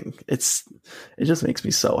amazing. It just makes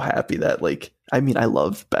me so happy that, like, I mean, I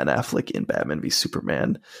love Ben Affleck in Batman v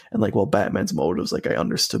Superman, and like, well, Batman's motives, like, I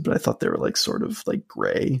understood, but I thought they were like sort of like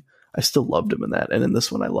gray. I still loved him in that, and in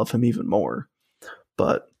this one I love him even more.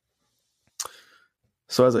 But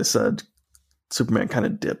so as I said, Superman kind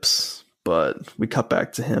of dips, but we cut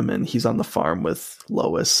back to him and he's on the farm with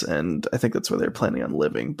Lois, and I think that's where they're planning on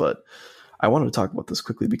living. But I wanted to talk about this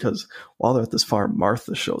quickly because while they're at this farm,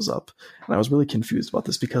 Martha shows up, and I was really confused about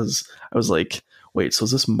this because I was like, wait, so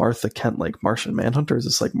is this Martha Kent like Martian Manhunter? Or is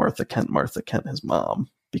this like Martha Kent, his mom?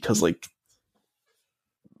 Because like,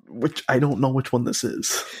 which I don't know which one this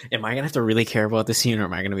is. Am I gonna have to really care about this scene, or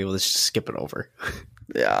am I gonna be able to just skip it over?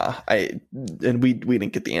 Yeah, we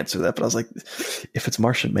didn't get the answer to that, but I was like, if it's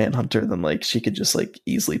Martian Manhunter, then like she could just like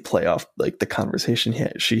easily play off like the conversation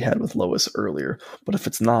she had with Lois earlier. But if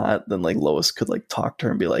it's not, then like Lois could like talk to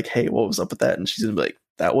her and be like, hey, what was up with that? And she's gonna be like,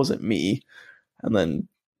 that wasn't me. And then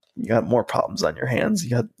you got more problems on your hands. You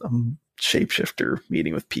got shapeshifter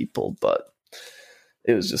meeting with people, but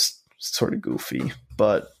it was just sort of goofy.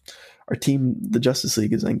 But our team, the Justice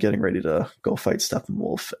League, is then getting ready to go fight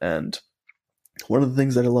Steppenwolf, and one of the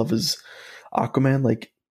things that I love is Aquaman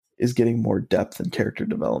like is getting more depth and character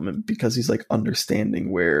development because he's like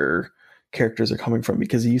understanding where characters are coming from,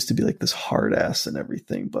 because he used to be like this hard ass and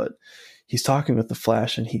everything, but he's talking with the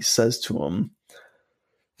Flash and he says to him,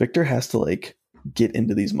 Victor has to like get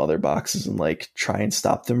into these mother boxes and like try and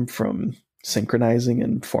stop them from synchronizing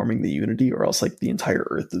and forming the unity, or else like the entire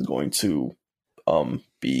earth is going to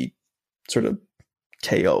be sort of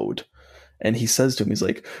KO'd. And he says to him, he's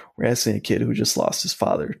like, we're asking a kid who just lost his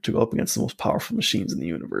father to go up against the most powerful machines in the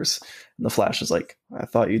universe. And the Flash is like, I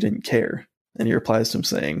thought you didn't care. And he replies to him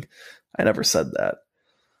saying, I never said that.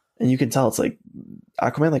 And you can tell it's like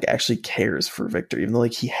Aquaman like actually cares for Victor, even though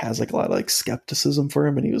like he has like a lot of like skepticism for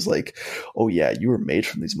him. And he was like, oh yeah, you were made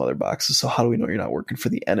from these mother boxes, so how do we know you're not working for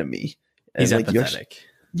the enemy? And he's like, empathetic.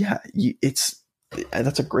 And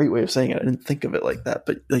that's a great way of saying it. I didn't think of it like that,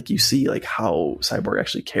 but like you see like how Cyborg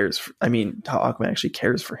actually cares for, how Aquaman actually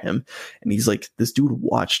cares for him. And he's like, this dude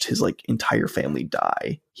watched his like entire family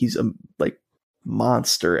die. He's a like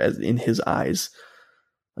monster as in his eyes.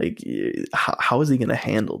 Like how is he going to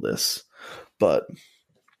handle this? But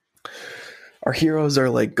our heroes are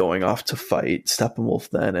like going off to fight Steppenwolf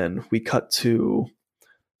then, and we cut to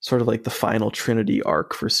sort of like the final Trinity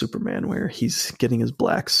arc for Superman, where he's getting his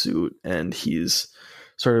black suit and he's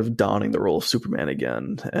sort of donning the role of Superman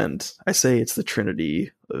again. And I say it's the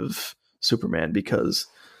Trinity of Superman because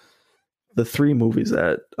the three movies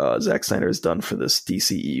that Zack Snyder has done for this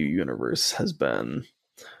DCEU universe has been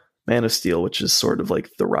Man of Steel, which is sort of like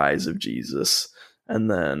the rise of Jesus, and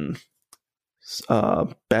then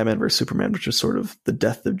Batman vs Superman, which is sort of the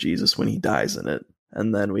death of Jesus when he dies in it.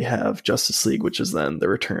 And then we have Justice League, which is then the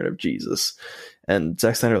return of Jesus. And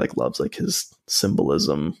Zack Snyder like loves like his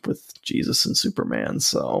symbolism with Jesus and Superman.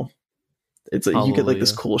 So it's like you get like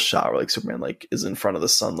this cool shot where like Superman like is in front of the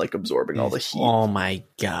sun, like absorbing all the heat. Oh my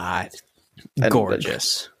God. And,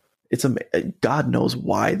 gorgeous. God knows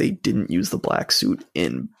why they didn't use the black suit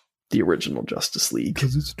in the original Justice League.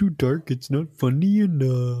 Because it's too dark. It's not funny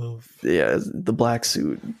enough. Yeah, the black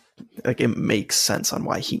suit, like it makes sense on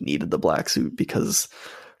why he needed the black suit, because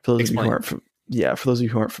for those of you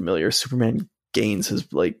who aren't familiar, Superman gains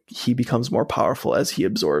his like he becomes more powerful as he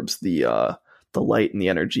absorbs the light and the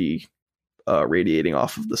energy radiating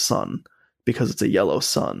off of the sun, because it's a yellow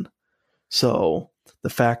sun. So the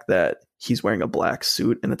fact that he's wearing a black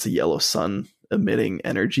suit and it's a yellow sun emitting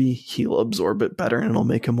energy, he'll absorb it better and it'll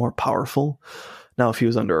make him more powerful. Now, if he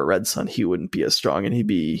was under a red sun, he wouldn't be as strong and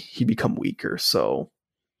he'd become weaker. So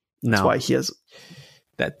that's why he has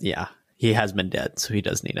that. Yeah, he has been dead, so he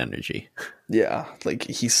does need energy. Yeah, like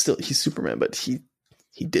he's Superman, but he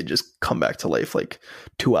did just come back to life like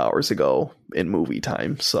 2 hours ago in movie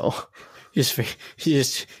time. So he's trying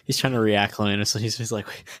to reacclimate, so he's just like,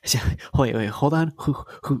 wait, hold on,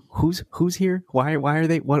 who's here? Why are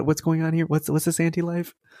they? What's going on here? What's this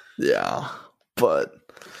anti-life? Yeah, but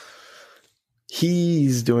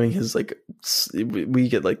he's doing his like, we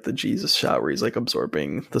get like the Jesus shot where he's like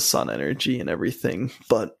absorbing the sun energy and everything.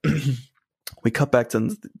 But we cut back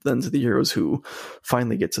to the heroes who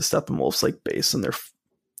finally get to Steppenwolf's like base, and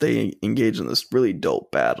they engage in this really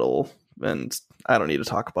dope battle. And I don't need to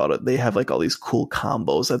talk about it. They have like all these cool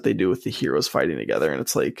combos that they do with the heroes fighting together, and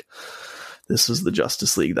it's like, this is the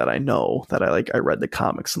Justice League that I know, that I read the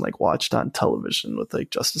comics and like watched on television with like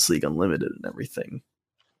Justice League Unlimited and everything.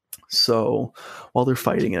 So while they're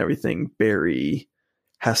fighting and everything, Barry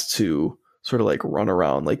has to sort of like run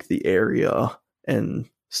around like the area and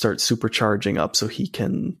start supercharging up so he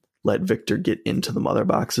can let Victor get into the mother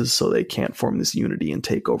boxes so they can't form this unity and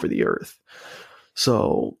take over the earth.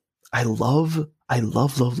 So I love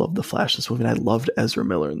the Flash in this movie, and I loved Ezra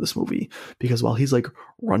Miller in this movie, because while he's like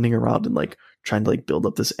running around and like trying to like build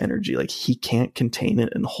up this energy, like he can't contain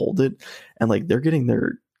it and hold it, and like they're getting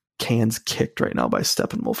their cans kicked right now by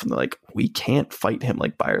Steppenwolf, and they're like, we can't fight him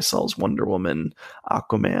like by ourselves, Wonder Woman,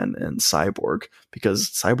 Aquaman, and Cyborg, because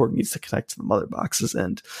Cyborg needs to connect to the mother boxes,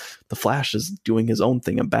 and the Flash is doing his own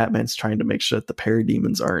thing, and Batman's trying to make sure that the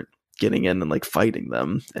parademons aren't getting in and like fighting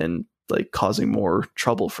them and like causing more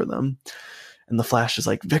trouble for them. And the Flash is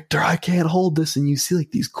like, Victor, I can't hold this. And you see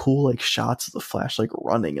like these cool like shots of the Flash like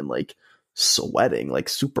running and like sweating like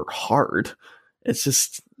super hard. It's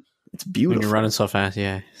beautiful. When you're running so fast,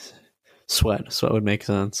 yeah. Sweat would make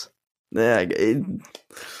sense. Yeah,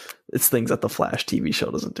 it's things that the Flash TV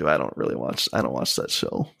show doesn't do. I don't watch that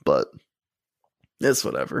show, but it's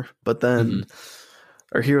whatever. But then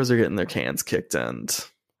our heroes are getting their cans kicked, and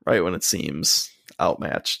right when it seems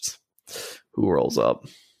outmatched, Who rolls up?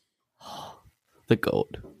 The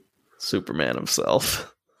GOAT. Superman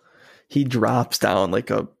himself. He drops down like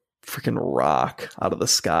a freaking rock out of the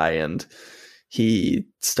sky, and he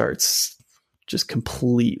starts just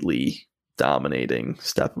completely dominating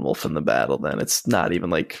Steppenwolf in the battle. Then it's not even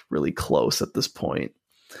like really close at this point.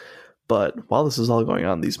 But while this is all going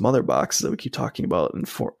on, these mother boxes that we keep talking about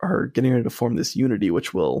are getting ready to form this unity,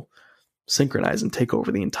 which will synchronize and take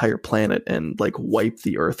over the entire planet and like wipe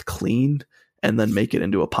the Earth clean and then make it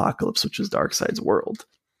into Apocalypse, which is Darkseid's world.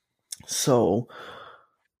 So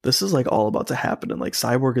this is like all about to happen, and like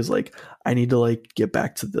Cyborg is like, I need to like get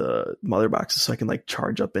back to the mother boxes so I can like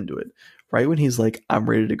charge up into it. Right when he's like, I'm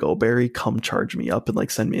ready to go, Barry, come charge me up and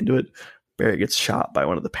like send me into it, Barry gets shot by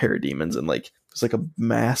one of the parademons, and like there's like a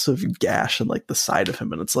massive gash in like the side of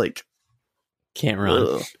him, and it's like can't run.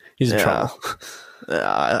 Ugh. He's in trouble.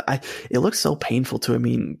 It looks so painful too. I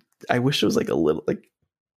mean, I wish it was like a little like,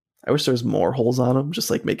 I wish there was more holes on him, just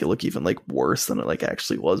like make it look even like worse than it like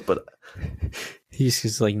actually was. But he's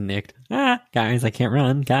just like nicked. Guys, I can't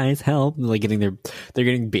run. Guys, help! And, like they're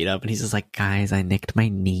getting beat up, and he's just like, guys, I nicked my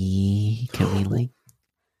knee. Can we like?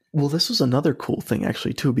 Well, this was another cool thing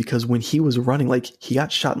actually too, because when he was running, like he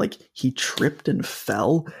got shot, like he tripped and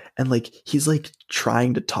fell, and like he's like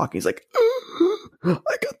trying to talk. And he's like, I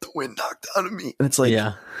got the wind knocked out of me, and it's like,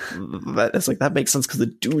 yeah, that's like that makes sense because the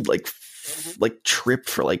dude like tripped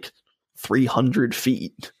for like 300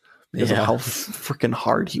 feet because of how freaking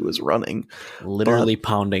hard he was running, literally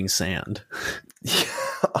pounding sand. Yeah,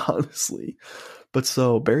 honestly. But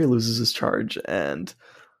so Barry loses his charge, and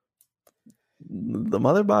the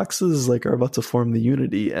mother boxes like are about to form the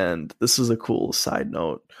unity. And this is a cool side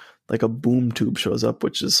note, like a boom tube shows up,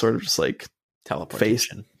 which is sort of just like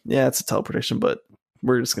teleportation. Yeah, it's a teleportation, but it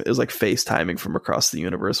was like FaceTiming from across the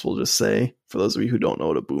universe, we'll just say, for those of you who don't know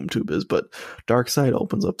what a boom tube is. But Darkseid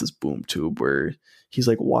opens up this boom tube where he's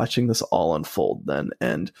like watching this all unfold then,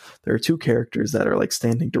 and there are two characters that are like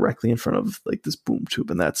standing directly in front of like this boom tube,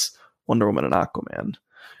 and that's Wonder Woman and Aquaman.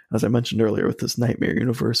 As I mentioned earlier, with this nightmare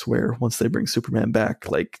universe where once they bring Superman back,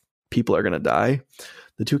 like people are going to die,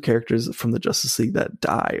 the two characters from the Justice League that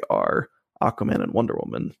die are Aquaman and Wonder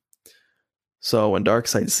Woman. So when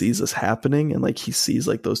Darkseid sees this happening, and like he sees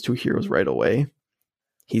like those two heroes right away,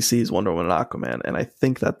 he sees Wonder Woman and Aquaman, and I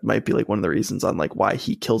think that might be like one of the reasons on like why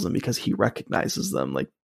he kills them, because he recognizes them like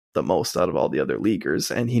the most out of all the other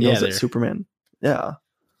Leaguers, and he knows that Superman, they're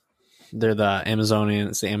the Amazonian.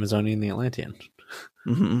 It's the Amazonian and the Atlantean.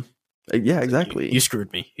 Mm-hmm. Yeah, exactly. You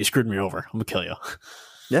screwed me. You screwed me over. I'm gonna kill you.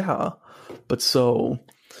 Yeah, but so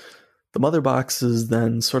the mother boxes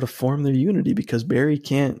then sort of form their unity because Barry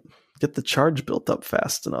can't get the charge built up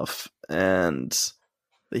fast enough, and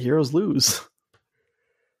the heroes lose,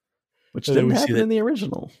 which didn't happen in the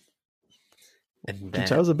original, and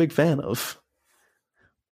which I was a big fan of.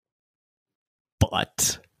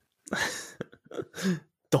 But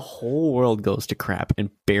the whole world goes to crap, and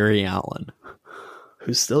Barry Allen,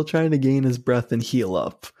 who's still trying to gain his breath and heal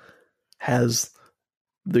up, has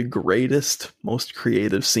the greatest, most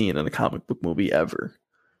creative scene in a comic book movie ever.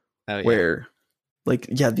 Where like,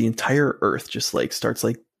 the entire Earth just like starts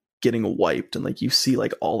like getting wiped, and like you see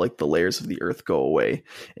like all like the layers of the Earth go away,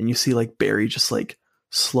 and you see like Barry just like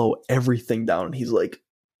slow everything down, and he's like,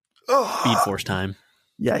 Speed Force time.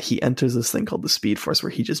 Yeah, he enters this thing called the Speed Force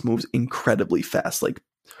where he just moves incredibly fast, like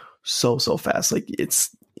so fast, like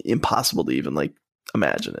it's impossible to even like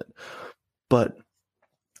imagine it. But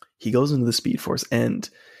he goes into the Speed Force, and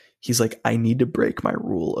he's like, I need to break my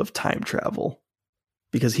rule of time travel,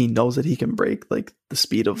 because he knows that he can break like the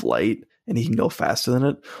speed of light and he can go faster than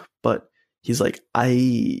it. But he's like,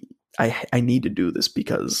 I need to do this,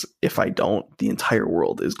 because if I don't, the entire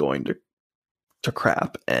world is going to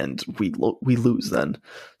crap, and we lose then.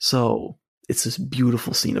 So it's this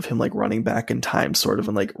beautiful scene of him like running back in time, sort of,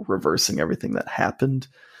 and like reversing everything that happened.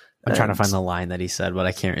 I'm trying to find the line that he said, but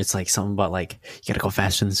I can't. It's like something about like, you gotta go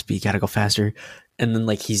faster than speed, you gotta go faster. And then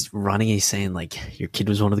like he's running, he's saying like, your kid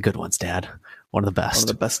was one of the good ones, Dad. One of the best.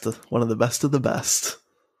 One of the best of the best.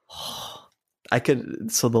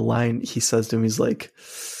 So the line he says to him, he's like,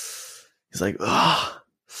 ah.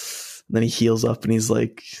 Then he heals up, and he's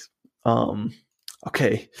like,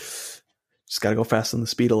 okay, just gotta go faster than the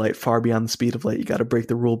speed of light, far beyond the speed of light. You gotta break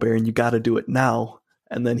the rule, Barry, and you gotta do it now.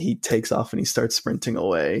 And then he takes off and he starts sprinting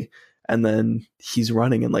away. And then he's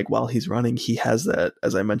running. And like, while he's running, he has that,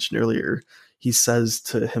 as I mentioned earlier, he says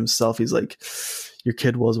to himself, he's like, your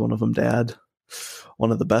kid was one of them, Dad.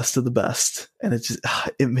 One of the best of the best. And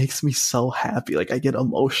it makes me so happy. Like I get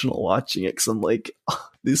emotional watching it, because I'm like,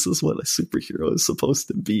 this is what a superhero is supposed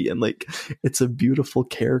to be. And like, it's a beautiful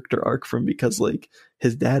character arc for him because like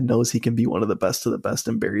his dad knows he can be one of the best.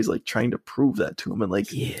 And Barry's like trying to prove that to him. And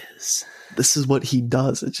like, Yes, this is what he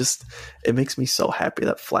does. It makes me so happy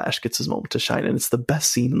that Flash gets his moment to shine. And it's the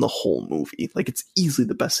best scene in the whole movie. Like, it's easily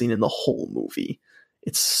the best scene in the whole movie.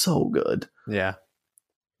 It's so good. Yeah.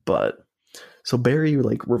 But so Barry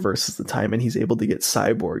like reverses the time and he's able to get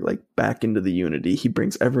Cyborg like back into the Unity. He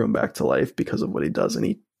brings everyone back to life because of what he does, and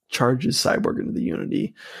he charges Cyborg into the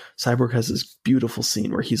Unity. Cyborg has this beautiful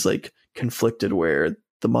scene where he's like conflicted, where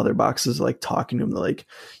the mother box is like talking to him. They're like,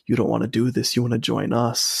 you don't want to do this, you want to join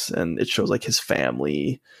us. And it shows like his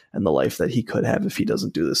family and the life that he could have if he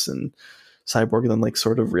doesn't do this. And Cyborg then like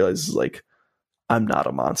sort of realizes like, I'm not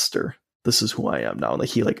a monster. This is who I am now. And like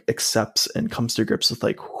he like accepts and comes to grips with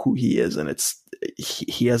like who he is. And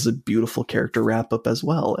he has a beautiful character wrap up as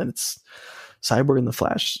well. And it's Cyborg and the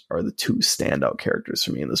Flash are the two standout characters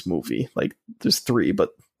for me in this movie. Like there's three,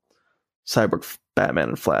 but Cyborg, Batman,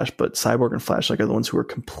 and Flash, but Cyborg and Flash like are the ones who are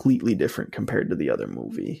completely different compared to the other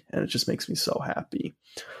movie. And it just makes me so happy.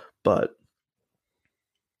 But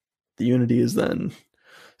the Unity is then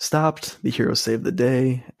stopped. The heroes save the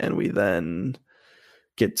day. And we then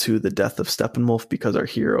get to the death of Steppenwolf because our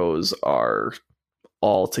heroes are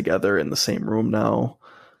all together in the same room now.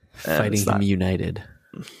 Fighting him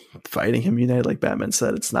united. Like Batman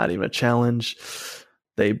said, it's not even a challenge.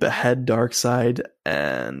 They behead Steppenwolf,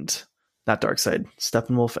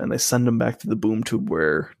 and they send him back to the boom tube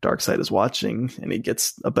where Darkseid is watching, and he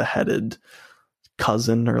gets a beheaded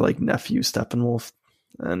cousin or like nephew Steppenwolf.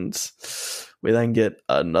 And we then get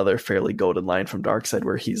another fairly goated line from Darkseid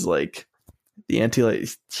where he's like,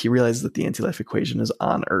 he realizes that the anti-life equation is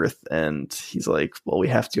on Earth, and he's like, well, we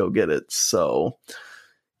have to go get it. So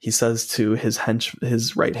he says to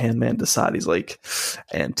his right-hand man, Desaad, he's like,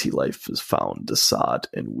 anti-life is found, Desaad,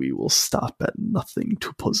 and we will stop at nothing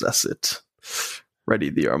to possess it. Ready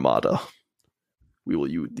the Armada. We will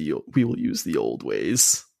use the old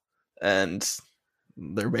ways. And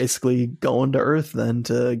they're basically going to Earth then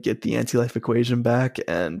to get the anti-life equation back.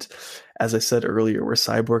 And as I said earlier, where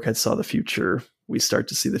Cyborg had saw the future, we start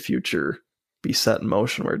to see the future be set in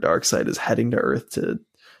motion, where Darkseid is heading to Earth to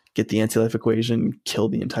get the anti-life equation, kill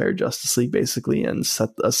the entire Justice League basically, and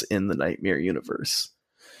set us in the Nightmare universe.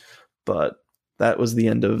 But that was the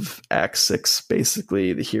end of Act 6.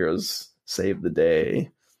 Basically, the heroes save the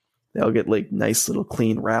day. They all get like nice little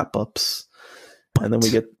clean wrap-ups. And then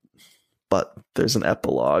but there's an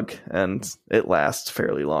epilogue, and it lasts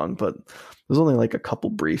fairly long, but there's only like a couple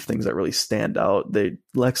brief things that really stand out.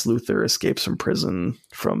 Lex Luthor escapes from prison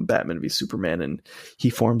from Batman v Superman, and he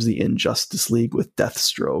forms the Injustice League with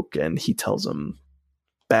Deathstroke, and he tells him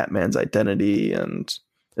Batman's identity, and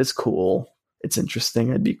it's cool. It's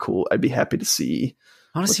interesting. I'd be happy to see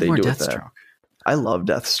I want to see more Deathstroke. I love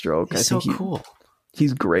Deathstroke. He's so cool.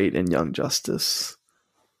 He's great in Young Justice.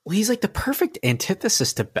 Well, he's like the perfect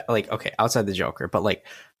antithesis to like, okay, outside the Joker, but like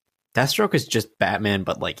Deathstroke is just Batman,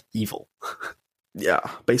 but like evil. Yeah,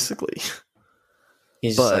 basically.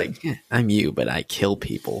 He's just like, I'm you, but I kill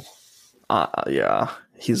people. Yeah,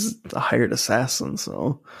 he's a hired assassin.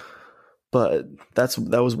 So, but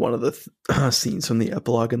that was one of the scenes from the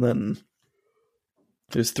epilogue, and then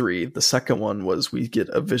there's 3. The second one was we get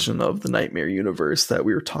a vision of the Nightmare universe that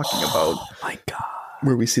we were talking about. Oh my god!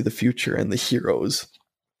 Where we see the future and the heroes.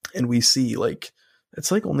 And we see like,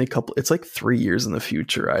 it's like 3 years in the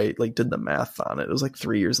future. I like did the math on it. It was like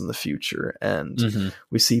 3 years in the future. And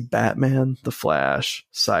we see Batman, the Flash,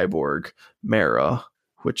 Cyborg, Mara,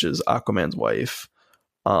 which is Aquaman's wife,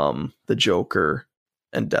 the Joker,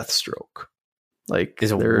 and Deathstroke. Like,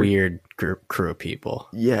 it's a weird crew of people.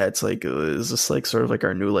 Yeah, it's like, is this like sort of like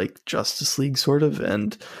our new like Justice League sort of?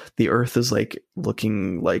 And the Earth is like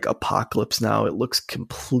looking like apocalypse now. It looks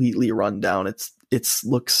completely run down. It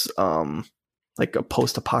looks like a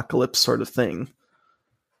post-apocalypse sort of thing,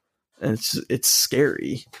 and it's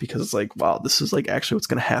scary because it's like, wow, this is like actually what's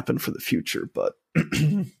going to happen for the future. But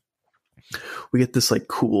we get this like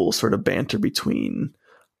cool sort of banter between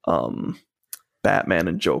Batman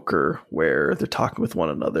and Joker, where they're talking with one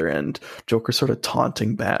another, and Joker sort of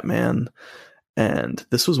taunting Batman. And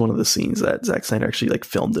this was one of the scenes that Zack Snyder actually like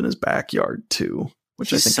filmed in his backyard too,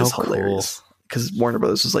 which I think is hilarious. Because Warner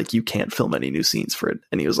Brothers was like, you can't film any new scenes for it.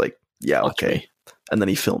 And he was like, yeah, okay. And then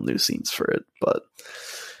he filmed new scenes for it. But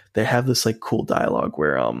they have this like cool dialogue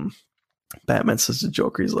where Batman says to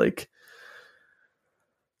Joker, he's like,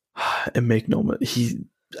 and make no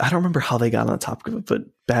I don't remember how they got on the topic of it, but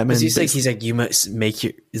Batman he's like you must make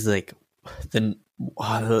your is like then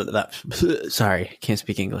sorry, can't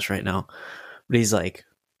speak English right now. But he's like,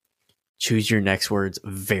 choose your next words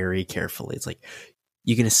very carefully. It's like,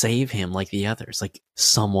 you're going to save him like the others, like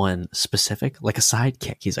someone specific, like a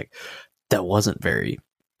sidekick. He's like, that wasn't very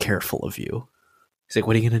careful of you. He's like,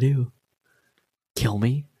 what are you going to do? Kill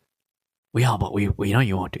me? We know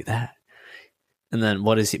you won't do that. And then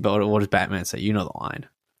what does Batman say? You know the line.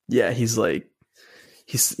 Yeah, he's like,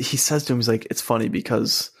 he says to him, he's like, it's funny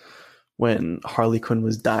because when Harley Quinn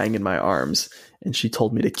was dying in my arms and she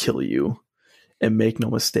told me to kill you, and make no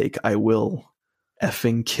mistake, I will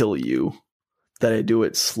effing kill you, that I do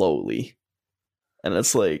it slowly. And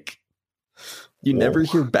it's like, you never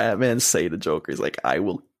hear Batman say to Joker, he's like, I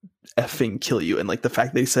will effing kill you. And like the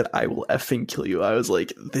fact they said, I will effing kill you, I was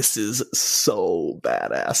like, this is so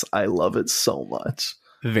badass. I love it so much.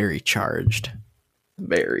 Very charged.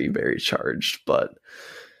 Very, very charged. But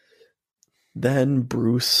then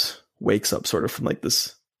Bruce wakes up sort of from like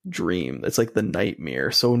this dream. It's like the nightmare.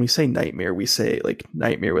 So when we say nightmare, we say like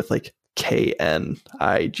nightmare with like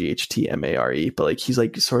KNIGHTMARE, but like he's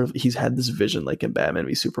like sort of, he's had this vision like in Batman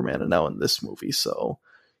v Superman and now in this movie. So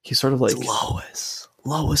he's sort of like Lois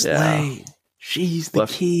Lane. She's the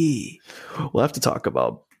key. We'll have to talk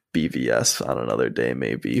about BVS on another day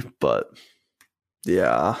maybe, but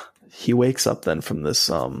yeah, he wakes up then from this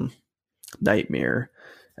nightmare,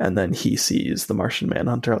 and then he sees the Martian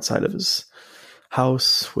Manhunter outside of his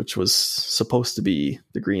house, which was supposed to be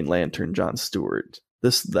the Green Lantern John Stewart.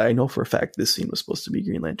 This, I know for a fact, this scene was supposed to be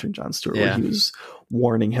Green Lantern John Stewart, where he was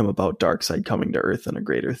warning him about Darkseid coming to Earth and a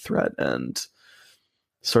greater threat, and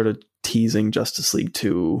sort of teasing Justice League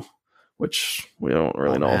 2, which we don't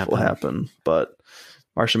really know if will happen. But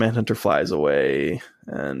Martian Manhunter flies away,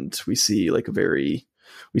 and we see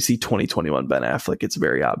 2021 Ben Affleck. It's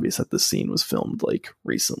very obvious that this scene was filmed like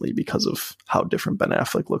recently because of how different Ben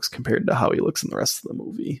Affleck looks compared to how he looks in the rest of the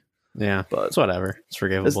movie. Yeah, but it's whatever. It's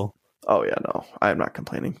forgivable. Oh yeah, no, I'm not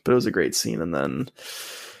complaining. But it was a great scene, and then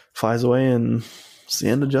flies away, and it's the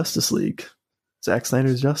end of Justice League. Zack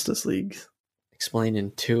Snyder's Justice League. Explained in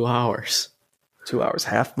 2 hours. 2 hours,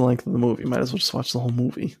 half the length of the movie. Might as well just watch the whole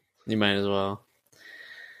movie. You might as well.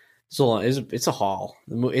 So it's a haul.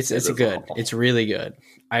 It's good. It's really good.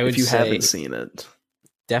 I would. If you haven't seen it,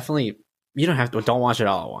 definitely. You don't have to. Don't watch it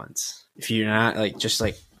all at once. If you're not like, just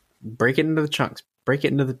like break it into the chunks. Break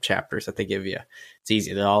it into the chapters that they give you. It's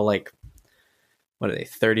easy. They're all like, what are they?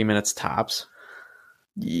 30 minutes tops.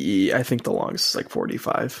 Yeah, I think the longest is like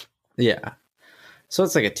 45. Yeah. So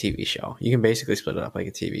it's like a TV show. You can basically split it up like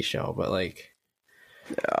a TV show, but like,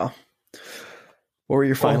 yeah. What were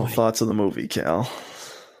your final thoughts of the movie, Cal?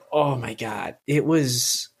 Oh my God. It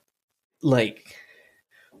was like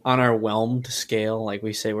on our whelmed scale, like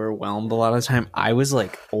we say we're whelmed a lot of the time. I was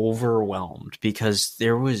like overwhelmed because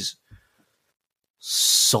there was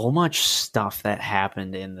so much stuff that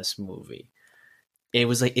happened in this movie. It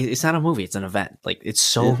was like, it's not a movie, it's an event. Like, it's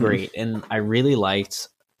so great. And I really liked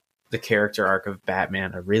the character arc of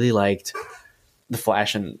Batman. I really liked the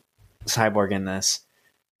Flash and Cyborg in this.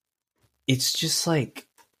 It's just like,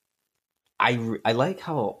 I like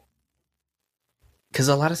how, because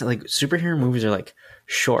a lot of like superhero movies are like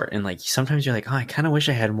short, and like sometimes you're like, oh, I kind of wish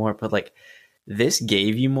I had more, but like this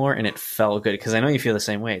gave you more and it felt good. Because I know you feel the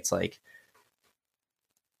same way. It's like,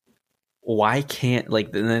 why can't,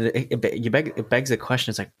 like, it begs the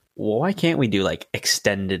question. It's like, well, why can't we do like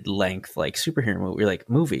extended length like superhero movie, like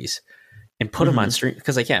movies, and put them on stream?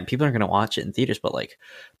 Because like, yeah, people aren't going to watch it in theaters, but like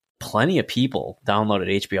plenty of people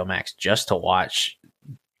downloaded HBO Max just to watch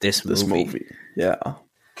this movie. Yeah.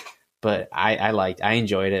 But I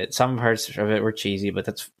enjoyed it. Some parts of it were cheesy, but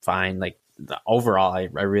that's fine. Like overall, I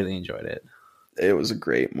really enjoyed it. It was a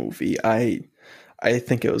great movie. I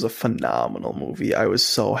think it was a phenomenal movie. I was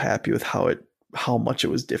so happy with how much it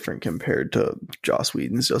was different compared to Joss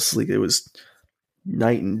Whedon's Justice League. It was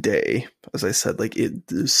night and day. As I said, like it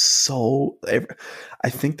is so. I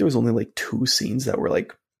think there was only like 2 scenes that were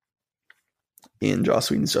like in Joss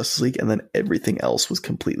Whedon's Justice League, and then everything else was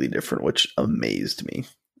completely different, which amazed me.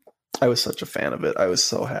 I was such a fan of it. I was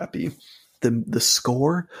so happy. The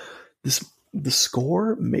score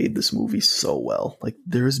made this movie so well. Like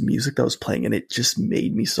there's music that was playing and it just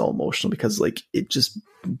made me so emotional because like it just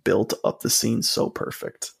built up the scene so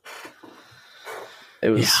perfect. It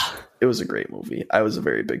was a great movie. I was a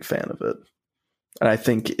very big fan of it. And I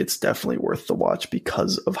think it's definitely worth the watch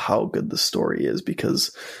because of how good the story is,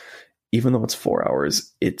 because even though it's 4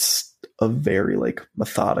 hours, it's a very like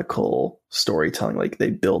methodical storytelling. Like they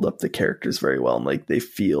build up the characters very well, and like they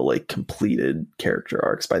feel like completed character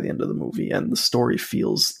arcs by the end of the movie, and the story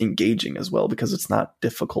feels engaging as well because it's not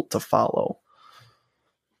difficult to follow.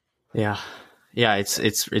 Yeah. Yeah,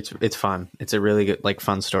 it's fun. It's a really good, like,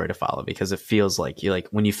 fun story to follow because it feels like you, like,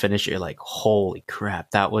 when you finish it, you're like, holy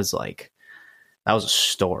crap, that was a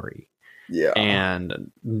story. Yeah.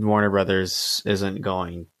 And Warner Brothers isn't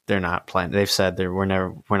going. They're not planning. They've said we're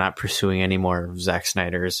not pursuing any more of Zack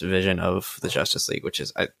Snyder's vision of the Justice League, which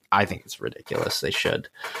is I think it's ridiculous. They should,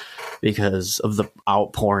 because of the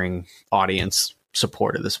outpouring audience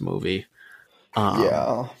support of this movie.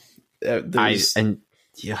 Yeah. I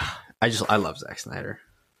love Zack Snyder.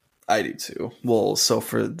 I do too. Well, so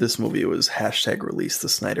for this movie, it was hashtag release the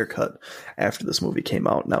Snyder cut. After this movie came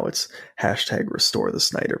out, now it's hashtag restore the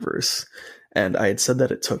Snyderverse. And I had said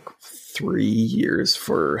that it took 3 years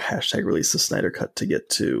for hashtag release the Snyder cut to get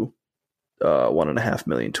to 1.5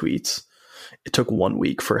 million tweets. It took 1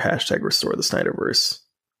 week for hashtag restore the Snyderverse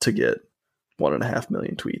to get 1.5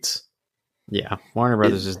 million tweets. Yeah, Warner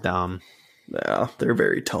Brothers is dumb. Yeah, they're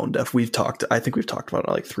very tone deaf. I think we've talked about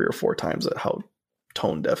it like 3 or 4 times at how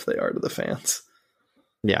tone deaf they are to the fans.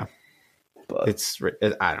 Yeah, but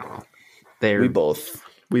I don't know.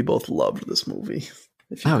 We both loved this movie.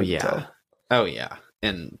 Oh yeah,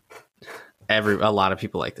 and a lot of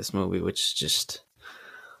people like this movie, which just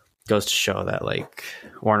goes to show that, like,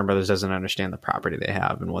 Warner Brothers doesn't understand the property they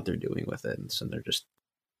have and what they're doing with it, and so they're just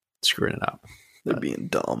screwing it up. They're being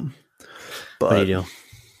dumb. But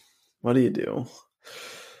what do you do?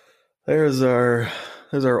 There's our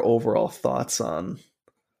overall thoughts on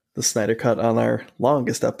the Snyder Cut on our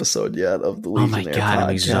longest episode yet of the Legionnaire podcast. Oh my God, I'm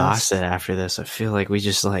exhausted after this. I feel like we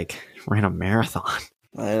just ran a marathon.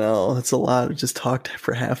 I know, it's a lot. We just talked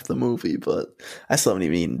for half the movie, but I still haven't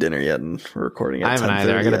even eaten dinner yet, and we're recording at 10:30. I haven't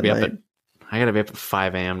either. I gotta be up at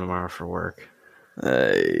 5 a.m. tomorrow for work.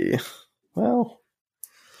 Hey, well,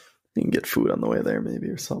 you can get food on the way there, maybe,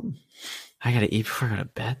 or something. I gotta eat before I go to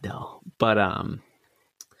bed, though. But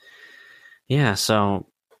yeah. So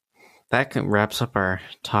that wraps up our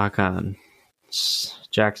talk on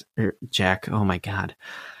Jack. Oh my God,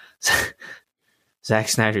 Zack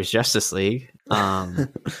Snyder's Justice League.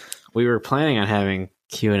 We were planning on having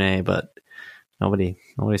Q&A, but nobody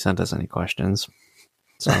sent us any questions.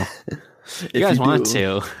 So if you guys want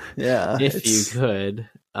to, yeah, if you could,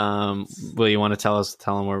 will you want to tell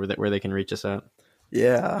them where they can reach us at?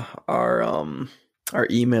 Yeah, our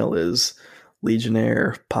email is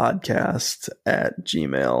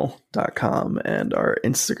legionnairepodcast@gmail.com, and our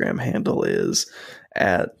Instagram handle is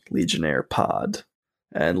 @legionnairepod.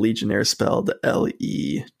 And Legionnaire spelled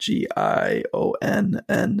LEGIONNAIRE.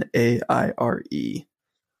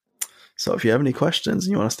 So if you have any questions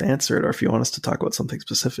and you want us to answer it, or if you want us to talk about something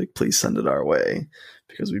specific, please send it our way,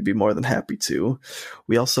 because we'd be more than happy to.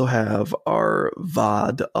 We also have our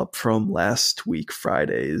VOD up from last week,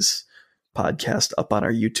 Friday's podcast, up on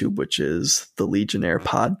our YouTube, which is the Legionnaire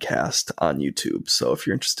Podcast on YouTube. So if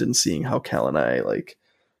you're interested in seeing how Cal and I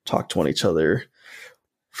talk to each other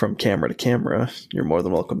from camera to camera, you're more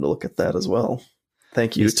than welcome to look at that as well.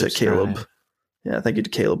 Thank you to Caleb. Yeah, thank you to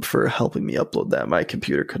Caleb for helping me upload that. My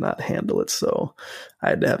computer could not handle it, so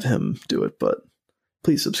I had to have him do it. But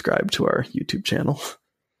please subscribe to our YouTube channel.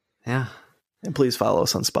 Yeah. And please follow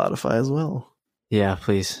us on Spotify as well. Yeah,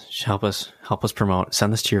 please help us promote.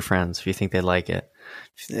 Send this to your friends if you think they'd like it.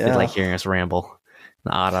 If they'd like hearing us ramble in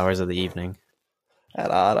the odd hours of the evening. At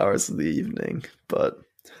odd hours of the evening. But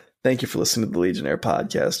thank you for listening to the Legionnaire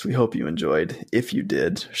Podcast. We hope you enjoyed. If you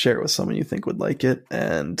did, share it with someone you think would like it.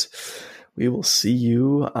 And we will see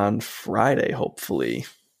you on Friday, hopefully.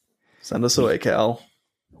 Send us away, Cal.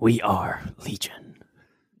 We are Legion.